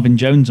had Marvin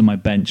Jones on my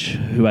bench,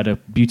 who had a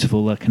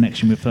beautiful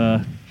connection with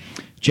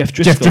Jeff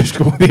Driscoll. Jeff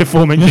Driscoll, the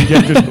aforementioned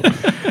Jeff Driscoll.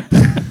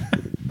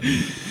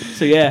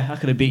 So yeah, I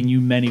could have beaten you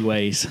many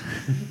ways.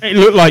 It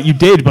looked like you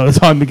did by the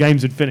time the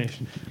games had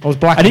finished. I was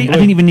black I and didn't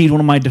blue. even need one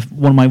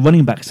of my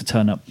running backs to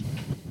turn up.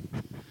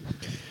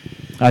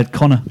 I had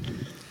Connor.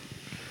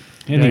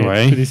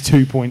 Anyway. With his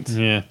 2 points.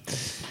 Yeah.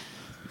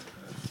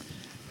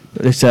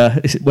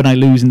 It's when I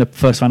lose in the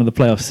first round of the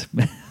playoffs.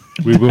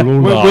 We will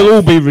all laugh. We'll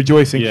all be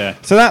rejoicing. Yeah.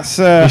 So that's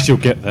At least you'll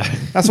get there.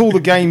 that's all the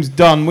games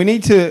done. We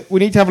need to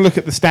have a look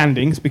at the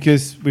standings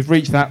because we've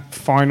reached that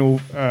final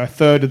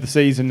third of the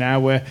season now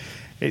where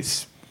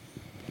it's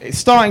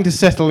starting to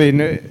settle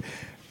in.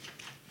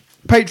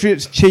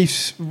 Patriots,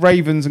 Chiefs,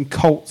 Ravens, and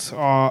Colts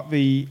are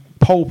the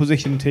pole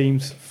position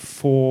teams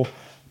for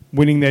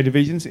winning their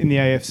divisions in the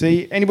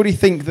AFC. Anybody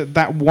think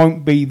that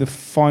won't be the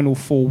final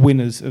four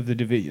winners of the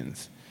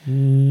divisions? I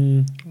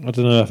don't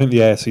know. I think the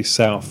AFC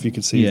South, you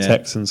could see the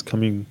Texans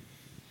coming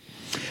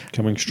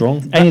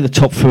strong. Any of the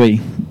top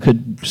three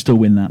could still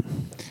win that.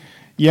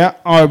 Yeah,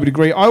 I would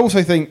agree. I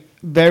also think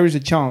there is a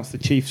chance the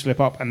Chiefs slip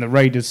up and the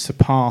Raiders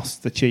surpass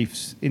the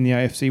Chiefs in the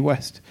AFC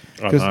West.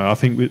 I don't know. I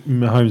think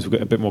Mahomes will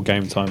get a bit more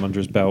game time under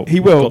his belt. He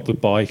will. He's got the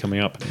bye coming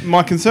up.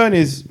 My concern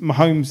is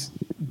Mahomes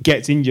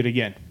gets injured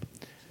again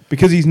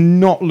because he's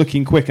not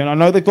looking quick. And I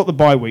know they've got the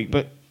bye week,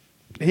 but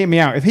hear me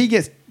out. If he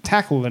gets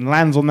tackled and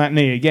lands on that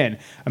knee again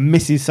and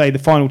misses, say, the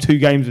final 2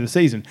 games of the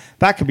season,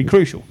 that could be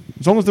crucial.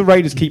 As long as the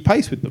Raiders keep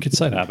pace with them. You could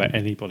say that about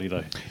anybody,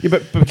 though. Yeah,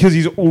 but because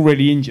he's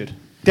already injured.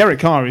 Derek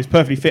Carr is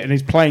perfectly fit and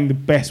he's playing the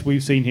best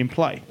we've seen him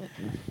play.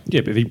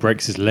 Yeah, but if he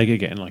breaks his leg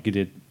again like he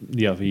did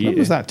the other year. When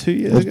was that, 2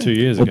 years ago? 2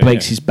 years Or ago.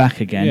 breaks his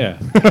back again. Yeah.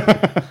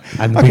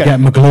 And we get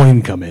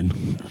McGloin come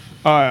in.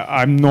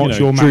 I'm not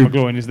sure Matt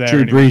McGloin is there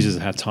Drew anymore. Brees has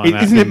had time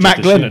out. Isn't it Matt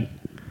this year. Glennon?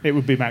 It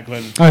would be Matt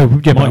Glennon.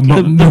 Oh, yeah, but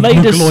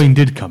McGloin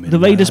did come in. The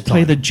Raiders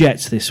play time. the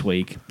Jets this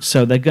week,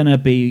 so they're going to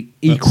be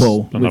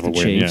equal with another the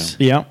win, Chiefs.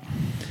 Yeah.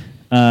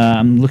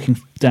 I'm looking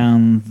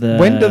down the...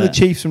 When do the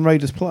Chiefs and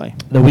Raiders play?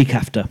 The week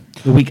after.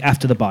 The week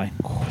after the bye.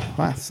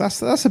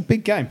 That's a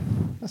big game.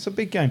 That's a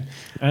big game.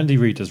 Andy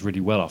Reid does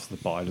really well after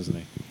the bye, doesn't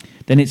he?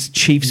 Then it's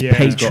Chiefs, Yeah.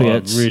 He's got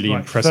Patriots. a really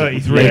Like impressive,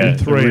 33 and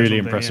 3 or really something,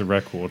 impressive yeah.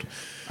 record.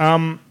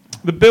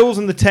 The Bills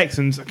and the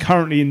Texans are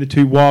currently in the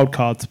 2 wild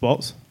card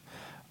spots.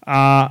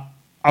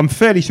 I'm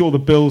fairly sure the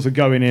Bills are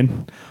going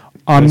in.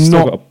 They've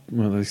still got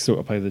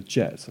to play the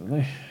Jets,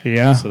 haven't they?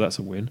 Yeah. So that's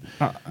a win.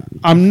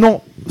 I'm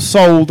not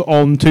sold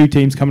on 2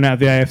 teams coming out of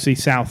the AFC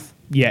South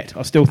yet.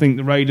 I still think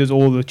the Raiders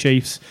or the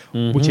Chiefs,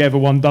 whichever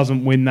one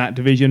doesn't win that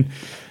division.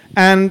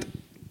 And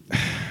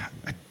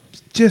I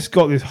just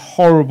got this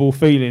horrible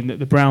feeling that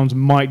the Browns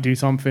might do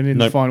something in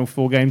the final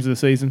 4 games of the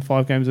season,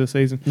 5 games of the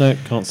season. No,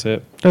 can't see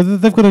it.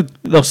 They've got a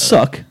They'll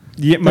suck.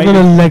 Yeah, they've got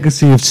a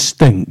legacy of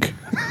stink.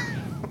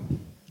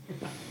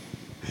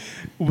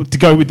 to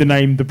go with the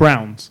name the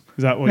Browns.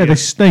 Is that what Yeah, they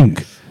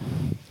stink.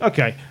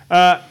 Okay.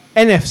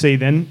 NFC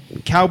then.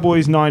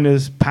 Cowboys,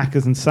 Niners,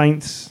 Packers and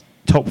Saints.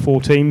 Top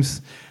 4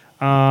 teams.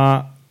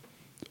 The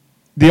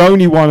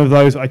only one of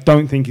those I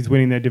don't think is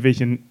winning their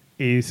division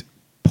is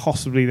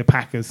possibly the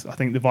Packers. I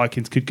think the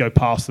Vikings could go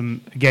past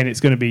them. Again, it's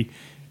going to be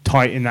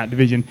tight in that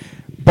division.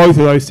 Both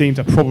of those teams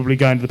are probably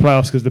going to the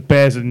playoffs because the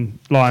Bears and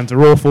Lions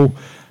are awful.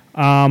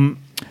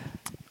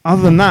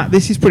 Other than that,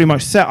 this is pretty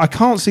much set. I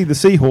can't see the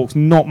Seahawks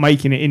not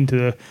making it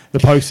into the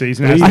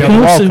postseason as the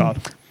other wild card.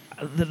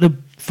 The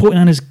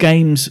 49ers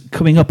games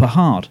coming up are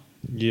hard.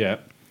 Yeah.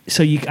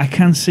 So I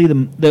can see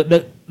them.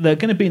 They're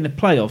going to be in the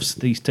playoffs,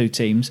 these 2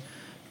 teams,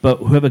 but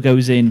whoever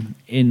goes in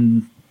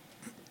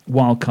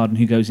wild card and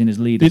who goes in as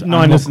leaders.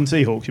 Niners and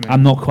Seahawks, you mean?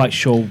 I'm not quite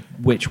sure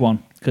which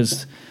one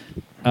because,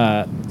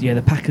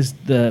 the Packers,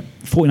 the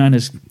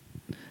 49ers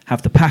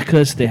have the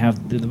Packers, they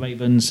have the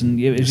Ravens, and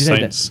The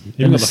Saints.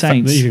 And the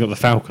Saints. You've got the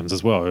Falcons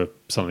as well, who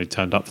suddenly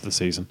turned up for the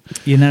season.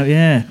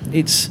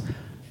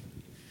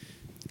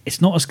 It's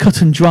not as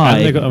cut and dry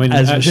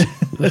as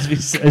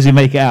you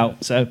make it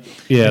out. So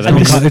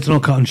It's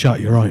not cut and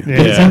shut, you're right. Yeah,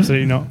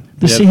 absolutely not.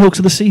 The Seahawks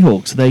are the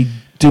Seahawks. They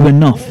do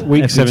enough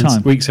Week every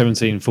time.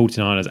 17,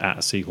 49ers at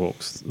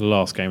Seahawks, the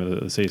last game of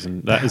the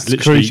season. That's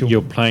literally crucial.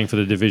 You're playing for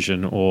the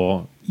division,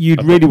 or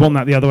You'd really want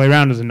that the other way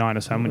around as a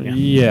Niners fan, wouldn't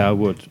you? yeah, I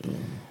would.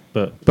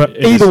 But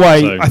Either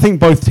way, I think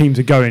both teams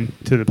are going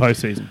to the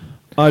postseason.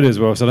 I do as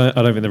well. So I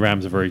don't think the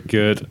Rams are very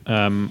good.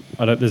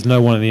 There's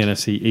no one in the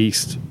NFC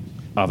East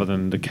other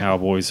than the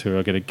Cowboys who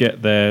are going to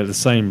get there. The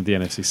same with the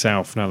NFC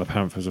South. Now the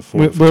Panthers are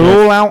fourth.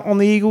 We're all out on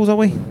the Eagles, are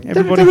we?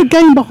 Everybody. They're a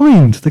game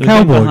behind the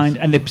Cowboys.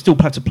 And they still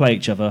have to play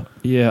each other.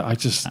 Yeah, I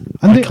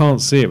can't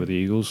see it with the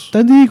Eagles.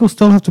 Don't the Eagles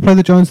still have to play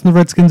the Giants and the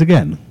Redskins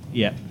again?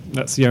 Yeah.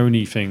 That's the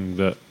only thing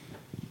that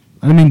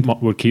I mean,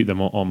 would keep them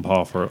on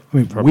par for a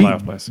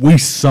playoff place. we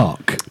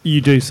suck.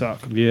 You do suck.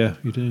 Yeah,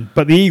 you do.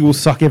 But the Eagles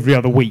suck every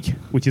other week,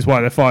 which is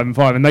why they're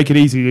 5-5, and they could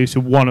easily lose to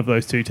one of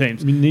those 2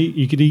 teams. I mean,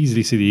 you could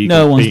easily see the Eagles.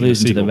 No one's beating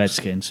losing to the Seahawks.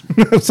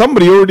 Redskins.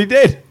 Somebody already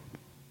did.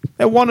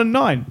 They're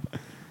 1-9.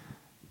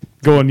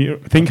 Go on,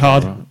 think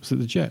hard. Was it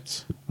the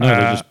Jets? No,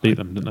 they just beat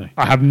them, didn't they?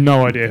 I have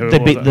no idea who They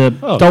it was. beat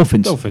the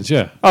Dolphins. Dolphins,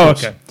 yeah. Oh,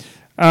 okay.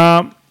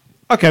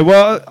 Okay,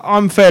 well,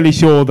 I'm fairly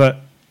sure that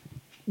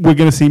we're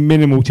going to see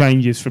minimal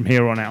changes from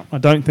here on out. I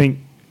don't think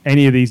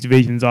any of these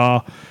divisions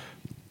are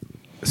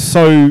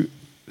so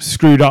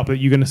screwed up that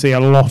you're going to see a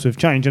lot of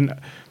change. And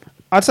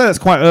I'd say that's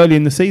quite early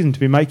in the season to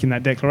be making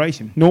that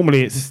declaration.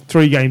 Normally it's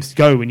 3 games to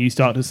go when you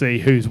start to see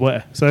who's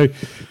where. So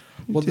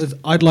Well,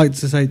 I'd like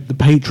to say the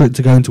Patriots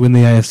are going to win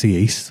the AFC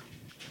East,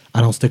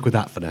 and I'll stick with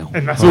that for now.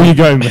 And that's all you're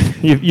going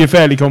with. You're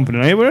fairly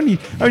confident. We're only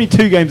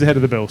 2 games ahead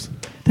of the Bills.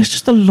 There's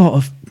just a lot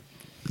of,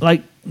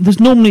 there's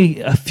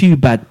normally a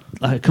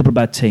couple of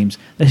bad teams.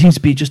 There seems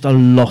to be just a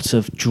lot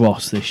of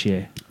dross this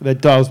year. There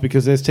does,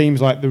 because there's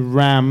teams like the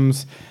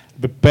Rams,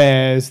 the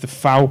Bears, the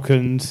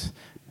Falcons,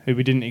 who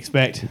we didn't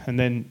expect, and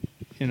then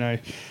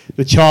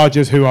the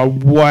Chargers, who are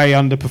way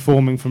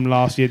underperforming from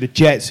last year, the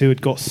Jets, who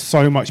had got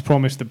so much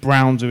promise, the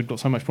Browns, who had got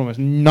so much promise.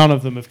 None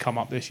of them have come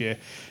up this year.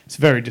 It's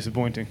very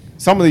disappointing.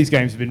 Some of these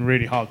games have been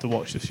really hard to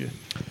watch this year.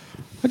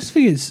 I just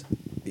think it's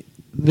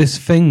this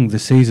thing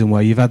this season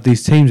where you've had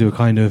these teams who are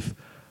kind of,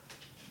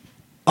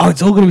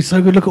 it's all going to be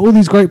so good. Look at all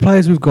these great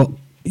players we've got.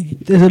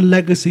 There's a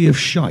legacy of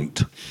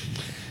shite.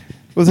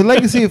 Well, there's a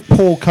legacy of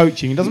poor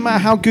coaching. It doesn't matter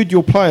how good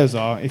your players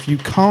are. If you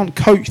can't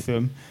coach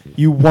them,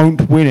 you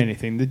won't win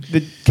anything.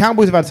 The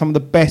Cowboys have had some of the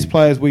best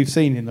players we've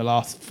seen in the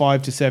last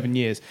 5 to 7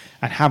 years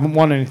and haven't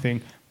won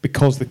anything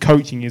because the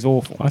coaching is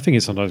awful. I think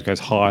it sometimes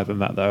goes higher than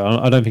that, though.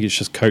 I don't think it's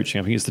just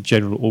coaching. I think it's the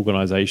general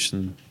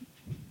organisation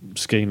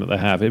scheme that they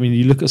have. I mean,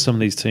 you look at some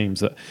of these teams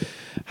that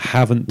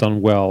haven't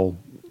done well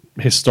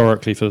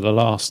historically for the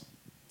last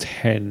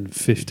 10,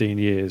 15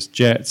 years.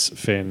 Jets,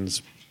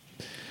 Finns,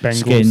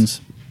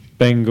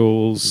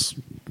 Bengals,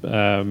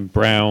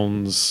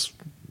 Browns,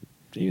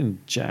 even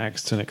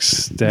Jags to an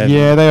extent.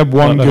 Yeah, they have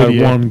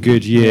one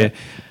good year.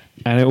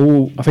 And it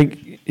all, I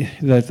think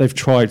they've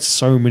tried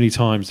so many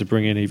times to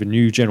bring in even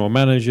new general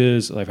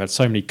managers. They've had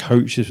so many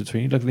coaches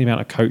between. Look at the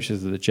amount of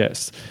coaches that the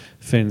Jets,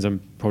 Finns, and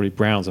probably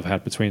Browns have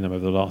had between them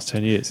over the last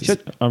 10 years.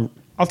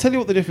 I'll tell you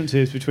what the difference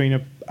is between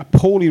a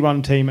poorly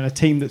run team and a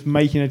team that's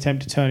making an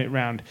attempt to turn it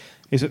round.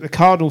 Is that the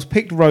Cardinals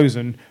picked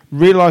Rosen,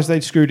 realised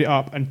they'd screwed it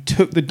up, and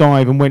took the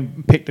dive and went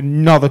and picked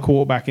another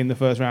quarterback in the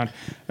first round.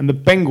 And the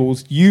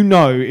Bengals,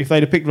 if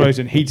they'd have picked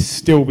Rosen, he'd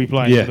still be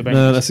playing for the Bengals.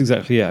 No, that's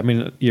exactly it. I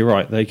mean, you're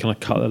right. They kind of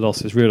cut their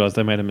losses, realised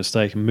they made a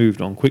mistake, and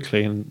moved on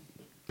quickly.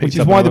 Which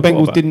is why the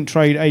Bengals didn't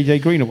trade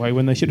AJ Green away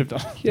when they should have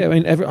done. Yeah, I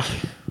mean,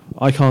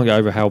 I can't get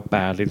over how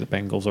badly the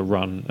Bengals are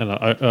run, and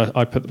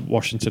I put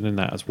Washington in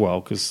that as well,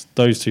 because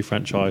those two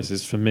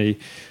franchises, for me,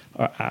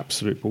 are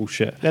absolute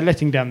bullshit. They're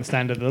letting down the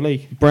standard of the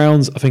league.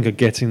 Browns, I think, are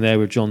getting there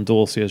with John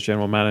Dorsey as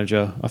general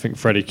manager. I think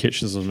Freddie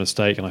Kitchens was a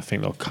mistake, and I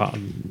think they'll cut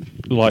him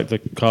like the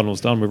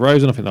Cardinals done with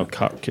Rosen. I think they'll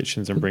cut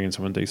Kitchens and bring in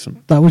someone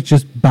decent. That was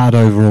just bad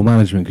overall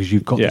management, because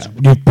you've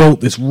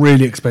built this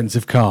really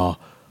expensive car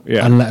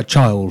and let a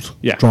child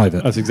drive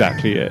it. That's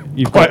exactly it.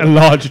 You've quite a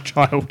large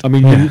child. I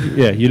mean,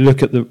 you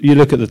look at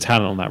the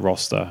talent on that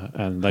roster,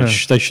 and they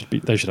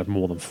should have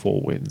more than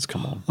 4 wins.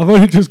 Come on, I've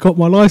only just got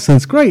my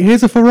license. Great,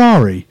 here's a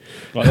Ferrari.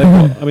 Like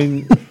I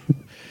mean,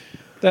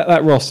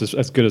 that roster's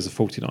as good as the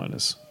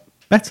 49ers.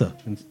 Better,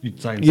 you'd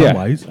say in some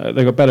ways.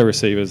 They've got better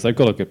receivers. They've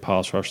got a good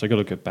pass rush. They've got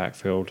a good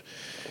backfield.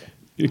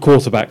 The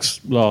quarterbacks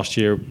last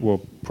year were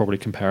probably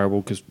comparable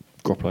because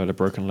Garoppolo had a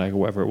broken leg or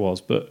whatever it was,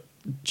 but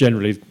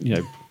generally,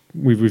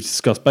 we've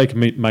discussed Baker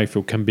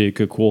Mayfield can be a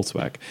good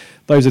quarterback.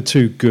 Those are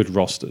 2 good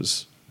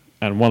rosters,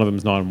 and one of them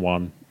is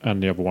 9-1,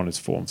 and the other one is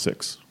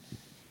 4-6.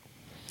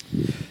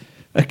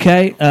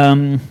 Okay,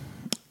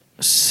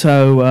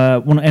 so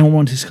anyone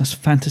want to discuss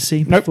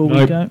fantasy before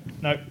we go?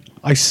 No,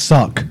 I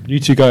suck. You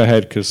two go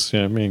ahead, because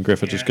me and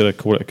Griff are just going to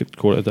call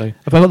it a day.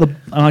 Am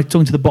I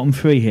talking to the bottom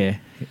 3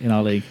 here in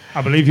our league?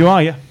 I believe you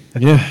are, yeah.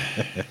 Yeah.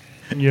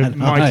 Your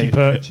mighty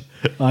perch.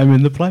 I'm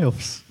in the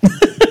playoffs.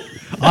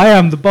 I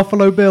am the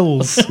Buffalo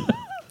Bills.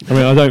 I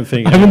mean, I don't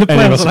think I'm in the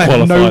any of us playoffs, are I have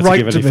qualified no to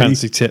right give to any be.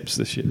 fancy tips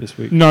this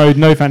week.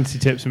 No fancy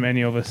tips from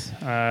any of us.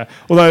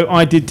 Although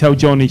I did tell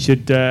John he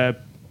should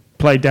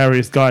play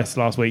Darius Geis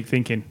last week,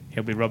 thinking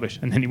he'll be rubbish,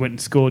 and then he went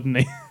and scored, and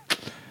he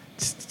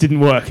just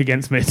didn't work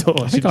against me at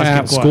all. I think I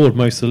outscored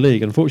most of the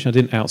league. Unfortunately,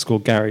 I didn't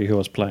outscore Gary, who I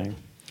was playing.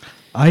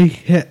 I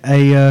hit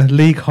a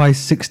league high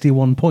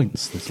 61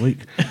 points this week.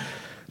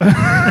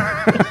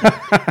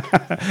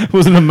 It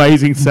was an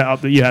amazing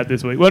setup that you had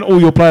this week. Weren't all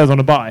your players on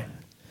a bye?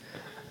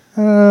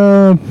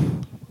 Let's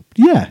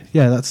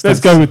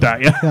go with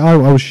that. Yeah, I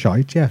was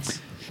shite.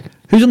 Yes.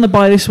 Who's on the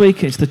bye this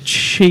week? It's the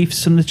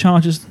Chiefs and the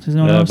Chargers. Is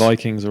anyone else?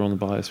 Vikings are on the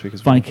bye this week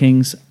as well.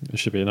 Vikings. There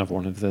should be another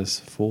one if there's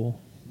 4.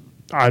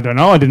 I don't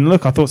know. I didn't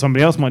look. I thought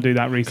somebody else might do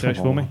that research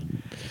for me.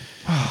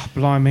 Oh,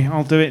 blimey.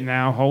 I'll do it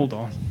now. Hold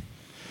on.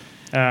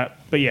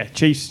 But yeah,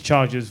 Chiefs,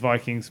 Chargers,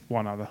 Vikings,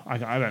 one other. I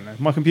don't know.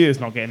 My computer's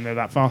not getting there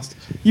that fast.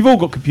 You've all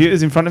got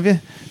computers in front of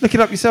you. Look it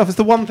up yourself. It's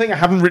the one thing I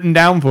haven't written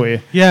down for you.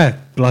 Yeah,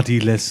 bloody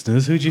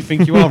listeners. Who do you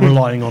think you are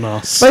relying on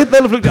us? They'll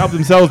have looked it up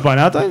themselves by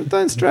now.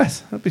 Don't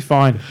stress. That'll be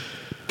fine.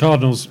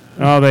 Cardinals.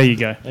 Oh, there you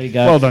go.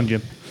 Well done,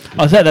 Jim.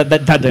 I said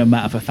that don't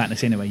matter for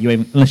fantasy anyway.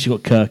 Unless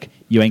you've got Kirk,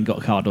 you ain't got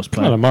a Cardinals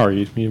player. Kyler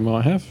Murray, you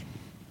might have.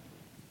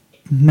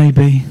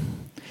 Maybe.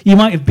 You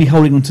might be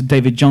holding on to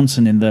David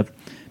Johnson in the...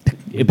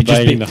 It'd be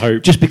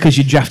just because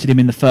you drafted him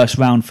in the first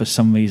round for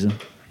some reason.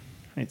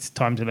 It's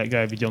time to let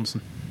go of your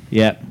Johnson.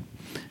 Yeah.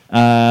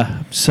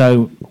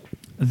 So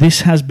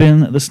this has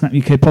been the Snap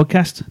UK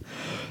podcast.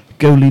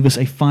 go leave us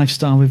a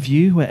 5-star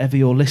review wherever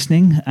you're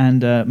listening,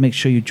 and make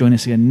sure you join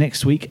us again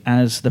next week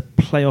as the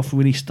playoff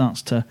really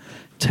starts to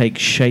take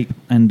shape,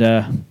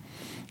 and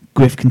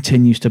Griff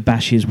continues to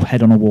bash his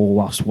head on a wall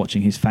whilst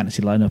watching his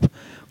fantasy lineup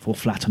fall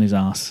flat on his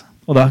arse.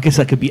 Although I guess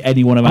that could be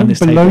anyone around this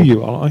below table.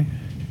 you, aren't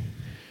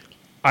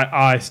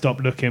I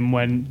stopped looking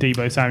when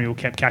Deebo Samuel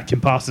kept catching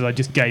passes. I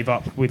just gave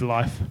up with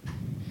life.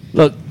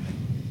 Look,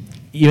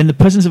 you're in the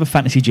presence of a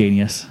fantasy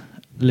genius,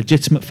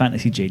 legitimate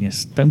fantasy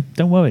genius.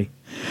 Don't worry.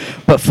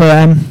 But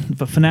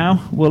for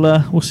now,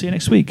 we'll see you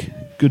next week.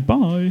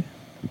 Goodbye.